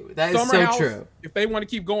 That is Summer so House, true. If they want to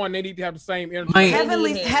keep going, they need to have the same energy.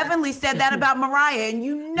 Heavenly said that about Mariah, and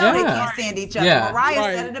they can't stand each other. Yeah.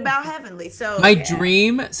 Mariah said it about Heavenly. So my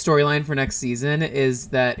dream storyline for next season is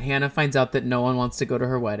that Hannah finds out that no one wants to go to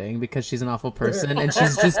her wedding because she's an awful person, and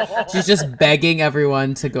she's just begging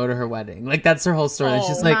everyone to go to her wedding. Like, that's her whole story.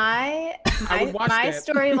 She's like, my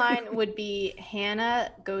storyline would be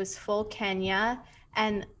Hannah goes full Kenya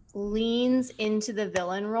and leans into the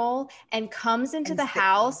villain role and comes into the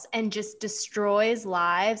house and just destroys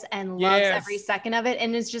lives and loves every second of it,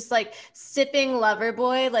 and is just like sipping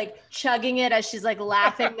Loverboy, like chugging it as she's like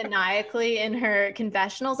laughing maniacally in her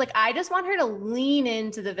confessionals. Like, I just want her to lean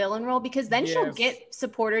into the villain role, because then she'll get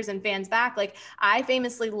supporters and fans back. Like, I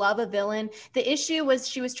famously love a villain. The issue was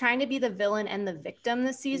she was trying to be the villain and the victim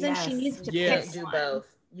this season. She needs to pick do both.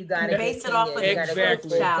 You gotta base it off of the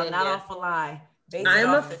truth, child, not off a lie.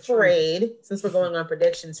 I'm afraid, since we're going on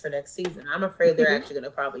predictions for next season, I'm afraid they're actually going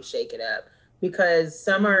to probably shake it up, because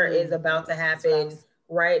summer is about to happen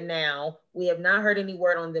right now. We have not heard any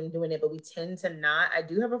word on them doing it, but we tend to not. I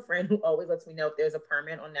do have a friend who always lets me know if there's a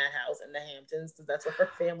permit on that house in the Hamptons, because that's where her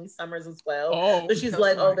family summers as well. So she's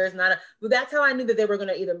like, there's not but that's how I knew that they were going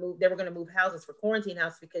to either move, they were going to move houses for quarantine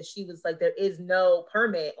house, because she was like, there is no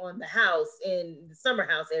permit on the house in the summer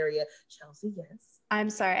house area. Chelsea, yes. I'm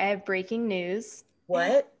sorry, I have breaking news.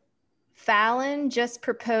 What? Fallon just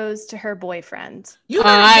proposed to her boyfriend.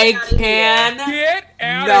 I can get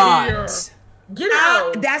out of here. Get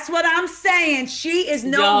out. That's what I'm saying. She is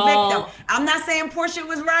no victim. I'm not saying Porsha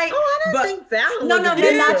was right. Oh, I don't think Fallon. No,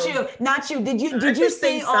 not you. Did you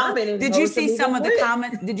see some of the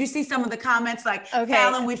comments? Did you see some of the comments like,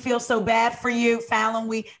 Fallon, we feel so bad for you.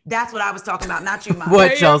 Fallon, that's what I was talking about, not you, Mom.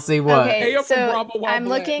 What, Chelsea? What? Okay, so I'm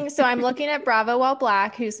looking at Bravo While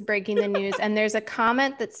Black, who's breaking the news, and there's a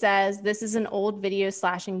comment that says this is an old video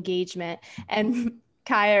 / engagement, and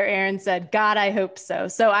Kaya or Aaron said, God, I hope so.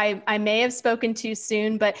 So I may have spoken too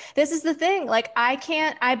soon, but this is the thing. Like,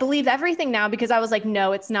 I believe everything now, because I was like,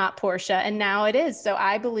 no, it's not Porsha. And now it is. So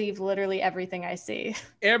I believe literally everything I see.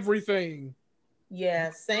 Everything. Yeah,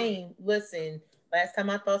 same. Listen, last time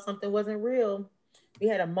I thought something wasn't real, we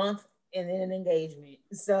had a month and then an engagement.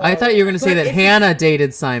 So I thought you were going to say that Hannah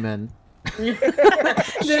dated Simon. This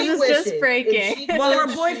is just breaking. Well,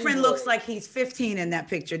 her boyfriend looks like he's 15 in that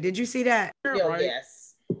picture. Did you see that?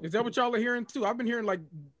 Yes. Is that what y'all are hearing too? I've been hearing like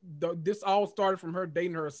this all started from her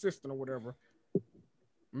dating her assistant or whatever.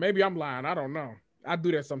 Maybe I'm lying. I don't know. I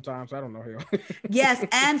do that sometimes. I don't know. Yes,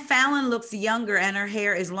 and Fallon looks younger and her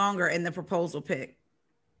hair is longer in the proposal pic.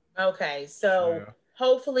 Okay, so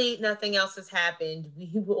hopefully nothing else has happened.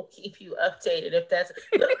 We will keep you updated if that's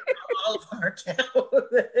all of our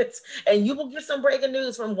accounts, and you will get some breaking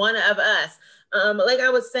news from one of us. Like I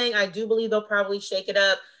was saying, I do believe they'll probably shake it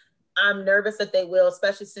up. I'm nervous that they will,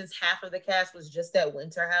 especially since half of the cast was just at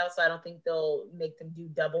Winter House. So I don't think they'll make them do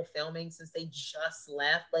double filming, since they just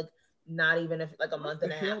left like not even like a month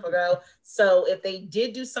and a half ago. So if they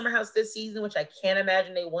did do Summer House this season, which I can't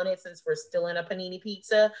imagine they wanted, since we're still in a panini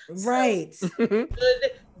pizza, right? So could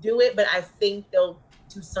do it, but I think they'll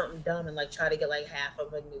do something dumb and like try to get like half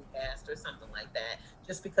of a new cast or something like that,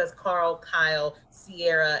 just because Carl, Kyle,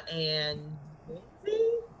 Sierra, and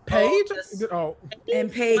Paige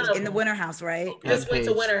and Paige in the Winter House, right? Just went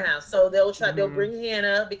to Winter House, so they'll bring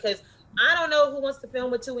Hannah, because I don't know who wants to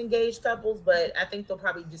film with two engaged couples, but I think they'll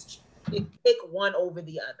probably just pick one over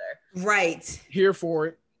the other. Right. Here for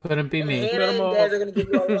it. Couldn't be me. Hannah and Des are going to give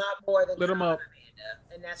you a lot more than Let them up.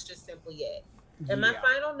 Amanda, and that's just simply it. And my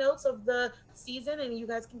final notes of the season, and you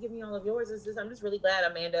guys can give me all of yours, is this: I'm just really glad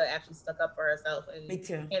Amanda actually stuck up for herself. And me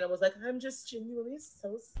too. Hannah was like, I'm just genuinely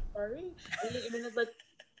so sorry. And Amanda's like,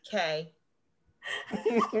 okay.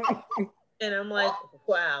 And I'm like,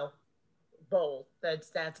 wow, bold. That's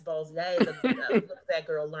ballsy. That is look at that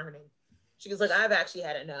girl learning. She was like, I've actually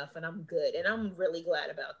had enough and I'm good. And I'm really glad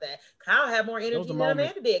about that. Kyle had more energy than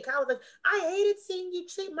Amanda did. Kyle was like, I hated seeing you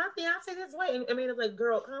treat my fiance this way. And Amanda's like,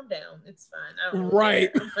 girl, calm down. It's fine. I don't really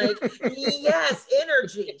care. I'm like, yes,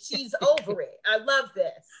 energy. She's over it. I love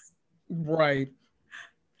this. Right.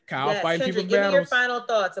 Kyle fighting people's give battles. me your final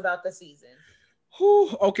thoughts about the season.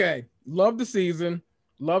 Whew, okay. Love the season.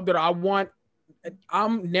 Love that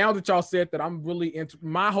now that y'all said that, I'm really into,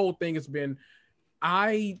 my whole thing has been,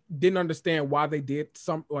 I didn't understand why they did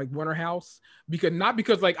some like Winter House, because not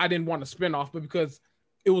because like I didn't want a spinoff, but because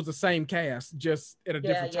it was the same cast, just at a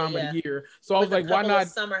different time of the year. So I was like, why not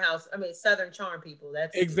Southern Charm people?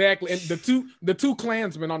 That's exactly. And the two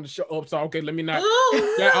Klansmen on the show. Oh, sorry. Okay, let me not.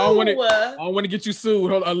 Oh, yeah, I don't want to get you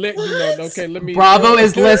sued. I'll let you know. Okay, let me. Bravo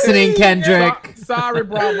is listening, Kendrick. Sorry,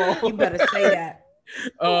 Bravo. You better say that.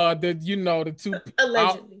 The two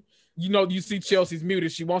allegedly. You see Chelsea's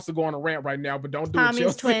muted. She wants to go on a rant right now, but don't do it, Chelsea.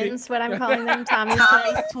 Tommy's twins, what I'm calling them. Tommy's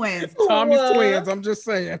twins. Tommy's twins. I'm just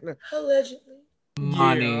saying. Allegedly.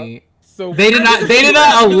 Money. Yeah. So they did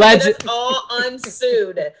not allege it. All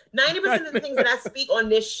unsued. 90% of the things that I speak on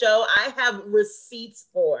this show, I have receipts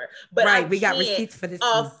for. But we got receipts for this.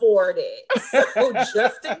 Afford it. So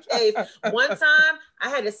just in case. One time I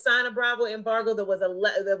had to sign a Bravo embargo. There was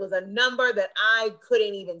a number that I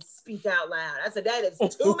couldn't even speak out loud. I said, that is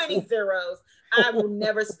too many zeros. I will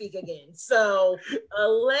never speak again. So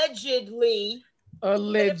allegedly,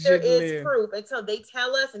 if there is proof, until they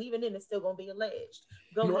tell us, and even then it's still gonna be alleged.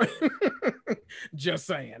 Go ahead. Just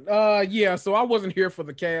saying. So I wasn't here for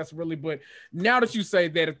the cast really, but now that you say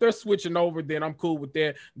that, if they're switching over, then I'm cool with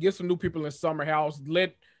that. Get some new people in Summer House.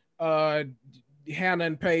 Let Hannah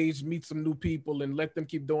and Paige meet some new people and let them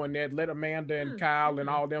keep doing that. Let Amanda and Kyle and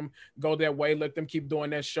all them go that way. Let them keep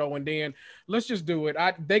doing that show, and then let's just do it.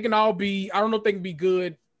 They can all be, I don't know if they can be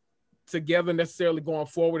good together necessarily going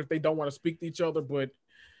forward if they don't want to speak to each other, but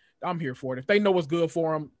I'm here for it. If they know what's good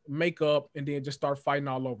for them, make up and then just start fighting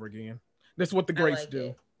all over again. That's what the greats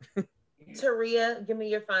do. Taria, give me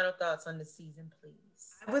your final thoughts on the season, please.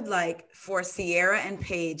 I would like for Sierra and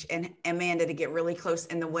Paige and Amanda to get really close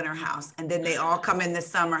in the winter house, and then they all come in the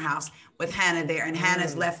summer house with Hannah there, and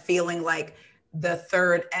Hannah's left feeling like the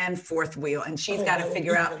third and fourth wheel, and she's got to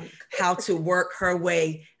figure out how to work her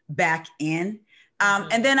way back in.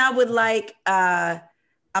 And then I would like,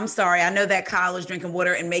 I'm sorry, I know that Kyle is drinking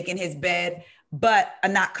water and making his bed, but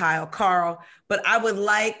not Kyle, Carl. But I would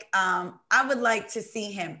like to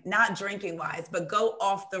see him, not drinking wise, but go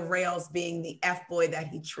off the rails, being the F boy that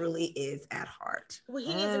he truly is at heart. Well,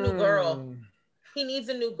 he needs a new girl. He needs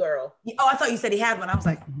a new girl. Oh, I thought you said he had one. I was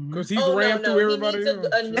like, because he's ran through everybody. He needs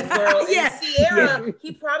a new girl. Sierra,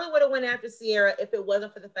 he probably would have went after Sierra if it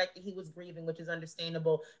wasn't for the fact that he was grieving, which is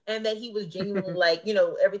understandable, and that he was genuinely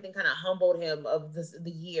everything kind of humbled him of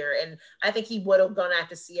the year. And I think he would have gone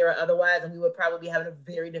after Sierra otherwise, and we would probably be having a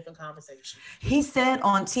very different conversation. He said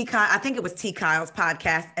on I think it was T. Kyle's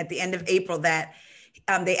podcast at the end of April that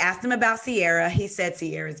they asked him about Sierra. He said,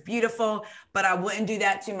 Sierra's beautiful, but I wouldn't do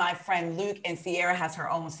that to my friend Luke, and Sierra has her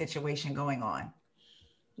own situation going on.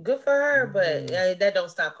 Good for her, but that don't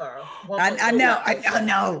stop Carl. I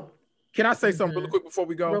know. Can I say something really quick before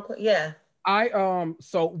we go? Real quick, yeah.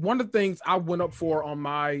 So one of the things I went up for on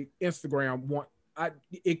my Instagram,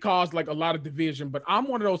 it caused like a lot of division, but I'm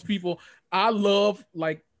one of those people, I love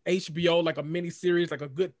like HBO, like a mini series, like a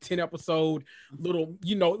good 10 episode little,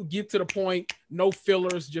 get to the point, no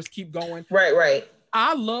fillers, just keep going. Right.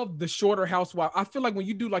 I love the shorter Housewives. I feel like when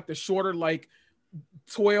you do like the shorter, like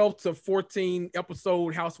 12 to 14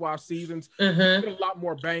 episode Housewives seasons, you get a lot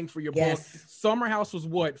more bang for your buck. Summer House was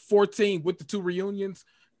 14 with the 2 reunions.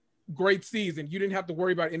 Great season. You didn't have to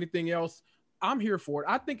worry about anything else. I'm here for it.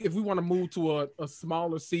 I think if we want to move to a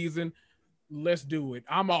smaller season, let's do it.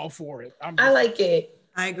 I'm all for it. I like it.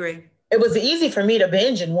 I agree. It was easy for me to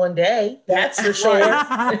binge in one day. That's for sure.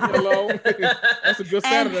 Hello. That's a good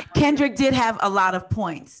Saturday. And Kendrick did have a lot of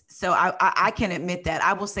points. So I can admit that.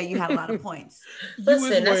 I will say you had a lot of points.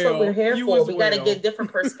 Listen, that's what we're here for. We got to get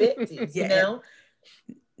different perspectives,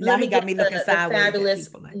 Now he got me looking sideways. Fabulous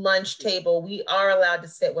lunch table. We are allowed to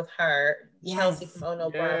sit with her. Chelsea from Oh No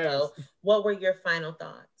Bravo. What were your final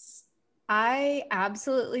thoughts? I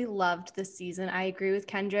absolutely loved this season. I agree with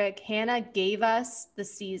Kendrick. Hannah gave us the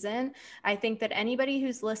season. I think that anybody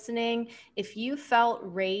who's listening, if you felt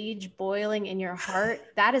rage boiling in your heart,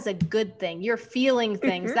 that is a good thing. You're feeling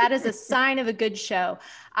things. That is a sign of a good show.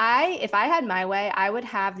 If I had my way, I would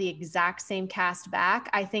have the exact same cast back.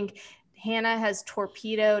 I think Hannah has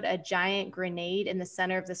torpedoed a giant grenade in the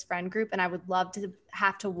center of this friend group, and I would love to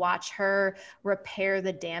have to watch her repair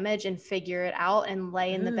the damage and figure it out and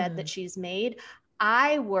lay in the bed that she's made.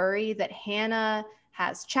 I worry that Hannah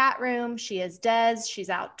has chat room, she has Des,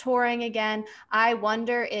 she's out touring again. I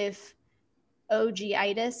wonder if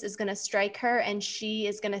OG-itis is going to strike her and she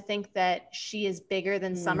is going to think that she is bigger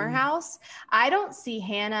than Summer House. I don't see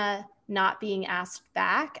Hannah not being asked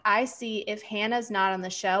back. I see if Hannah's not on the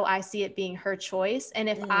show, I see it being her choice. And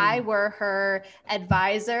if I were her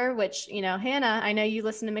advisor, which, Hannah, I know you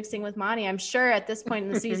listen to Mixing with Monty. I'm sure at this point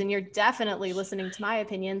in the season, you're definitely listening to my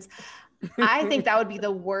opinions. I think that would be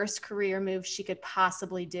the worst career move she could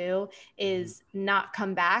possibly do, is not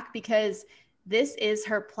come back, because this is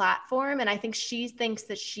her platform. And I think she thinks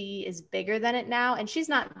that she is bigger than it now. And she's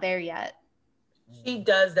not there yet. She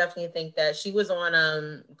does definitely think that. She was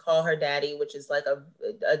on Call Her Daddy, which is like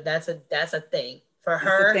that's a thing for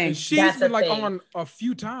her. And she's been like on a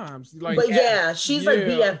few times. Like, but yeah, she's like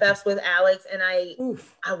BFFs with Alex, and I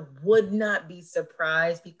would not be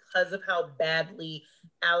surprised because of how badly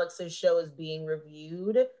Alex's show is being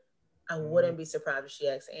reviewed. I wouldn't be surprised if she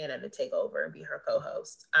asks Anna to take over and be her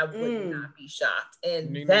co-host. I would not be shocked,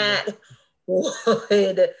 and that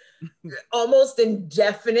would almost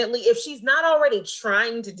indefinitely, if she's not already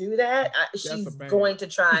trying to do that, she's going to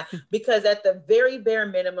try, because at the very bare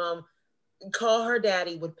minimum, Call Her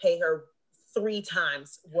Daddy would pay her 3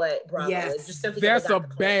 times what Bravo is. Just simply that's a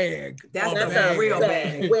bag. That's a real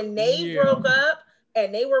bag. When they broke up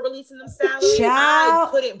and they were releasing them salaries, I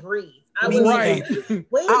couldn't breathe. I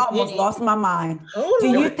almost lost my mind. Do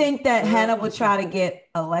you think that Hannah would try to get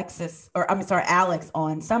Alex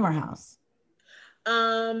on Summer House?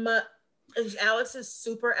 Alex is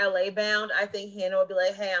super LA bound. I think Hannah would be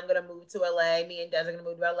like, hey, I'm gonna move to LA. Me and Des are gonna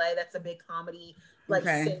move to LA. That's a big comedy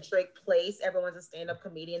centric place. Everyone's a stand-up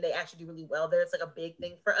comedian. They actually do really well there. It's like a big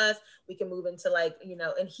thing for us. We can move into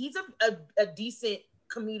and he's a decent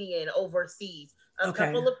comedian overseas. A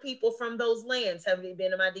couple of people from those lands have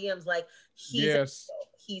been in my DMs like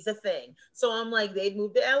he's a thing. So I'm like, they'd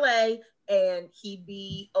move to LA and he'd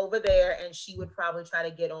be over there, and she would probably try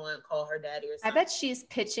to get on Call Her Daddy or something. I bet she's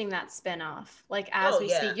pitching that spinoff. Like as we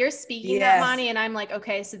speak, you're speaking that, Monty, and I'm like,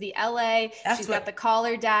 okay, so the LA, she's got the Call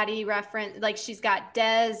Her Daddy reference. Like she's got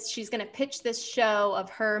Des. She's gonna pitch this show of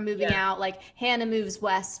her moving out, like Hannah moves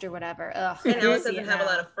west or whatever. Ugh. And Alice doesn't have a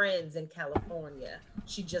lot of friends in California.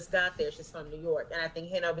 She just got there. She's from New York, and I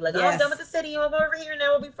think Hannah will be like, "Oh, I'm done with the city. I'm over here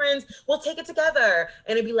now. We'll be friends. We'll take it together."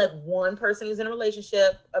 And it'd be like one person who's in a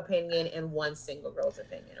relationship opinion and one single girl's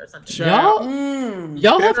opinion or something.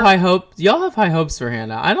 Y'all have high hopes. Y'all have high hopes for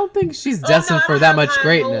Hannah. I don't think she's destined for that much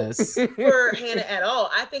greatness for Hannah at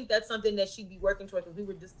all. I think that's something that she'd be working towards. We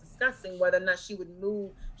were just discussing whether or not she would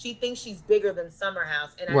move. She thinks she's bigger than Summer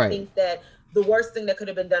House, and I think that the worst thing that could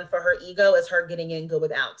have been done for her ego is her getting in good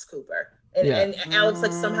with Alex Cooper. And Alex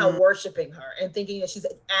like somehow worshiping her and thinking that she's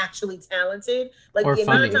actually talented. Like the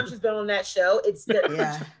amount of time she's been on that show, it's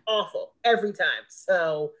awful every time.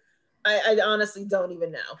 So I honestly don't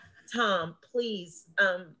even know. Tom, please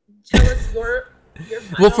tell us your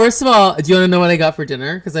well, first of all, do you want to know what I got for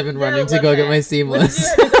dinner? Because I've been running to go get my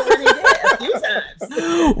Seamless.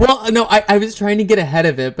 Well, no, I was trying to get ahead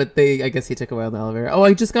of it, but I guess he took a while in the elevator. Oh,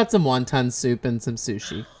 I just got some wonton soup and some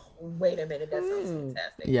sushi. Wait a minute, that sounds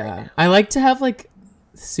fantastic. Yeah, right, I like to have like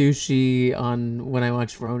sushi on when I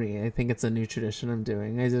watch Roni. I think it's a new tradition I'm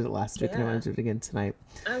doing. I did it last week and I want to do it again tonight.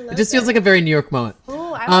 It just feels like a very New York moment.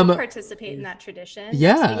 Oh, I want to participate in that tradition.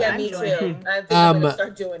 Yeah, me too. I think I'm gonna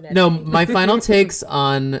start doing that. No, my final takes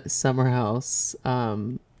on Summer House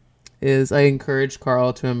is I encourage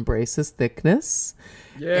Carl to embrace his thickness.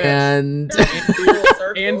 And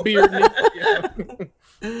beard.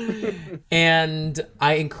 And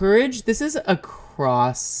I encourage, this is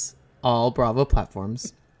across all Bravo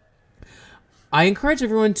platforms, I encourage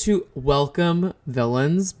everyone to welcome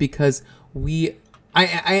villains, because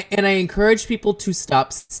I encourage people to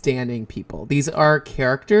stop standing people. These are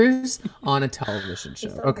characters on a television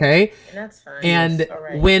show, okay? And that's fine. And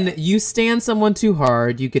when you stand someone too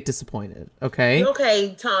hard, you get disappointed, okay?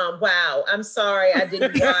 Okay, Tom, wow. I'm sorry I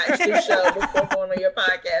didn't watch the show before going on your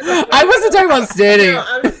podcast. I wasn't talking about standing.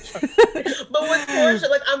 But with Porsha,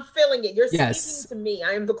 like, I'm feeling it. You're speaking to me.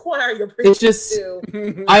 I am the choir you're preaching to.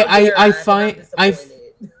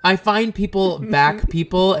 I find people back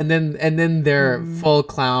people and then they're full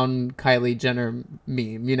clown Kylie Jenner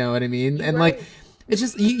meme, you know what I mean? And like it's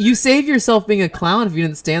just you save yourself being a clown if you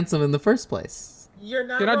didn't stand someone in the first place. You're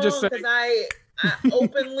not wrong, because I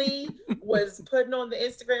openly was putting on the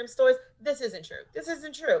Instagram stories. This isn't true. This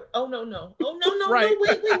isn't true. Oh no. Right.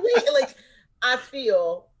 No, wait. Like I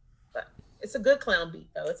feel it's a good clown beat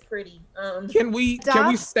though. It's pretty. Can we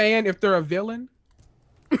stand if they're a villain?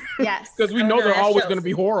 Yes. Because we know they're always going to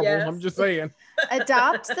be horrible. Yes. I'm just saying.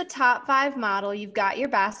 Adopt the top 5 model. You've got your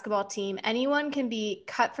basketball team. Anyone can be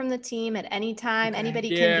cut from the team at any time.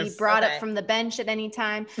 Anybody can be brought up from the bench at any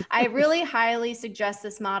time. I really highly suggest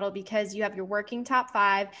this model because you have your working top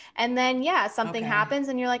 5. And then, something happens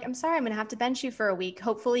and you're like, I'm sorry, I'm going to have to bench you for a week.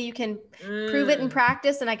 Hopefully you can prove it in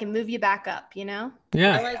practice and I can move you back up, you know?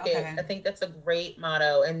 Yeah. I like it. I think that's a great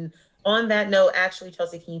motto. And On that note, actually,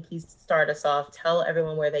 Chelsea, can you please start us off? Tell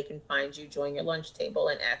everyone where they can find you, join your lunch table,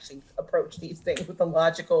 and actually approach these things with a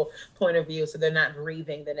logical point of view so they're not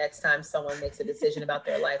grieving the next time someone makes a decision about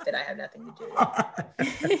their life that I have nothing to do with.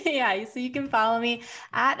 Yeah, so you can follow me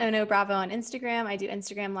at Ono Bravo on Instagram. I do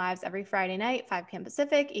Instagram lives every Friday night, 5 p.m.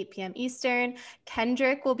 Pacific, 8 p.m. Eastern.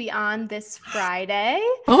 Kendrick will be on this Friday.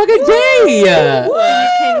 Oh my God, yay! So you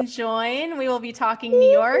can join. We will be talking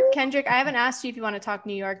New York. Kendrick, I haven't asked you if you want to talk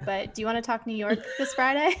New York, but do you want to talk New York this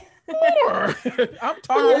Friday? Sure. I'm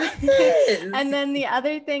talking. And then the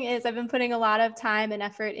other thing is I've been putting a lot of time and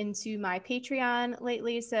effort into my Patreon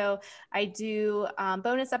lately. So I do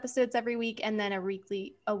bonus episodes every week and then a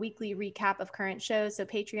weekly recap of current shows. So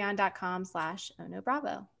patreon.com/Ono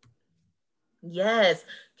Bravo. Yes.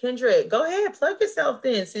 Kendrick, go ahead, plug yourself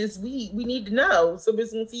then, since we need to know. So we're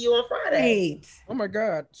going to see you on Friday. Great. Oh my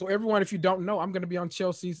God. So everyone, if you don't know, I'm going to be on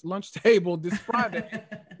Chelsea's lunch table this Friday.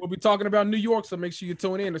 We'll be talking about New York, so make sure you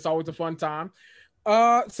tune in. It's always a fun time.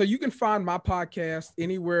 So you can find my podcast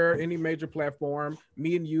anywhere, any major platform.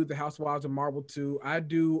 Me and You, The Housewives of Marvel 2. I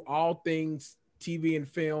do all things TV and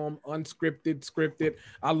film, unscripted, scripted.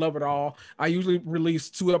 I love it all. I usually release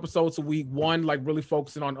 2 episodes a week. One, like really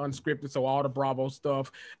focusing on unscripted, so all the Bravo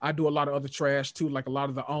stuff. I do a lot of other trash too, like a lot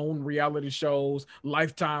of the OWN reality shows,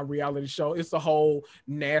 Lifetime reality show. It's a whole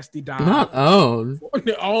nasty dive. Not OWN.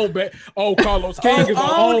 Carlos King is on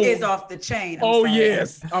OWN OWN. is off the chain.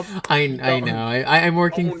 Yes. I know. I'm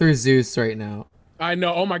working through Zeus right now. I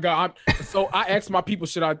know. Oh my God. So I asked my people,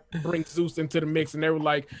 should I bring Zeus into the mix? And they were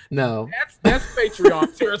like, no, that's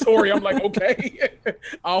Patreon territory. I'm like, okay,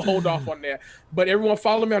 I'll hold off on that. But everyone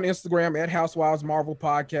follow me on Instagram at Housewives Marvel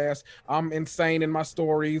Podcast. I'm insane in my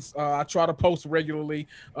stories. I try to post regularly.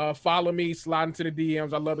 Follow me, slide into the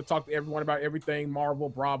DMs. I love to talk to everyone about everything Marvel,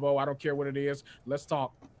 Bravo. I don't care what it is. Let's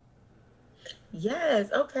talk. Yes.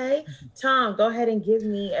 Okay. Tom, go ahead and give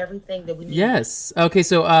me everything that we need. Yes. Okay.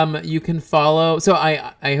 So you can follow. So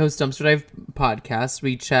I host Dumpster Dive podcast.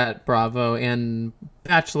 We chat Bravo and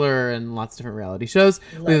Bachelor and lots of different reality shows.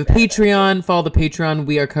 We have a Patreon. Follow the Patreon.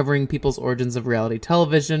 We are covering people's origins of reality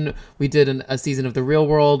television. We did a season of The Real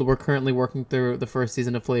World. We're currently working through the first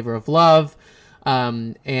season of Flavor of Love.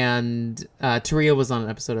 And Taria was on an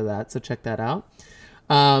episode of that, so check that out.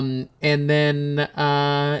 And then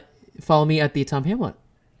follow me at the Tom Hamlet,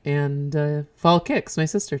 and follow Kix, my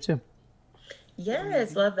sister, too.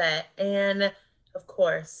 Yes, love that. And of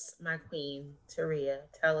course, my queen, Taria,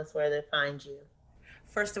 tell us where to find you.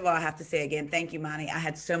 First of all, I have to say again, thank you, Monty. I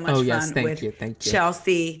had so much fun with Thank you.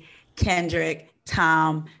 Chelsea, Kendrick,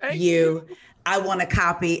 Tom, you. I want to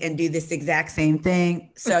copy and do this exact same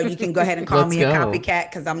thing. So you can go ahead and call me a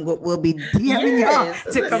copycat, because we'll be DMing y'all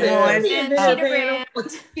to come on.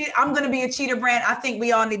 I'm going to be a cheater brand. I think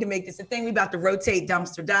we all need to make this a thing. We about to rotate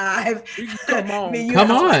Dumpster Dive. Come on.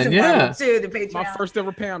 Yeah. Too, the Patreon. My first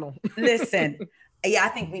ever panel. Listen. Yeah, I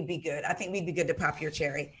think we'd be good. I think we'd be good to pop your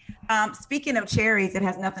cherry. Speaking of cherries, it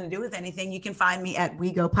has nothing to do with anything. You can find me at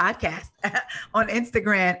We Go Podcast on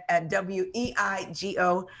Instagram at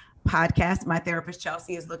WEIGO Podcast. My therapist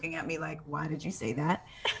Chelsea is looking at me like, why did you say that?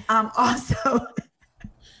 Also,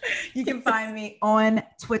 you can find me on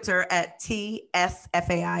Twitter at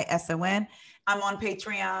TSFAISON. I'm on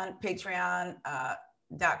Patreon,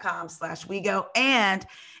 patreon.com/WeGo. And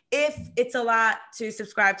if it's a lot to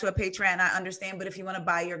subscribe to a Patreon, I understand. But if you want to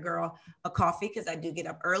buy your girl a coffee, because I do get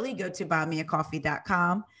up early, go to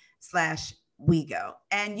buymeacoffee.com/WeGo.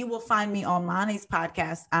 And you will find me on Monty's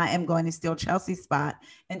podcast. I am going to steal Chelsea's spot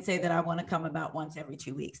and say that I want to come about once every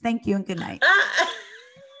 2 weeks. Thank you and good night.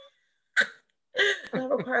 That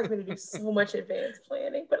requires me to do so much advanced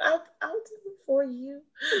planning, but I'll do it for you.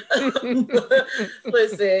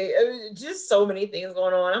 Listen, just so many things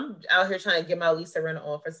going on. I'm out here trying to get my Lisa Rinna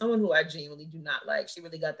on for someone who I genuinely do not like. She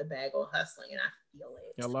really got the bag on hustling, and I feel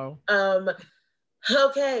it. Hello.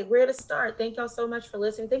 Okay, where to start? Thank y'all so much for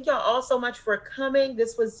listening. Thank y'all all so much for coming.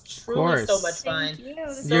 This was truly so much fun.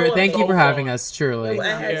 Thank you for having us. Truly, I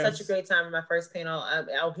had such a great time in my first panel.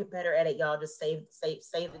 I'll get better at it, y'all. Just save the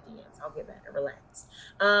DMs. I'll get better. Relax.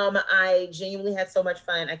 I genuinely had so much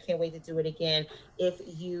fun. I can't wait to do it again. If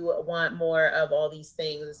you want more of all these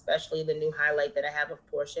things, especially the new highlight that I have of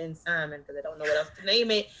Porsha and Simon, because I don't know what else to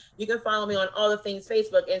name it, you can follow me on all the things: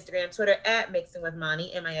 Facebook, Instagram, Twitter at Mixing with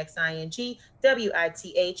Monty, MIXING WITHMANI.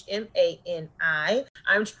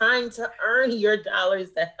 I'm trying to earn your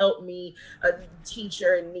dollars to help me, a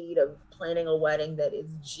teacher in need of planning a wedding that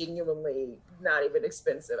is genuinely not even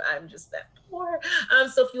expensive. I'm just that poor.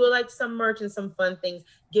 So if you would like some merch and some fun things,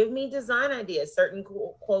 give me design ideas, certain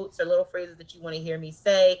quotes or little phrases that you want to hear me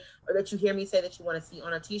say, or that you hear me say that you want to see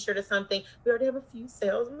on a t-shirt or something. We already have a few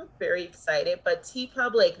sales. I'm very excited. But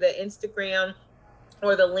TeePublic, the Instagram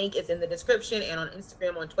or the link is in the description, and on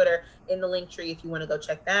Instagram, on Twitter, in the link tree if you want to go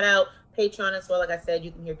check that out. Patreon as well. Like I said,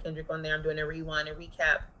 you can hear Kendrick on there. I'm doing a rewind and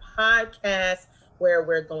recap podcast where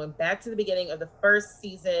we're going back to the beginning of the first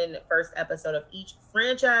season, first episode of each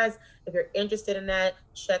franchise. If you're interested in that,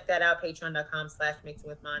 check that out.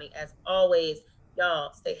 Patreon.com/mixingwithmonty. As always,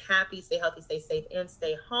 y'all, stay happy, stay healthy, stay safe, and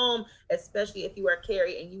stay home, especially if you are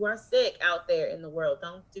Carrie and you are sick out there in the world.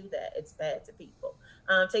 Don't do that. It's bad to people.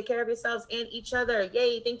 Take care of yourselves and each other.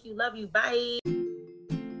 Yay. Thank you. Love you. Bye.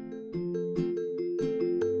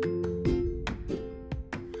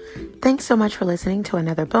 Thanks so much for listening to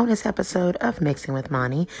another bonus episode of Mixing with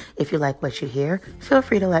Monty. If you like what you hear, feel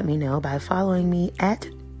free to let me know by following me at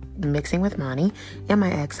Mixing with Monty,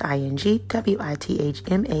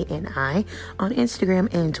 MixingWithMani, on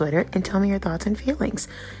Instagram and Twitter, and tell me your thoughts and feelings.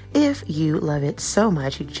 If you love it so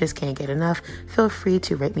much you just can't get enough, feel free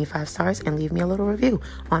to rate me 5 stars and leave me a little review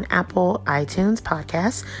on Apple iTunes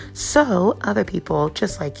podcasts so other people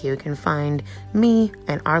just like you can find me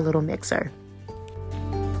and our little mixer.